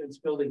deferred maintenance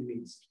building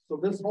needs. So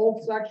this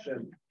whole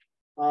section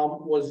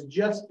was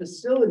just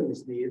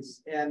facilities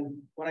needs.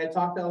 And when I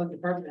talked to other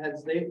department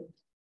heads, they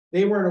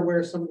weren't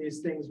aware some of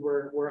these things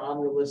were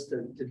on the list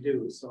to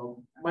do.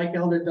 So Mike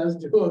Elder does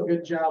do a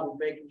good job of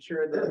making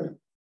sure that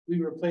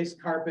we replace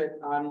carpet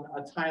on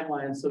a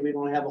timeline so we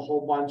don't have a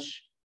whole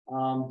bunch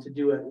to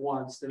do at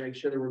once, to make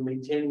sure that we're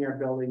maintaining our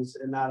buildings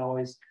and not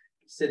always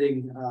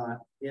sitting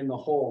in the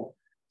hole.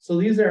 So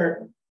these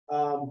are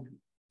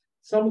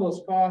some of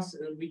those costs,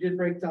 and we did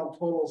break down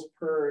totals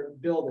per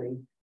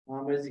building.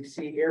 As you can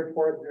see,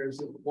 airport, there's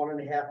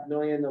 $1.5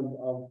 million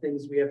of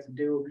things we have to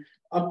do.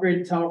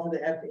 Upgrade tower for the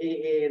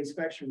FAA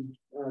inspection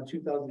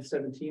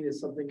 2017 is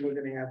something we're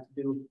going to have to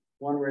do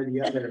one way or the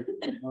other.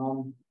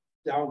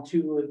 Down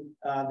to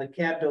the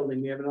CAD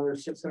building, we have another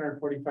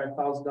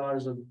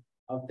 $645,000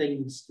 of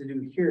things to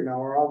do here.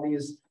 Now, are all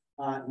these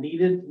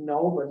needed?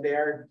 No, but they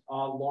are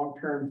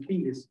long-term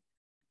fees.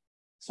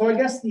 So I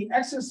guess the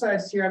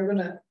exercise here, I'm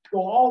gonna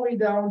go all the way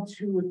down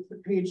to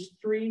page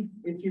 3,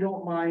 if you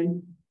don't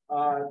mind.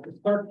 The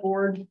clerk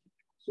board,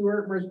 Sue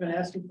Ertmer's been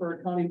asking for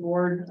a county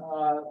board,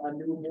 a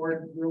new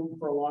board room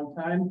for a long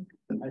time.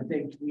 I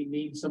think we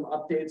need some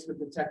updates with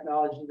the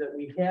technology that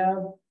we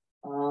have.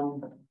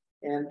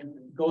 And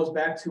goes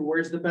back to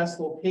where's the best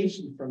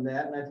location from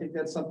that. And I think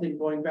that's something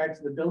going back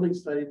to the building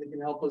study that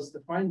can help us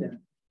define that.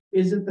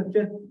 Is it the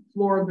 5th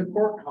floor of the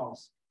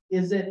courthouse?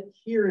 Is it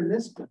here in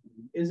this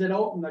building? Is it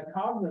out in the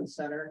Coughlin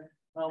Center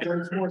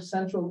where it's more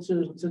central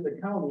to the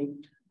county?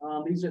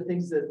 These are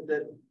things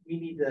that we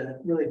need to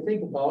really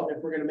think about.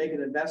 If we're going to make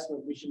an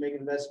investment, we should make an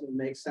investment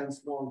that makes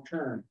sense long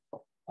term.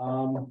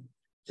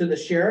 To the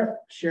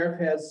sheriff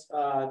has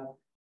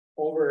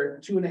over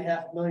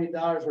 $2.5 million,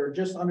 or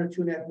just under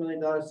 $2.5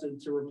 million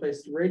to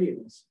replace the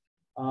radios.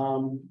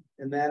 And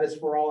that is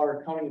for all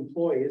our county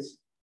employees.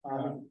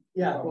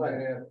 Yeah, go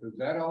ahead. Does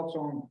that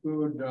also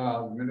include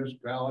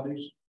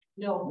municipalities?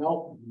 No.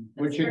 No.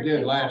 Which it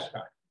did last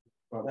time.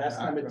 But Last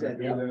time it did,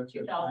 yeah.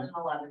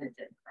 2011 it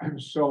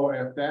did. So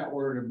if that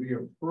were to be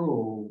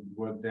approved,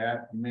 would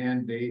that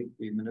mandate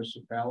the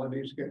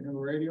municipalities get new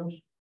radios?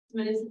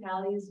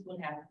 Municipalities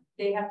would have,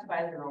 they have to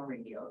buy their own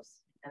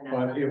radios. And that's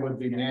But it would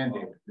be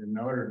mandated in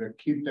order to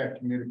keep that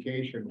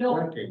communication No.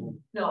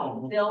 working.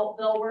 No,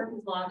 they'll work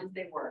as long as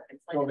they work.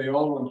 It's like So the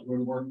old ones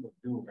would work with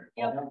new.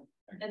 Yep.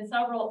 And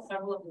several of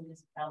the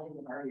municipalities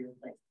have already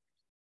replaced.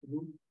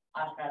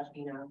 Oshkosh,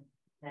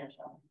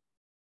 Nashville.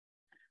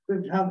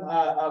 We've had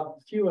a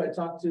few. I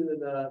talked to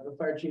the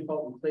fire chief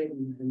out in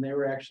Clayton, and they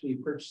were actually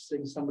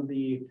purchasing some of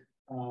the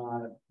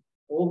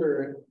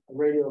older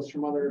radios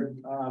from other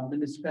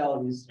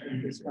municipalities.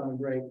 It's kind of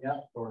great.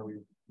 Yep.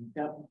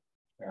 Yep.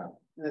 Yeah.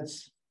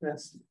 That's.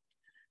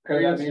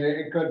 Because I mean,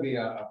 it could be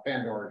a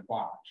Pandora's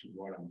box, is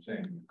what I'm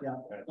saying. Yeah.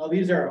 No,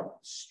 these are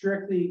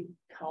strictly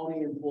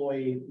county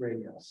employee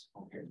radios.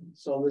 Okay.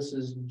 So this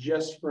is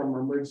just from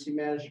emergency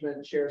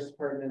management, sheriff's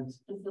department,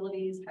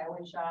 Facilities,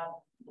 highway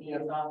shop,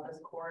 DA's office,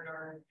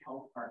 corridor,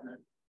 health department.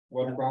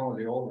 What's wrong with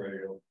the old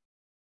radio?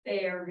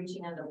 They are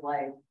reaching end of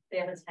life. They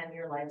have a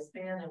 10-year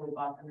lifespan, and we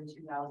bought them in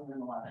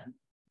 2011.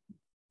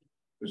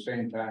 The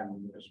same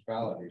time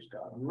municipalities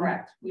got them.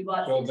 Correct. We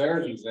bought. So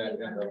theirs is that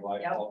end of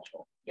life Yep.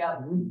 also.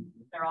 Yep.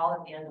 They're all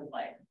at the end of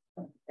life.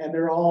 and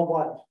they're all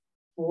what,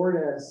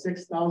 $4,000 to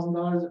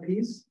 $6,000 a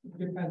piece.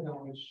 Depends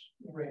on which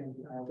brand.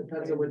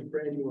 Depends on which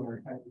brand you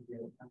are.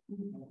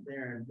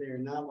 They're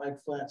not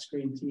like flat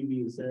screen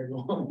TVs. They're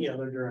going the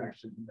other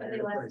direction. But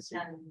they last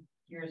 10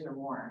 years or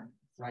more.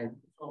 Right.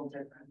 It's a little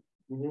different.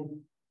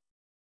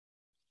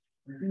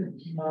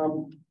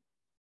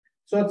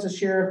 So it's a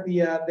sheriff.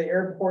 The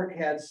airport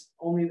has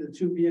only the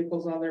 2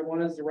 vehicles on there.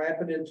 One is the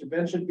rapid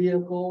intervention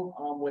vehicle,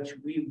 which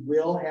we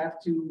will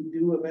have to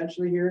do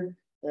eventually here.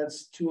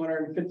 That's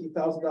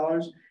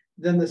 $250,000.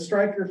 Then the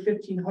Stryker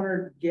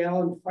 1,500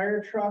 gallon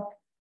fire truck,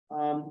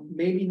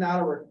 maybe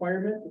not a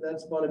requirement, but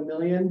that's about $1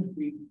 million.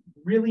 We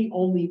really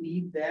only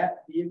need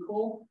that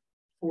vehicle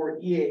for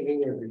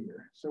EAA every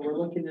year. So we're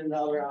looking into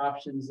other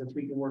options if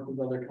we can work with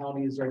other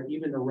counties, or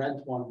even to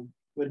rent one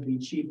would be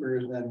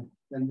cheaper than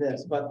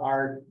this. But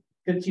our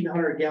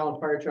 1,500 gallon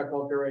fire truck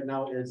out there right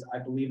now is, I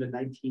believe, a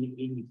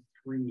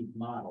 1983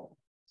 model.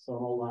 So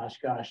an old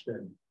Oshkosh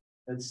then.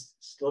 It's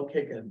still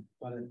kicking,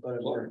 but it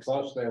works.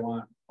 Plus they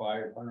want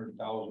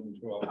 $500,000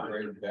 to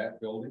upgrade that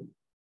building.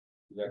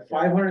 Is that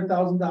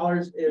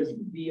 $500,000 is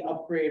the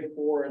upgrade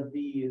for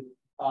the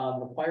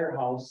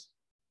firehouse,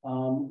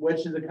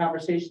 which is a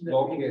conversation that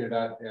located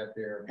at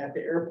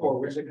the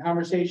airport, which is a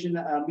conversation,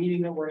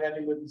 meeting that we're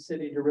having with the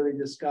city to really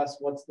discuss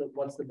what's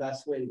the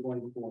best way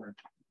going forward.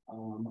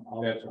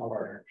 That's a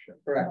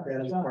partnership. Correct,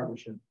 that is a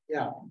partnership.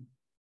 Yeah.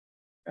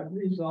 Have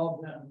these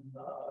all been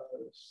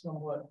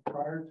somewhat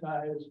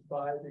prioritized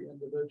by the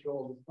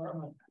individual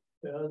department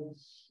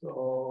heads?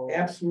 So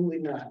Absolutely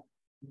not.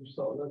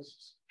 So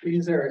that's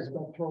These are.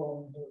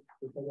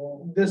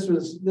 This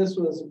This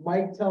was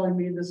Mike telling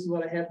me this is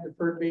what I have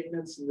deferred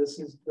maintenance, and this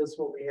is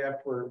what we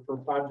have for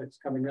projects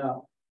coming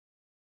up.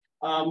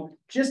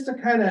 Just to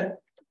kind of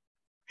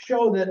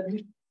show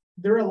that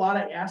there are a lot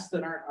of asks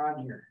that aren't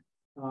on here.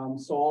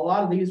 So a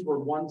lot of these were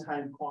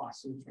one-time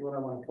costs, which is what I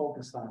want to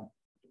focus on.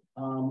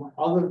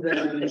 Other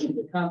than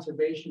the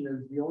conservation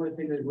is the only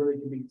thing that really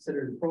can be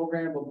considered a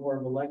program, but more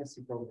of a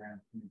legacy program.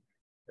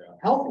 Yeah.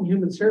 Health and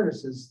Human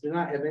Services do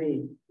not have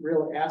any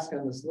real ask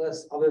on this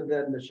list other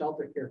than the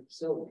shelter care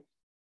facility.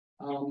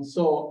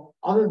 So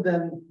other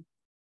than,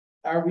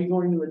 are we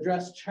going to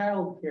address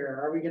child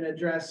care? Are we going to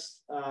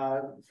address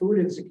food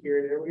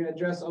insecurity? Are we going to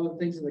address other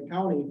things in the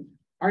county?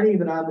 Aren't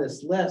even on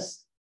this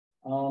list.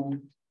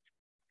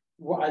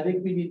 Well, I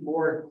think we need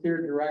more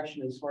clear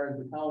direction as far as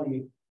the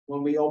county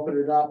when we open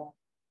it up.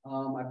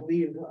 I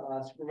believe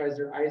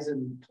Supervisor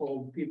Eisen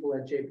told people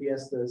at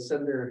JPS to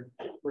send their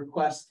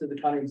requests to the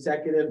county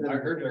executive. I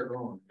heard they're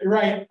going.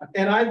 Right,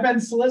 and I've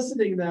been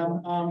soliciting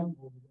them.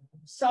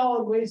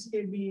 solid waste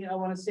gave me, I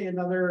want to say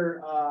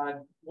another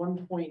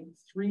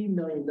 $1.3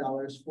 million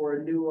for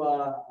a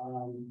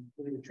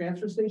new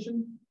transfer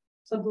station,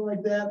 something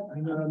like that.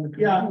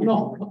 Yeah,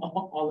 no,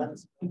 all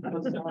that's.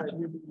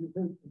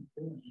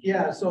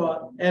 Yeah,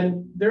 so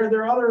and there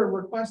are other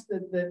requests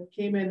that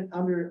came in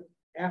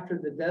after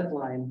the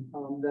deadline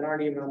that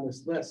aren't even on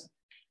this list.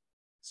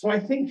 So I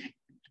think,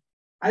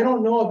 I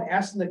don't know if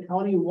asking the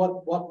county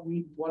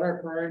what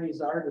our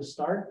priorities are to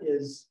start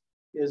is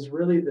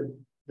really the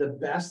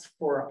best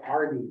for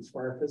our needs,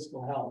 for our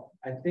fiscal health.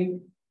 I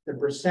think the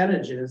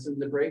percentages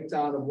and the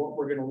breakdown of what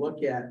we're going to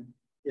look at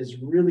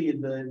is really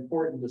the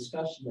important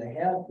discussion to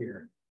have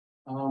here.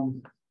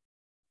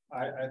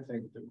 I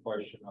think the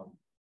question of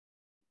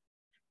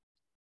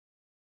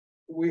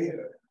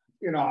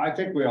I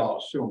think we all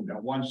assumed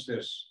that once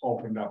this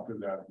opened up to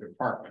the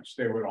departments,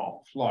 they would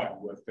all flood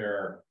with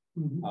their,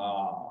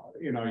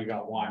 you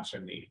got wants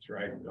and needs,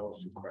 right?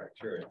 Those two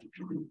criteria.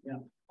 Yeah.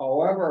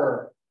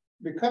 However,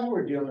 because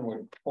we're dealing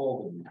with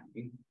COVID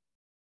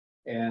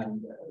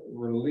and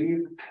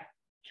relief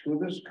to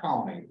this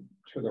county,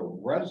 to the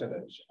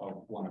residents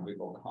of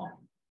Winnebago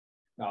County.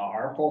 Now,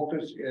 our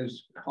focus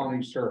is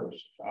county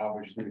services,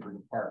 obviously the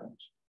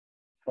departments.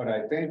 But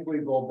I think we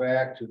go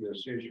back to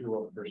this issue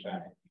of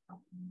percentage.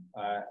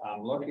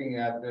 I'm looking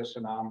at this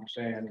and I'm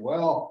saying,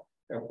 well,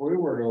 if we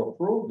were to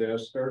approve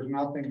this, there's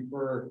nothing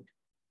for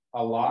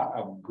a lot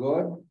of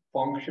good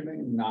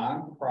functioning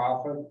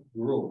nonprofit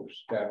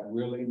groups that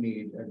really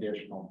need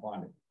additional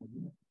funding.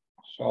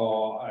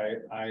 So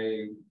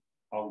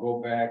I'll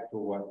go back to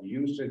what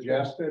you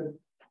suggested,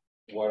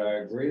 what I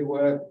agree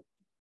with.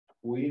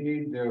 We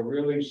need to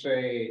really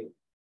say,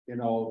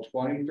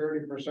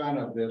 20–30%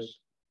 of this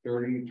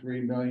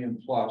 33 million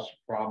plus,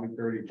 probably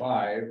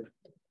 35,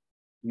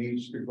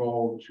 needs to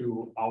go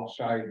to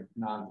outside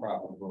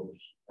nonprofit groups,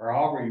 or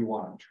however you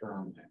want to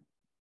term it.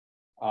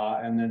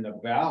 And then the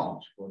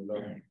balance would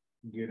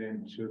get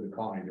into the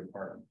county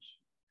departments.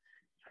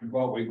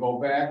 But we go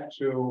back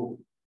to,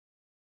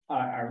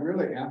 I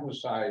really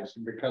emphasize,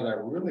 because I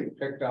really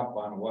picked up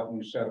on what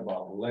you said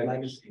about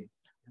legacy.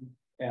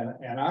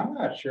 And I'm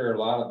not sure a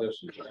lot of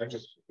this is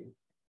legacy.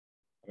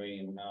 I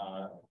mean,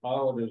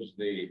 how does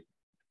the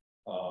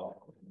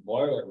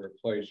boiler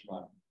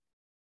replacement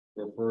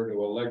refer to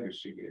a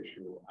legacy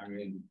issue? I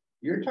mean,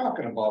 you're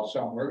talking about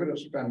something we're going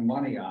to spend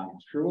money on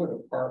through a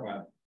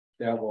department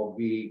that will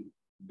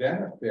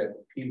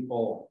benefit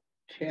people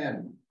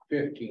 10,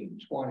 15,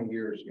 20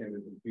 years into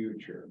the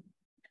future.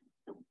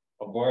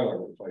 A boiler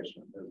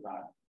replacement does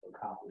not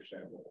accomplish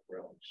that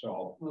really.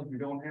 So, well, if you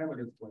don't have it,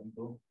 it's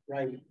legal.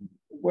 Right.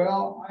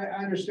 Well, I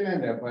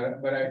understand that,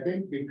 but I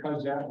think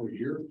because that was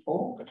your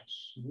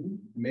focus,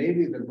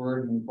 maybe the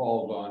burden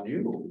falls on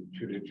you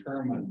to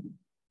determine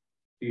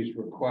these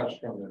requests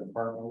from the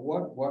department.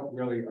 What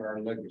really are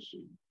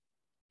legacy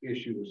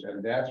issues,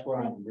 and that's what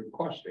I'm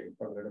requesting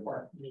from the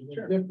department. There's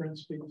a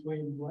difference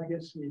between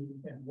legacy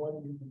and what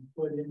you can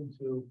put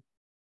into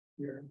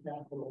your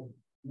capital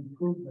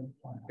improvement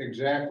plan.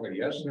 Exactly.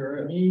 Yes,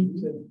 there is.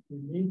 You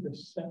need to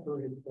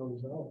separate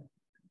those out.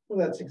 Well,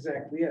 that's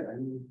exactly it. I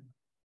mean,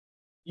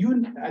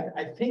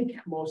 I think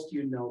most of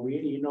you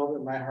know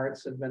that my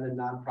hearts have been in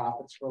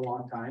nonprofits for a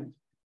long time,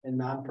 and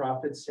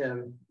nonprofits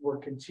were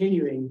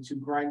continuing to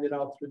grind it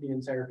out through the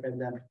entire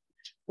pandemic.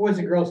 Boys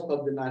and Girls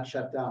Club did not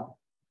shut down.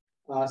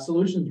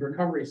 Solutions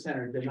Recovery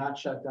Center did not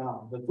shut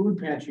down. The food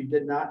pantry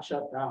did not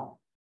shut down.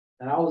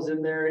 And I was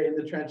in there in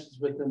the trenches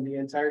with them the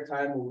entire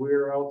time when we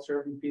were out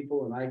serving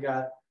people, and I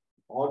got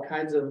all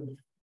kinds of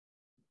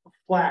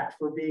flack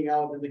for being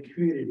out in the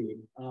community.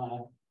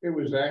 It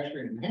was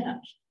actually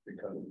enhanced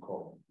because of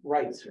COVID.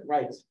 Right.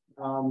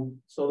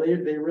 So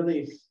they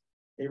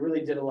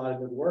really did a lot of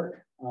good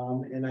work.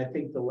 And I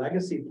think the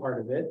legacy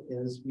part of it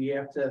is we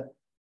have to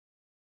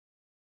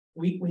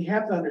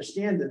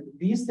understand that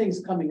these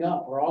things coming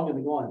up are all going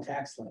to go on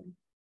tax levy,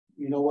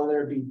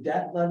 whether it be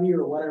debt levy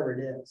or whatever it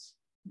is.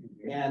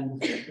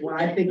 And when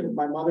I think of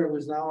my mother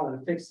who's now on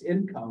a fixed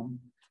income,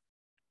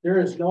 there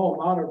is no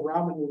amount of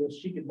ramen noodles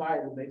she could buy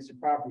that makes the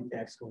property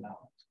tax go down.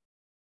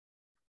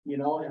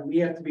 And we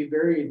have to be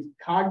very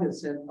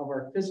cognizant of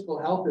our fiscal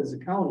health as a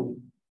county,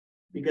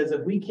 because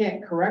if we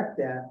can't correct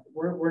that,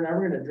 we're never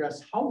going to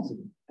address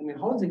housing. I mean,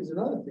 housing is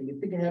another thing. You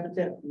think of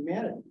Habitat for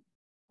Humanity.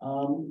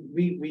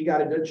 We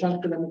got a good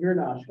chunk of them here in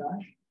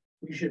Oshkosh.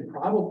 We should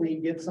probably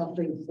get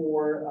something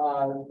for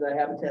the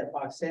Habitat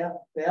Fox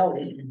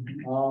Valley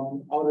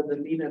out of the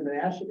Nina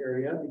Menasha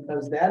area,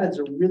 because that is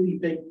a really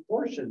big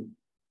portion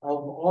of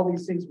all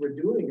these things we're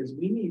doing. Is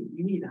we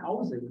need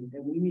housing,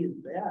 and we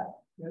need that.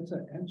 That's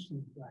an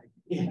excellent flag.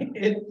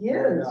 It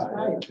is,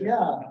 right,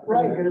 yeah,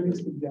 right. Gonna be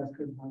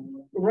suggested.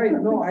 Right,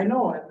 no, I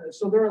know.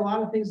 So there are a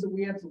lot of things that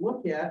we have to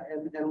look at,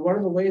 and what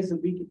are the ways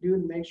that we could do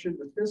to make sure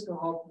the fiscal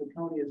health of the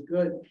county is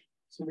good,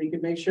 so we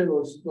can make sure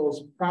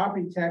those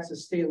property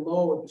taxes stay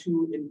low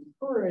to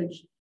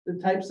encourage the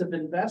types of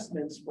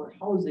investments for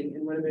housing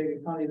in Winnebago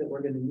County that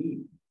we're going to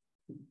need.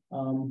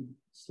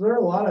 So there are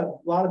a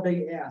lot of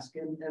big asks,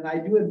 and I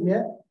do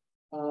admit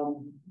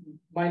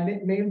my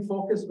main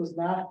focus was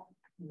not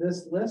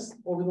this list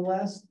over the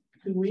last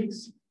 2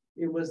 weeks.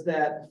 It was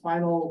that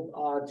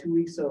final 2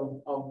 weeks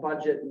of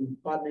budget and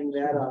buttoning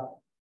that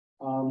up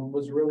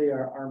was really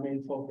our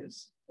main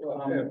focus.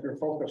 Well, if your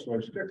focus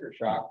was sticker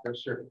shock,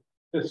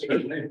 this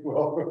certainly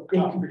will.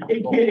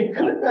 It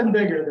could have been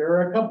bigger. There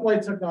were a couple I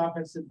took off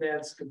and said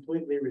that's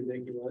completely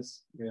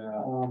ridiculous.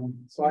 Yeah.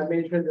 So I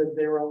made sure that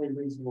there were only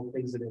reasonable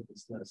things that hit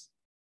this list.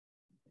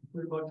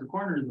 What about your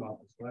coroner's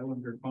office? Why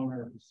wasn't there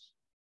coroner's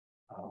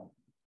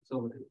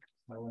facility?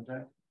 Why wasn't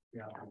that?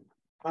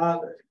 Yeah.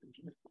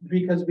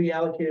 Because we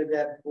allocated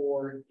that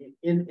for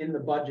in the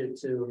budget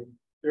to,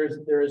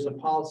 there is a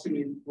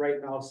policy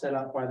right now set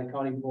up by the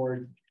county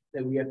board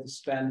that we have to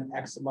spend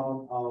X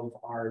amount of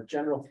our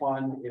general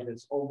fund. If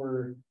it's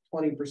over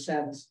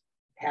 20%,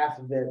 half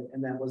of it,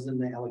 and that was in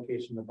the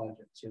allocation of the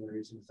budget. So the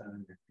reason it's not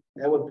in there.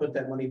 That would put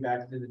that money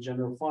back into the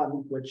general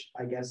fund, which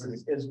I guess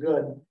is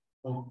good.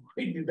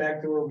 We'd be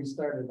back to where we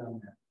started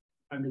on that.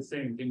 I'm just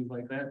saying things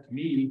like that to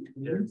me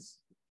is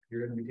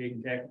you're going to be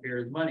taking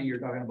taxpayers' money. You're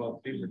talking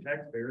about paper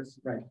taxpayers,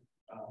 right?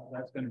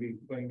 That's going to be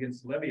going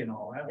against the levy and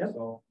all that. Yep.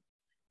 So.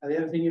 And the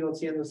other thing you don't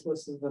see on this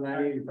list is the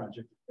 980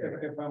 project.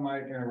 If I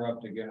might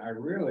interrupt again, I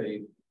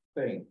really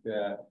think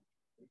that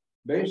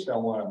based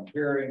on what I'm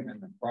hearing and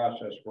the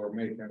process we're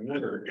making, I don't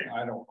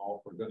know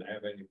if we're going to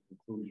have any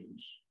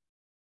conclusions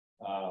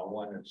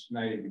when it's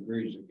 90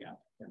 degrees again,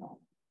 you know.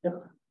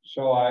 Yep.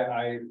 So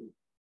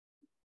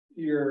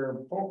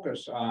your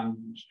focus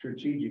on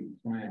strategic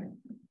planning,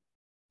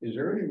 is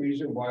there any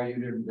reason why you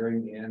didn't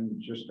bring in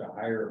just a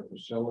higher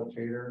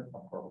facilitator, a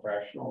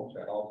professional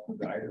to help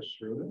guide us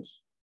through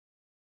this?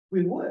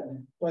 We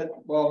would, but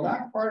well,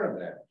 not part of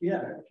that.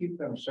 Yeah, keep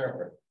them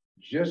separate.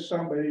 Just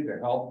somebody to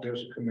help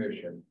this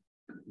commission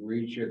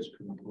reach its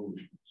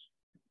conclusions.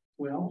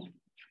 Well,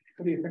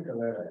 what do you think of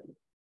that?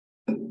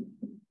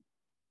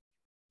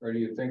 Or do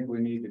you think we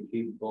need to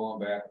keep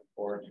going back and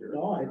forth here?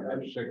 No,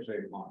 for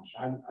 6-8 months.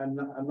 I'm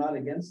not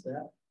against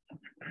that.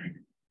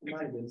 I'm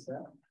not against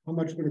that. How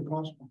much would it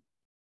cost?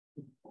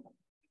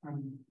 I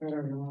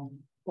don't know.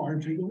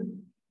 Aren't you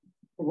doing?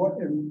 What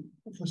and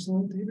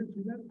Facilitator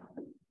for that?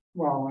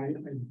 well, I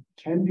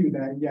can do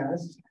that,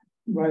 yes.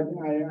 But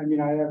I mean,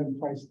 I haven't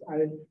priced,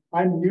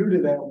 I'm new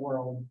to that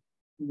world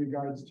in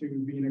regards to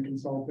being a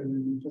consultant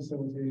and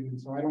facilitating, and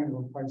so I don't have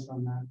a price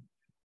on that.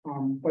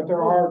 But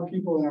there are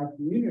people in our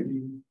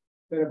community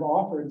that have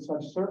offered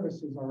such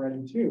services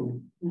already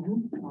too.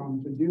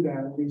 To do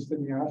that, at least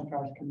in the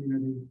Oshkosh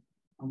community.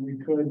 We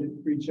could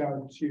reach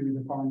out to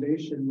the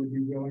foundation, would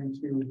be willing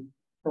to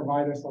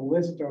provide us a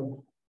list of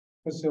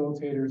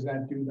facilitators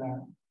that do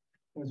that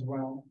as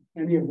well.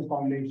 Any of the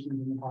foundations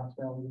in the Fox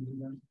Valley would do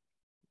that.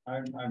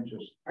 I'm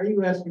just. Are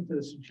you asking for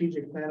the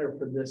strategic planner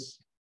for this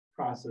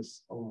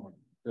process alone?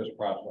 This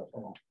process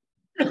alone.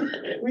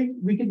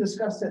 We can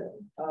discuss it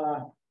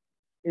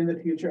in the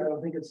future. I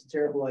don't think it's a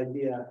terrible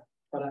idea,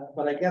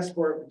 but I guess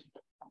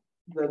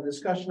the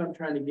discussion I'm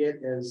trying to get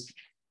is,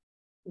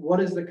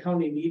 what does the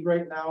county need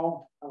right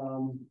now?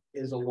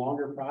 Is a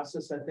longer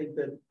process. I think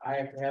that I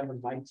have to have in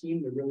my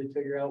team to really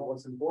figure out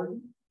what's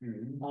important.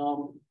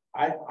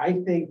 I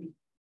think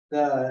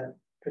the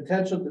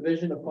potential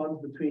division of funds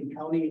between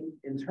county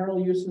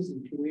internal uses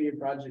and community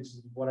projects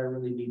is what I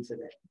really need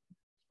today.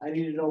 I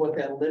need to know what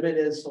that limit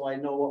is so I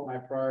know what my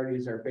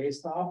priorities are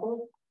based off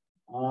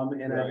of.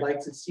 And I'd like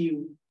to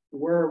see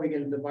where are we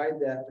going to divide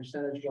that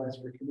percentage wise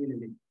for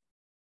community.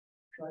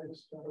 Try to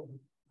start with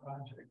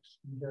projects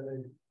and get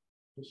a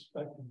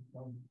perspective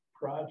from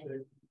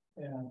project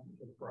and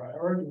the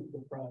priority of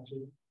the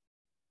project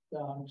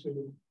down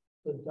to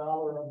the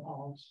dollar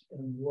amounts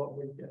and what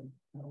we can,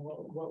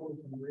 what we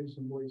can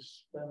reasonably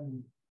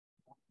spend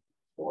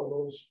for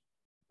those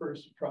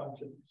first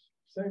projects.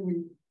 Say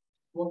we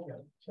look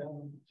at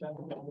 10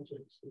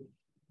 projects that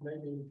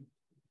maybe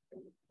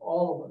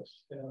all of us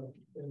have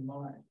in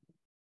mind.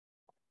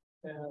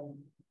 And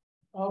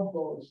of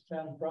those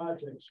 10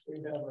 projects,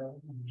 we have a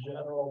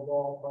general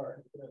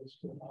ballpark as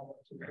to how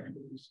much is going to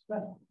be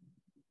spent.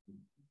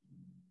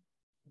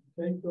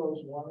 Take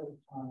those one at a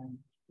time.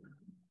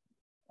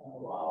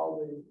 Allow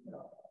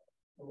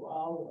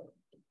the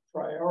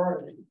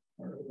priority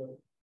or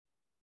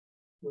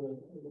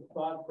the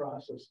thought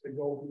process to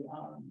go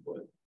beyond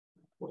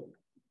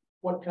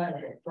what kind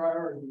of a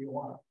priority you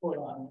want to put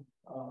on,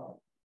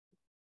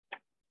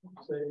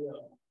 say,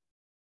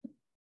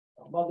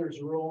 a mother's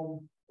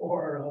room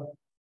or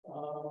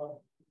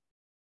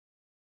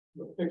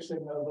the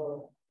fixing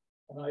of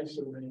an ice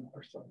arena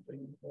or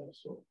something.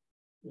 So,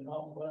 you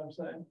know what I'm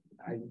saying?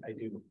 I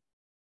do.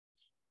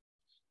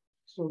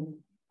 So,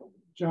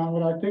 John,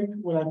 what I think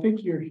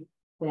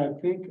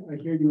I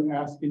hear you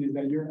asking is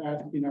that you're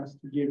asking us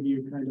to give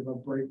you kind of a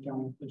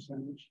breakdown of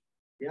percentage.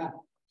 Yeah.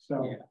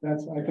 So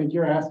I think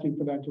you're asking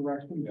for that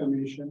direct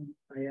information.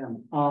 I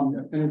am.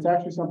 And it's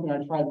actually something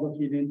I tried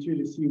looking into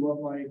to see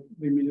what like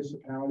the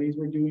municipalities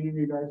were doing in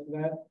regards to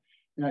that.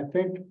 And I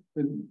think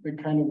the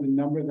kind of the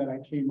number that I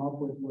came up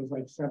with was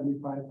like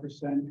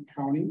 75%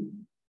 county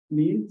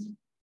needs,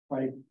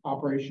 like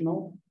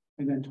operational,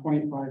 and then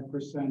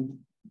 25%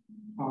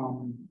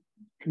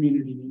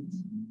 community needs.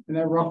 And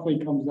that roughly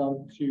comes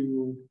out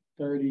to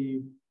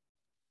 30,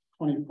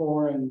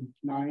 24 and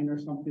 9 or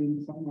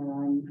something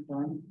around.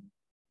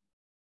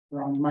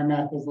 My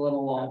math is a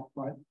little off,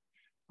 but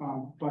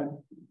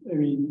I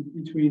mean,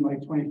 between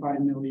like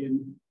 25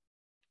 million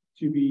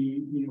to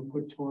be,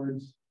 put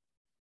towards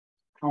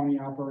county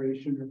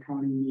operation or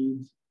county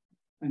needs.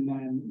 And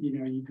then,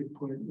 you could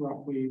put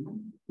roughly,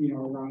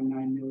 around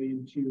 9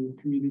 million to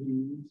community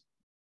needs.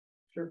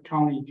 Sure.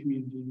 County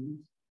community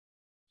needs.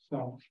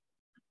 So.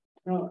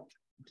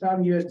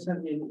 Tom, you had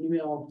sent me an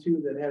email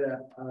too that had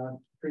a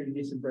pretty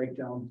decent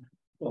breakdown.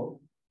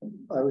 Well,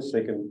 I was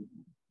thinking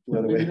the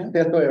other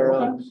way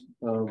around.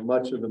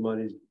 Much of the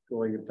money's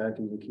going back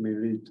into the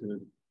community to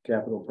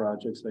capital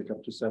projects, like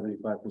up to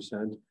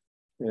 75%.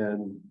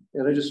 And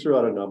I just threw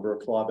out a number, a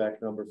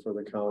clawback number for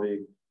the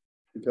county,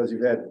 because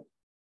you've had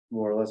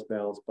more or less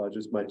balanced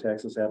budgets. My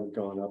taxes haven't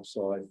gone up,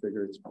 so I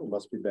figure it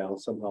must be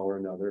balanced somehow or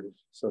another.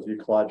 So if you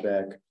clawed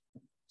back a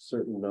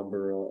certain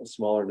number, a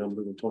smaller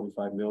number than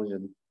 25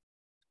 million,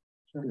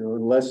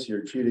 unless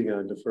you're cheating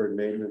on deferred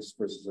maintenance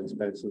versus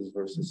expenses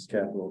versus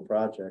capital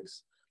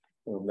projects,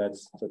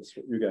 that's what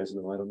you guys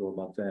know. I don't know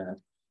about that,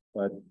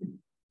 but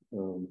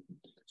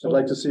I'd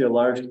like to see a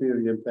large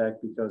community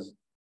impact because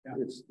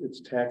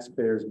it's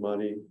taxpayers'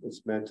 money.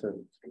 It's meant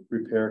to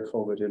repair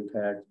COVID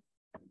impact.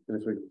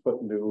 And if we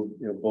put new,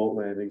 boat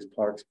landings,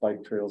 parks,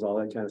 bike trails, all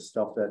that kind of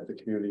stuff that the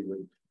community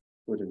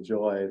would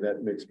enjoy,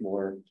 that makes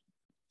more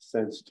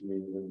sense to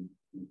me than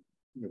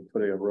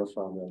putting a roof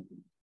on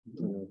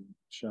the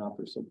shop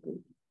or something.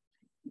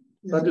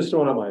 I'm just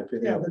throwing out my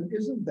opinion. Yeah, but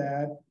isn't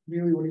that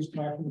really what he's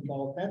talking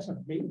about? That's a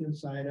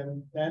maintenance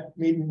item. That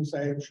maintenance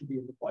item should be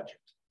in the budget.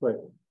 Right.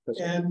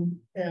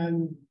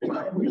 And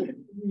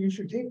you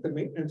should take the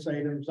maintenance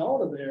items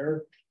out of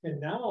there and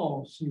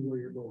now see where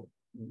you're going.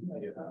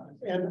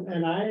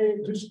 And I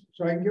just,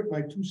 so I can get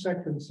my 2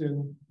 seconds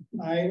in,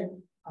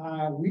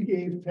 we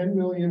gave 10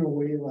 million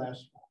away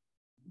last fall.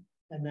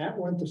 And that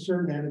went to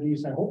certain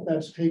entities. I hope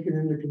that's taken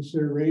into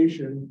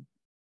consideration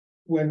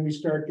when we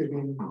start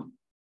giving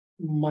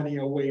money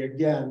away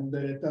again,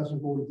 that it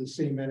doesn't go to the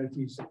same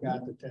entities that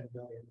got the 10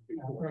 million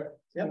before. Right.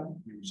 Yep.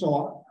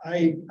 So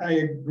I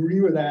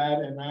agree with that,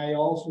 and I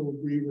also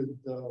agree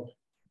with the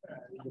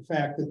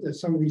fact that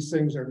some of these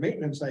things are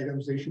maintenance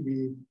items. They should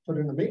be put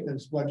in the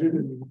maintenance budget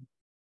and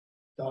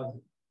done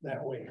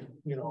that way,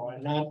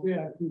 and not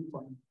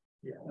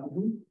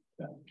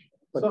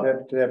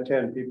But to have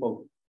 10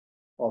 people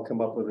all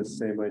come up with the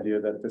same idea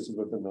that this is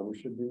what the number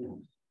should be.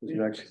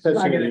 That's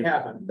not going to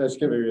happen. That's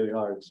going to be really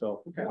hard.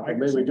 So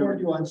maybe we do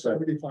you on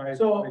 75.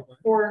 So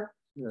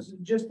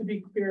just to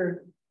be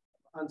clear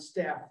on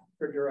staff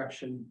for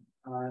direction,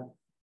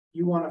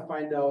 you want to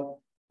find out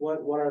what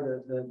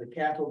are the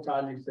capital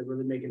projects that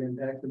really make an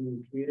impact in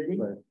the community,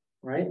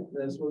 right?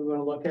 That's what we want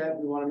to look at.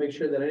 We want to make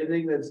sure that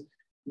anything that's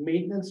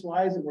maintenance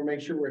wise, and we'll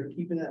make sure we're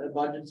keeping that in the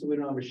budget so we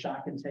don't have a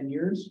shock in 10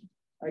 years.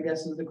 I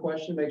guess is the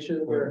question. Make sure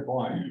that we're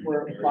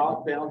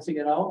balancing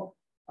it out.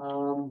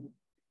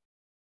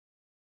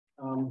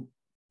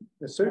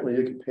 Certainly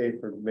you could pay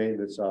for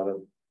maintenance out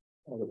of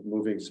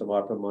moving some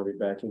ARPA money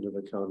back into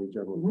the county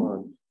general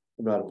fund.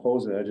 I'm not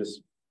opposing it.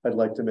 I'd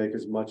like to make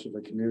as much of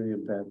a community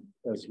impact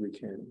as we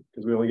can,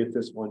 because we only get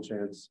this one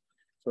chance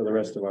for the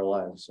rest of our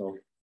lives. So,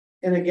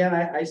 and again,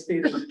 I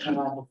stated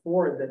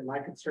before that my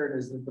concern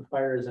is that the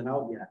fire isn't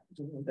out yet.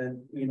 That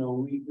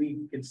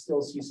we could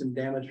still see some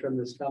damage from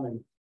this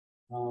coming.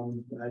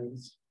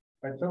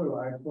 I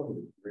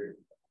totally agree.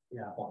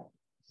 Yeah.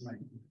 Right.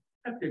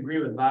 I have to agree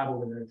with Bob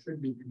over there. It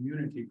should be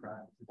community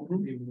projects. It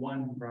should be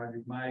one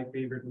project. My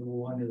favorite little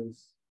one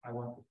is I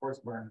want the horse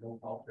barn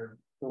built out there.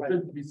 It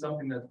should be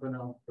something that's going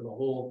to for the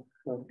whole.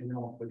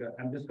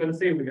 I'm just going to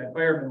say we got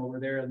firemen over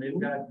there, and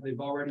they've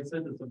already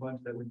sent us a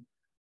bunch that would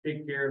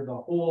take care of the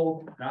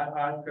whole, not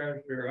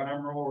Oshkosh or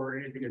Amro or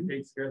anything. It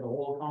takes care of the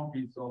whole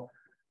county. So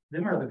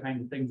them are the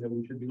kind of things that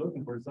we should be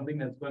looking for. Something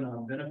that's going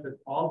to benefit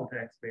all the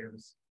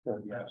taxpayers.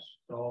 Yes.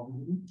 So.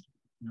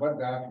 What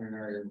document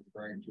are you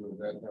referring to? Is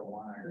that the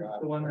one I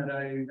got? The one that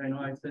I know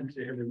I sent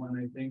to everyone.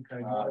 I think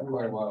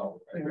quite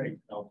well. Right.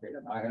 Okay.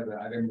 I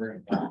didn't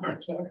bring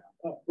it.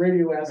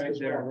 Radio ask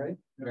as well, right?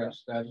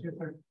 Yes, that's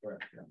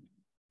correct.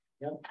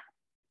 Yep.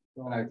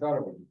 And I thought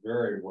it was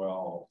very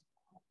well.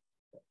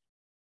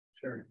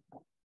 Sure.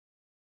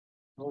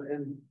 Well,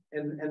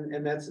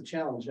 and that's the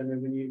challenge. I mean,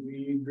 when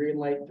you green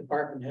light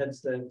department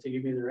heads to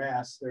give you their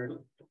ass,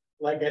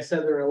 like I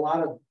said, there are a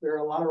lot of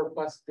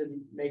requests that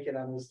didn't make it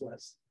on this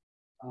list.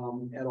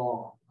 At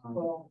all.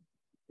 Well,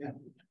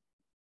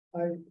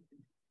 I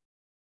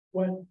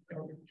went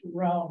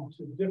around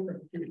to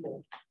different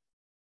people.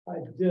 I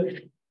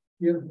did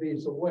give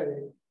these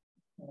away.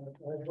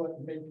 I went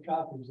and made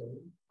copies of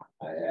them.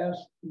 I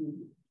asked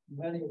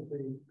many of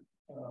the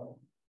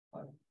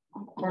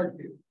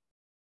Parkview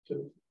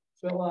to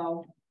fill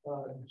out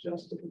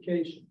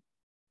justification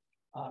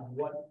on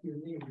what you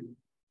need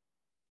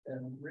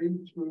and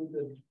read through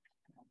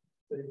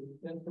the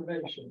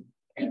information.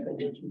 And that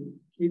you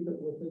keep it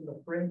within the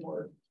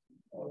framework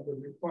of the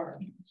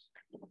requirements.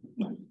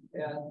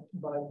 And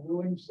by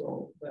doing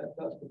so, that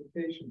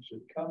justification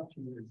should come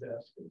to your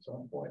desk at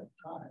some point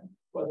in time,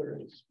 whether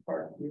it's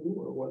Parkview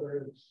or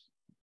whether it's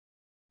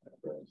my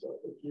friends up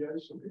at the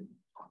ice.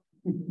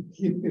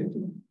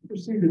 You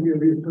seem to be a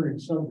recurring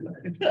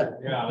subject.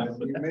 Yeah,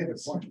 you made a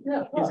point.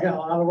 Yeah. He's got a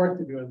lot of work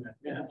to do in that.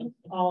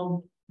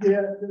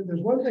 Yeah,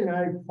 there's one thing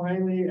I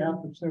finally,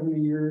 after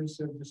 70 years,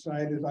 have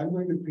decided I'm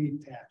going to pay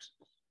taxes.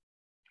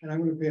 And I'm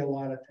going to pay a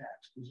lot of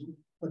taxes.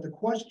 But the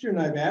question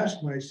I've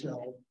asked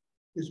myself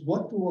is,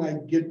 what do I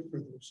get for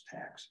those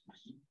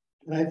taxes?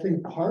 And I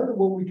think part of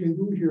what we can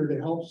do here to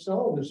help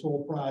sell this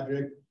whole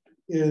project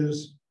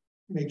is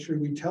make sure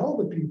we tell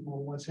the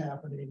people what's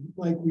happening.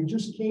 Like we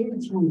just came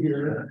through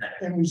here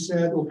and we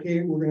said,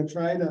 okay, we're going to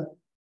try to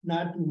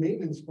not do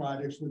maintenance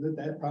projects with it.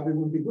 That probably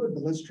wouldn't be good,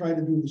 but let's try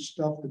to do the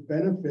stuff that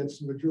benefits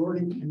the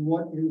majority. And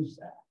what is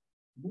that?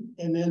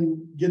 And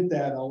then get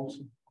that out.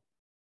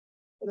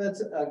 Well,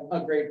 that's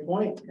a great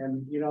point.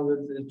 And, you know,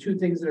 the two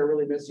things that are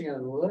really missing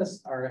on the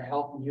list are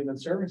health and human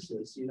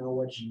services, you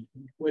know,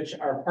 which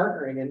are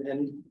partnering.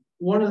 And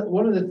one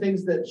of the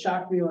things that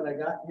shocked me when I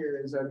got here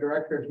is our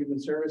director of human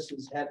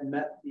services hadn't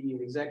met the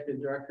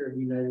executive director of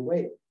United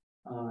Way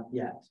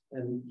yet.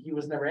 And he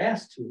was never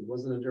asked to, it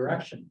wasn't a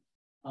direction.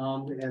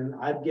 And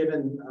I've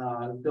given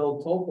Bill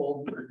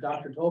Topol,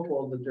 Dr.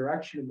 Topol, the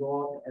direction to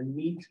go out and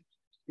meet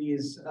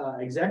these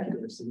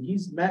executives, and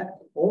he's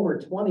met over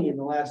 20 in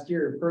the last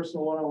year,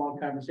 personal one-on-one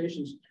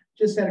conversations.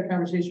 Just had a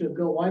conversation with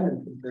Bill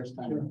Wyman for the first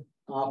time.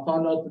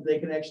 Found out that they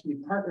can actually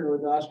partner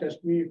with the Oshkosh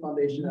Community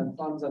Foundation on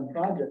funds on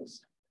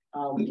projects,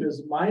 which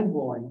is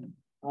mind-blowing.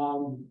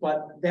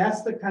 But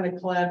that's the kind of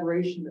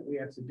collaboration that we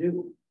have to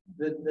do.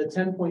 The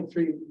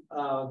 $10.3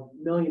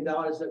 million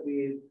that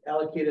we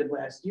allocated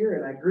last year,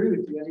 and I agree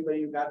with you,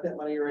 anybody who got that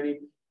money already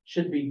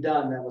should be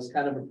done. That was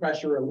kind of a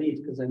pressure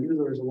relief because I knew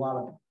there was a lot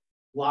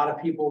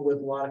of people with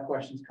a lot of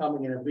questions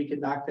coming, and if we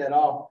could knock that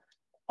off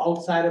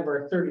outside of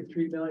our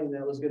 33 million,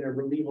 that was going to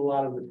relieve a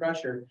lot of the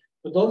pressure.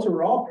 But those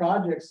were all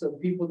projects of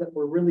people that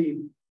were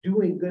really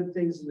doing good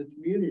things in the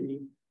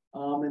community,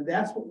 and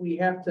that's what we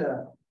have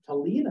to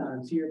lean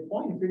on. To your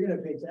point, if you're going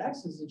to pay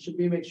taxes, it should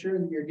be make sure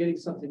that you're getting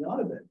something out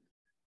of it.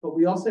 But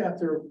we also have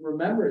to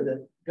remember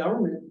that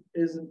government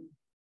isn't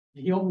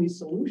the only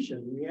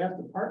solution. We have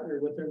to partner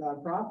with their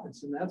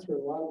nonprofits, and that's where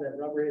a lot of that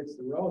rubber hits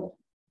the road.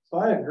 So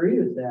I agree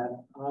with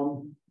that.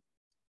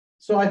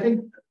 So I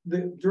think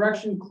the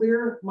direction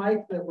clear,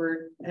 Mike, that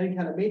we're any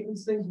kind of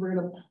maintenance things we're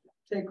going to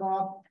take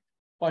off.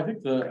 Well, I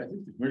think the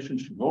commission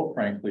should go,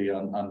 frankly,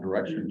 on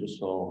direction, just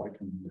so I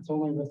can. It's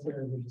only listed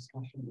as a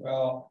discussion.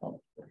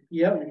 Well,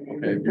 Yep.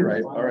 Okay, you're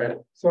right. All right.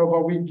 So,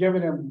 but we've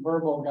given him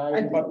verbal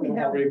guidance. I think we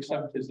have.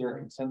 Is there a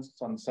consensus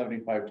on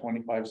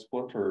 75-25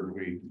 split, or do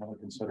we want to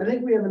consider? I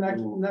think we have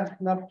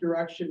enough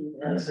direction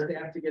as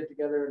staff to get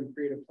together and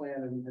create a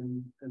plan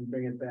and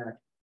bring it back.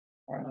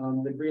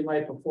 The green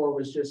light before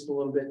was just a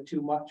little bit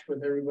too much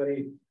with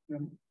everybody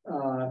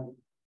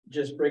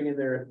just bringing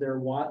their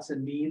wants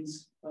and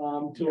needs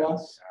to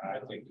us. I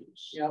think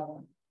it's. Yep.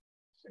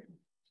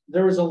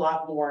 There was a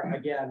lot more,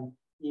 again,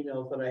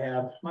 emails that I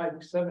have. Mike,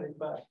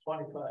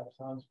 75-25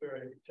 sounds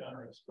very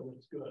generous, but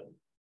it's good.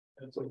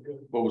 It's a good.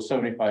 But with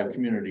 75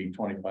 community,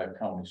 25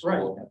 county. So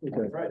Right.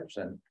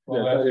 25%.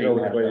 Well, Yeah, that's you know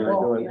which way you're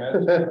doing.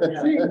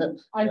 See,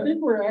 I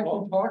think we're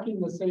actually talking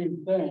the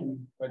same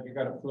thing. But you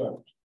gotta flip.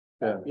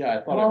 Yeah,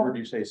 I thought I heard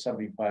you say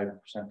 75%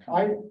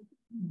 county.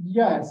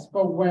 Yes,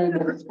 but when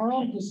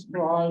Tom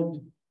described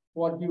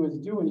what he was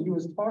doing, he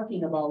was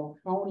talking about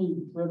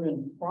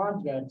county-driven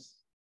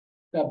projects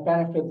that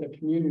benefit the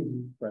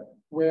community. Right.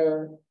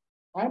 Where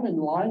I'm in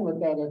line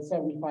with that at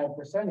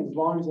 75%, as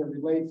long as it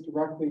relates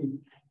directly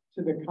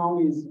to the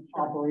county's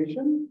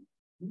operation.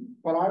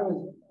 But I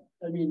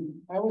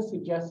was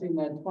suggesting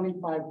that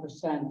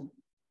 25%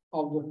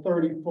 of the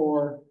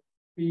 34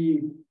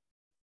 be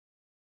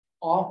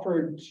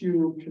offered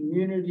to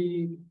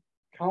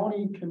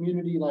county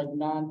community like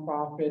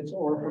nonprofits,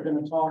 or if we're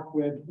going to talk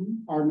with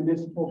our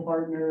municipal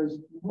partners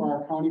or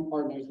our county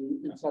partners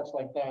and such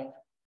like that.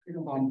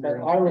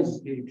 But I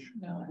was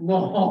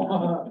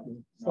no.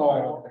 So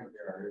I don't think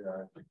they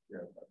are.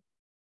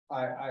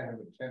 I have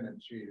a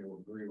tendency to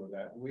agree with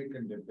that. We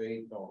can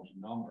debate those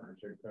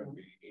numbers. It could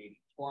be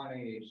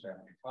 80-20,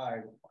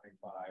 75-25.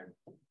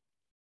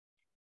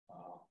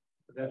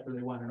 But that's what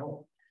they want to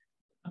know.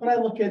 But I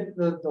look at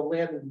the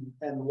land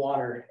and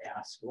water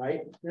ask,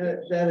 right?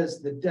 That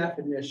is the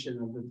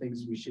definition of the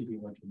things we should be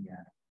looking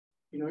at.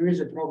 You know, here's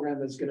a program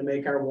that's going to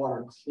make our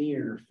water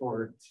cleaner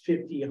for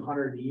 50,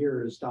 100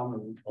 years down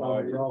the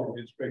road.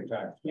 It's big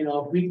time. You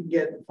know, if we can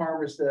get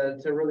farmers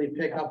to really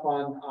pick up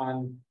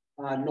on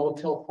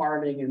no-till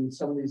farming and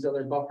some of these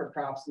other buffer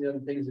crops and the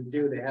other things that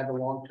do, they have a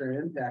long-term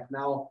impact.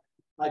 Now,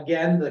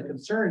 again, the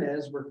concern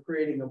is we're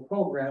creating a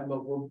program,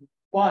 but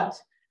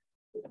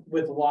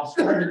with lost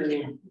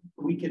revenue,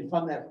 we can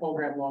fund that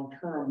program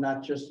long-term,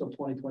 not just till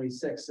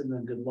 2026, and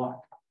then good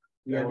luck.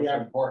 That was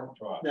important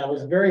to us. That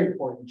was very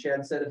important.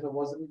 Chad said if it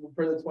wasn't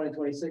for the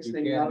 2026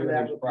 thing, none of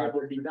that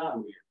would be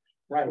done.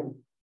 Right.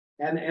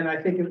 And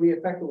I think if we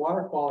affect the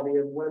water quality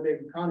of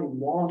Winnebago County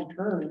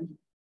long-term,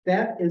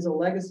 that is a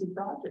legacy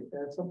project.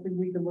 That's something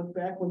we can look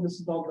back when this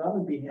is all done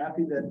and be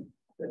happy that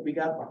we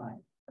got behind.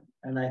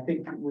 And I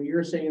think what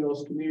you're saying,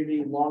 those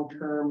community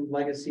long-term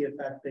legacy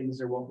effect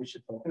things are what we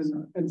should focus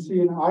on. And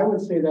see, and I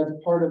would say that's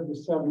part of the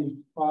 75%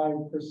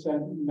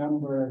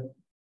 number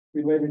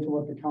related to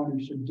what the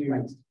county should do.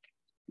 Right.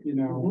 You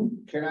know,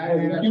 Can I has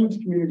a ask,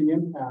 huge community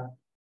impact.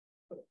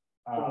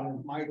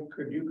 Mike,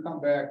 could you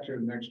come back to the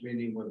next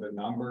meeting with the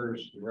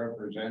numbers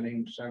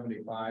representing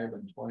 75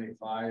 and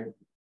 25?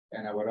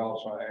 And I would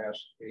also ask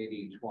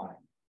 80-20.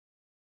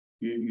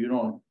 You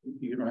don't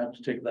have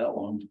to take that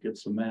long to get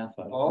some math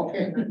out.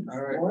 Okay,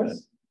 all right.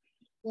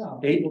 Yeah.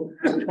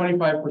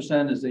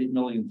 25% is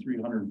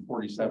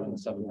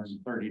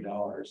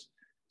 $8,347,730.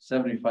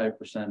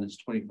 75% is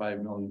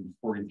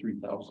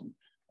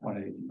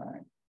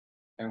 $25,043,189.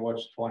 And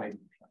what's 20?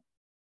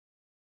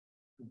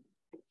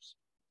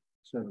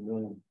 7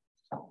 million.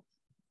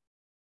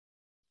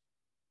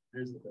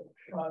 It's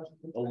A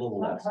little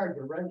not less. hard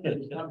to write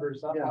these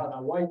numbers up on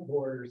a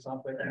whiteboard or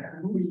something.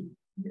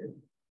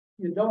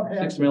 You don't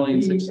have.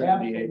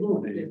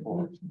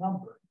 6,678,184.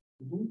 Number.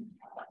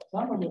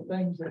 Some of the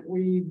things that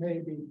we may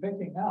be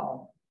picking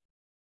out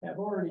have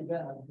already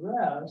been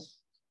addressed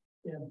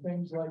in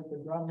things like the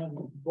Drummond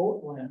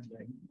boat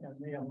landing and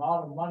the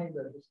amount of money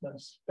that has been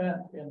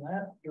spent in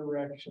that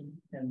direction.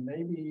 And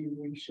maybe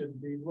we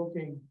should be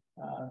looking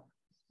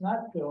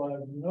not to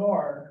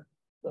ignore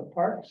the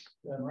Parks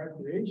and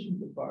Recreation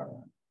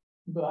Department,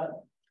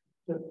 but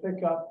to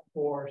pick up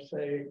for,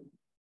 say,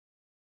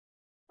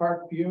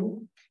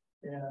 Parkview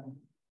and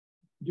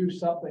do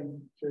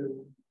something to,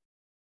 you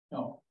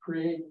know,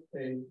 create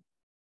a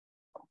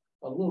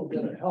little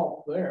bit of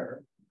help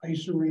there.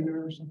 Ice arena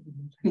or something.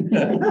 We just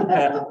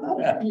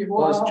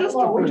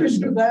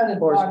do that in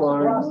Horse Fox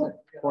barn. Crossing, you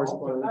know, Horse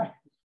barn.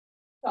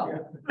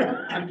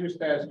 I'm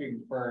just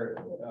asking for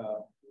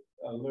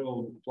a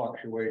little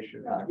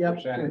fluctuation in the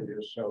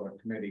percentages so the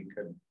committee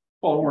could.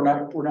 Well, we're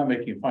not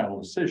making a final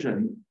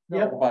decision.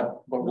 Yep.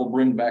 But we'll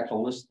bring back a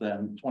list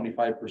then.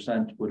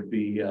 25% would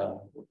be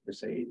let's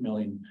say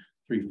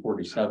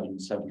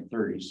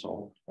 8,347,730.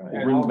 So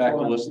we'll bring back a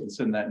list that's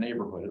in that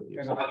neighborhood at least.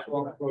 And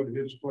also include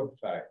his flip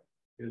side.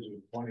 His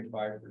is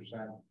 25%,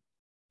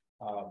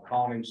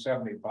 county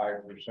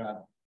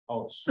 75%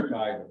 outside of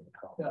the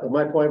county. But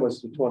my point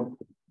was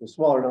the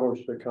smaller number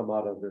should come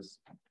out of this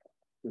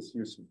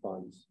use of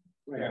funds.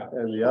 Yeah.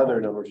 And the other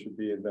number should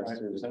be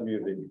invested in the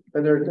community.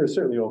 And there's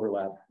certainly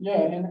overlap.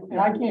 Yeah, and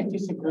I can't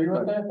disagree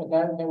with that, but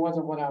that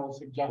wasn't what I was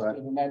suggesting, Right.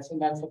 and that's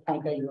the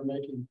point that you were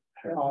making.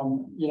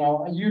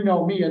 You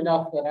know me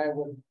enough that I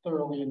would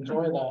thoroughly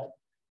enjoy that.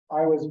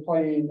 I was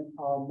playing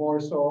more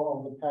so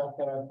of the path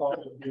that I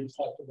thought would be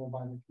acceptable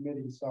by the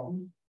committee. So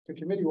if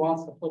the committee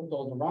wants to flip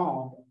those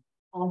around,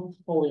 I'm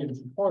fully in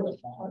support of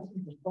that. I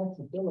think the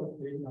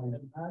flexibility and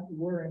not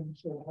worrying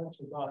so much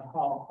about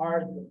how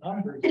hard the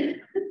numbers are,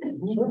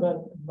 but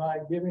by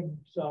giving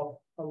yourself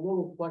a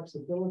little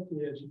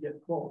flexibility as you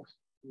get close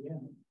to the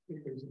end,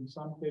 because in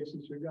some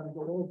cases you're going to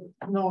go over.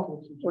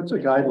 No, What's a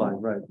guideline,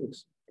 right?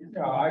 It's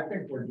Yeah, I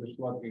think we're just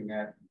looking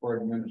at for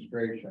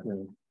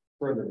administration,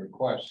 further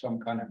request, some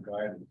kind of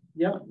guidance.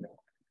 yep.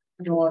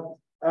 You know what?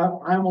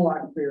 I'm a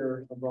lot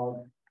clearer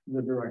about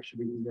the direction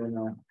we can go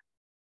now.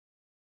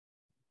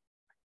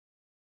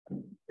 I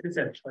just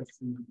have a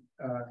question,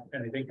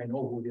 and I think I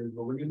know who it is,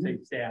 but when you say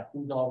staff,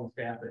 who's all the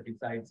staff that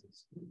decides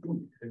this?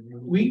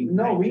 We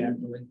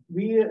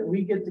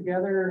get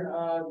together,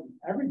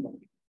 everybody.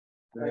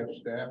 We have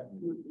staff.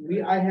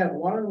 I have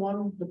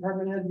one-on-one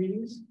department head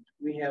meetings.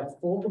 We have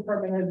full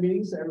department head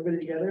meetings, everybody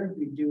together.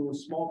 We do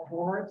small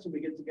cohorts, so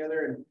we get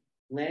together and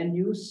land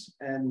use,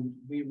 and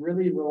we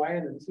really rely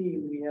on the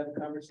team. We have a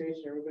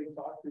conversation, everybody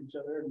talks to each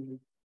other, and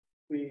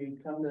we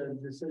come to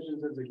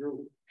decisions as a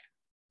group.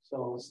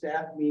 So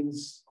staff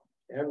means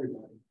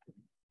everybody.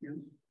 I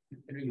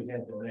know you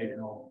had the right,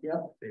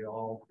 Yep. they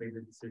all made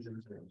the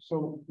decisions.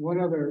 So one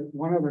other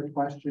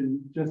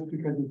question, just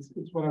because it's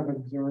what I've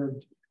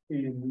observed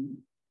in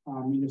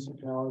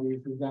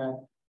municipalities, is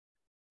that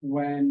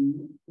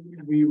when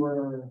they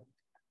were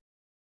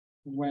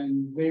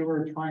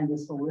trying to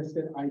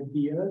solicit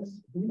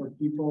ideas for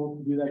people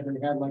to do that, they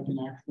had like an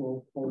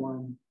actual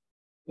form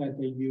that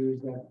they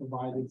used that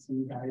provided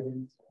some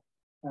guidance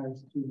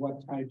as to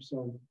what types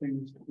of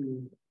things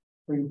to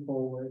bring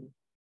forward.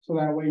 So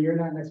that way you're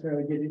not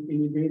necessarily getting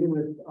inundated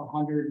with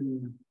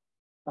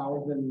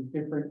 100,000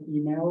 different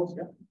emails.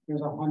 Yep.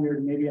 There's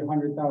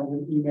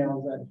 100,000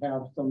 emails that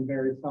have some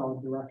very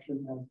solid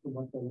direction as to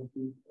what they're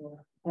looking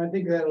for. I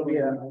think that'll be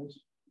an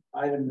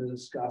item to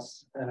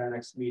discuss at our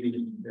next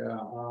meeting.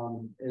 Yeah.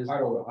 Is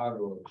How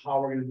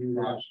how we're gonna do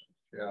that.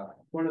 Yeah.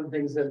 One of the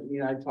things that,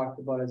 I talked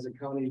about as a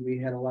county, we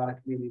had a lot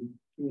of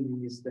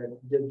communities that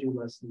did do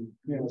listening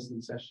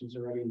sessions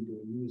already and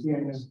doing use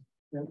those.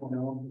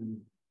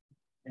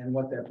 And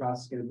what that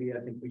process is going to be, I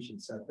think we should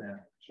set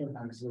that. Sure.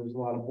 Because there's a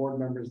lot of board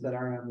members that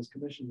are on this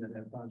commission that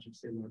have projects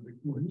they want to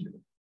report to.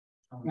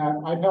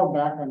 I've held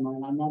back on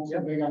mine. I'm not so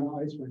big on the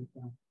ice rink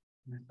now.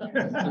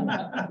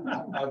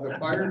 The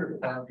fire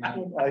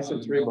department. I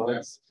said 3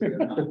 months.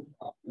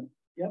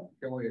 Yep.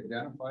 we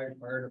identify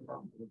fire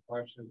department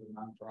request as a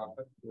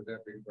nonprofit? Would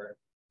that be correct?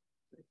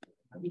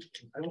 I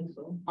don't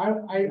so.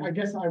 I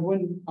guess I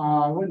wouldn't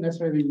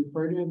necessarily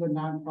refer to it as a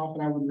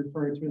nonprofit. I would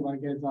refer to it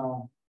like as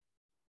a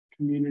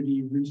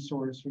community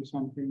resource or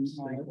something.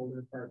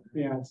 Stakeholder partner.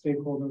 Yeah,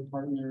 stakeholder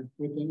partner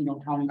within, you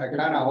know, county. I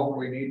kind of hope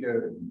we need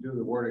to do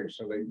the wording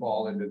so they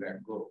fall into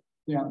that group.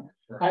 Yeah,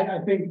 I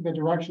think the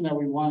direction that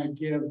we want to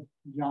give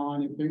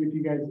John, if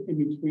you guys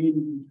in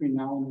between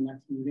now and the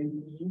next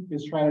meeting,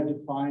 is try to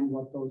define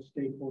what those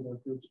stakeholder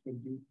groups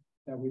would be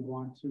that we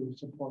want to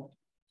support.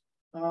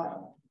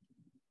 All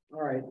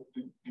right.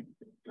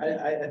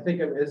 I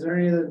think, is there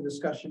any other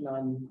discussion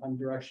on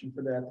direction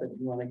for that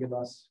you want to give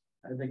us?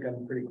 I think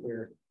I'm pretty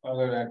clear.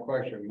 Other than that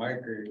question,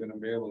 Mike, are you going to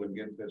be able to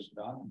get this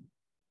done?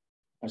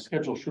 My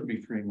schedule should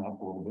be freeing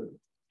up a little bit.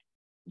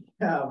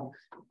 Yeah,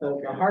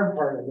 the hard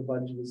part of the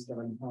budget is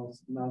done,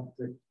 now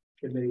the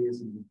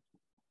committees and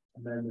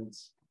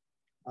amendments.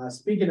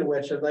 Speaking of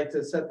which, I'd like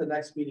to set the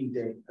next meeting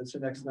date. That's the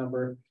next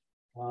number.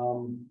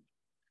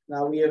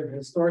 Now we have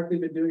historically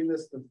been doing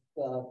this the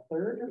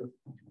third.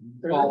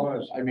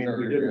 Well, I mean,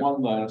 we did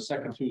one the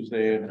second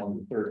Tuesday and on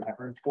the third,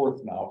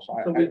 fourth now. So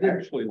I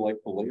actually like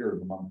the later of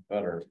the month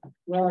better.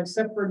 Well,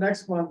 except for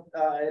next month,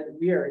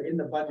 we are in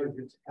the budget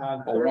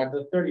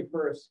the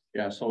 31st.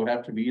 Yeah, so it would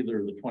have to be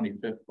either the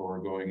 25th or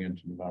going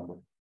into November.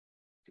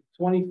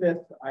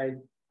 25th,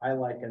 I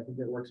like. I think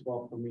it works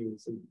well for me.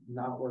 It's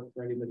not work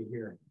for anybody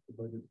here.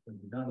 The budget's been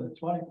done. The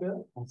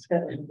 25th. That's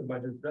it. The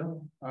budget's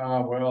done.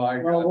 Well,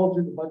 we'll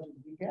do the budget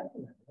the week after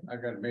that. I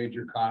got a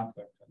major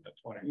conflict on the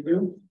 20th. You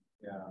do?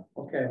 Yeah.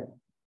 Okay.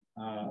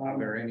 Are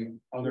there any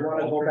other? You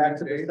want to go back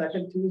to the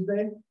second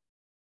Tuesday?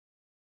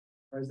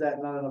 Or is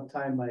that not enough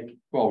time, Mike?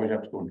 Well, we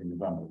have to go into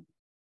November.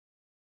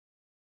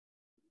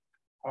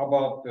 How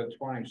about the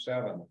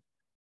 27th?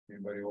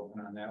 Anybody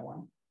open on that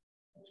one?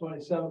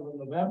 27th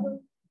of November?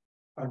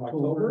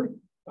 October?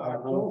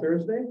 On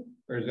Thursday?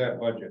 Or is that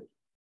budget?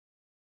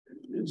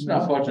 It's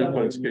not budget,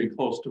 but it's getting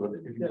close to it.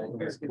 It's getting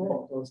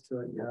close to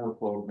it, yeah.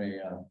 Workload may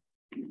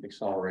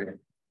accelerate.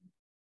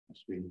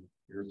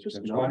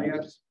 Just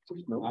 20th?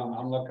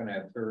 I'm looking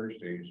at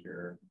Thursdays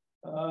here.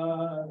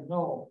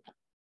 No.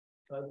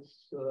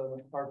 That's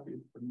ARPA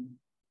for me.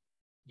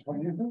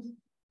 20th?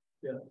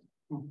 Yeah.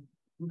 Oh,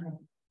 okay.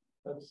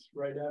 That's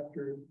right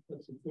after,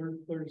 that's the third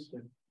Thursday.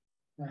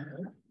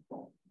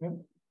 Yep.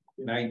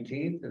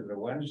 19th is a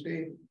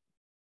Wednesday.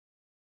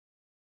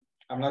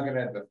 I'm looking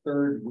at the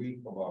third week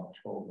of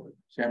October.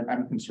 See,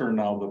 I'm concerned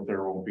now that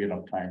there won't be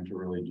enough time to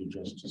really do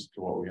justice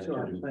to what we have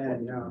to do.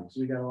 Plan, yeah,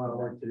 we got a lot of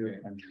work to do.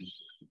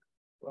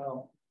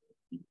 Well,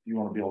 you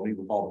want to be able to meet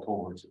with all the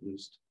cohorts at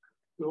least.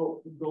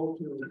 Go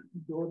to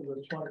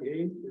the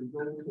 28th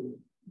or go to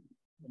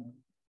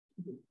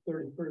the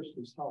 31st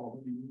is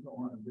Halloween. You don't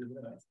want to do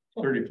that.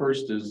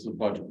 31st is the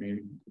budget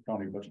meeting, the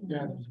county budget.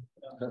 Yeah.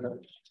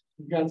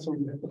 You got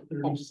some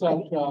upset.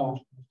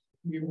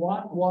 You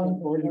want one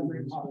for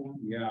every month.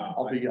 Yeah.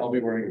 I'll be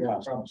wearing a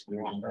costume.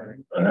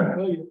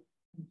 Until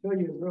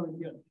you really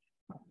get.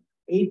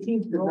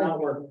 18th did not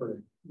work for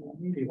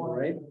people,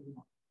 right?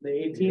 The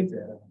 18th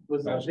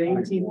was the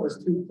 18th was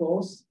too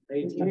close.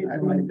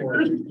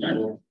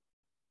 18th.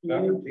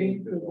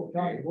 17th is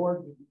okay.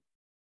 Board.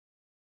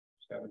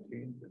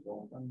 17th is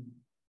open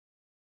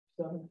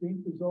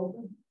 17th is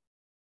open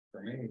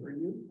for me. for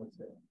you. What's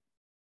that?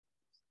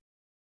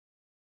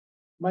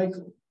 Mike,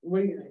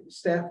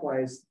 staff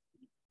wise,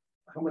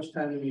 how much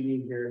time do we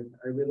need here?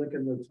 Are we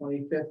looking the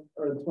 25th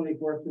or the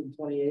 24th and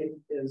 28th?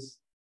 Is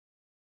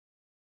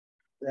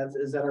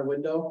that our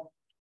window?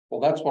 Well,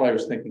 that's what I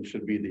was thinking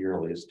should be the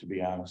earliest, to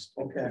be honest.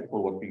 Okay. If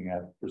we're looking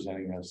at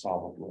presenting a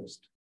solid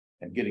list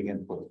and getting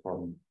input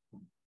from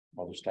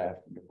other staff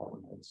and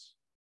department heads,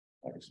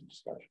 having some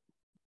discussion.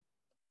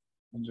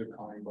 When's the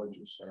county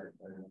budget start?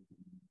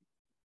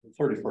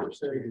 31st.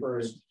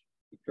 31st.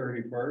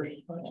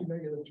 31st. Why don't you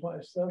make it the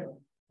 27th?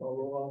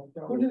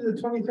 Who did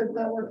the 25th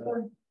not work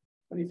for?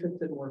 25th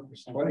didn't work for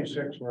some.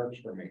 26 works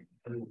for me.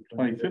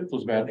 25th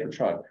was bad for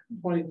Chuck.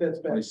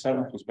 25th.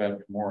 27th was bad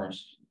for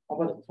Morris. How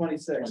about the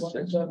 26th?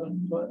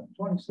 27th.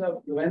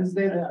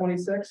 Wednesday, the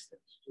 26th?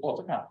 Well,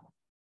 it's a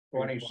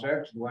conflict.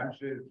 26th,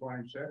 Wednesday the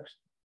 26th.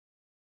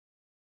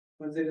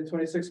 Wednesday, the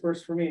 26th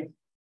works for me.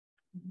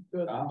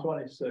 Good,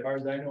 26. As far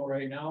as I know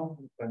right now,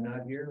 if I'm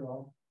not here,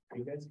 well,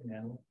 you guys can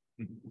handle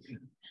it.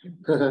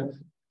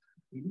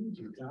 We need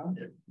you, Tom.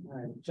 All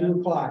right, 2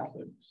 o'clock.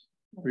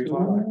 3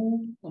 o'clock.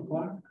 2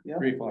 o'clock? Yeah.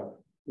 3 o'clock.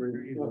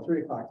 3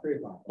 o'clock, 3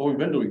 o'clock. Oh, we've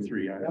been doing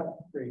 3. Yep,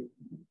 3.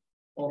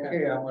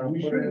 Okay, I'm gonna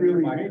We put should it really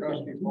in my make it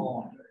trusty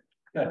phone.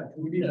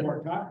 We need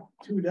more time.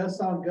 2 does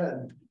sound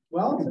good.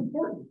 Well, it's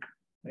important.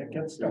 It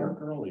gets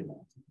dark early.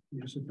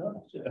 Yes, it does.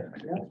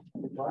 Yeah.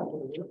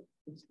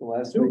 It's the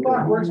last 2 week.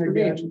 o'clock works for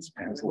me. Yeah.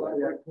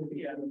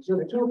 Does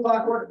 2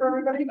 o'clock work for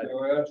everybody?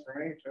 So that's for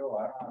me too.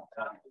 I don't have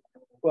time.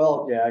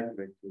 Well, yeah, I can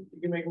make two.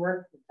 You can make it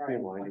work? All right.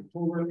 Same line.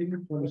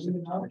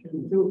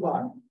 2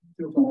 o'clock.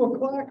 2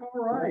 o'clock,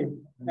 all right.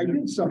 I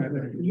did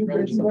something. You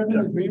guys went in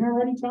the dream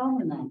already, Tom,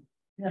 or not?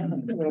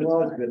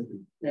 Well, it's busy.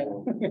 Yeah.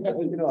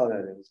 You know how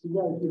that is. You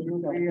guys did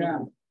your- Yeah.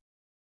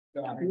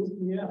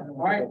 Yeah. All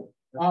right,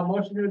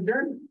 motion to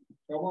adjourn.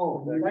 So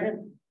moved.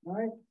 Second. All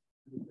right.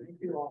 Thank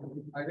you all.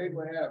 I think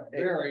we have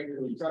very,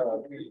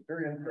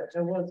 Very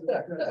interesting. It was.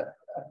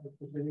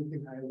 If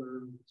anything I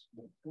learned.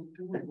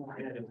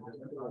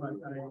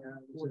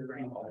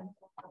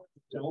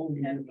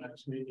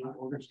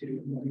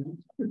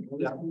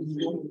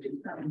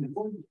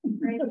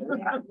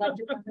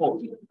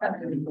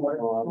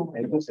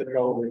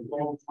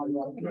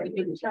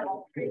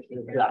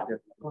 Yeah.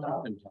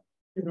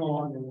 You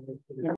know,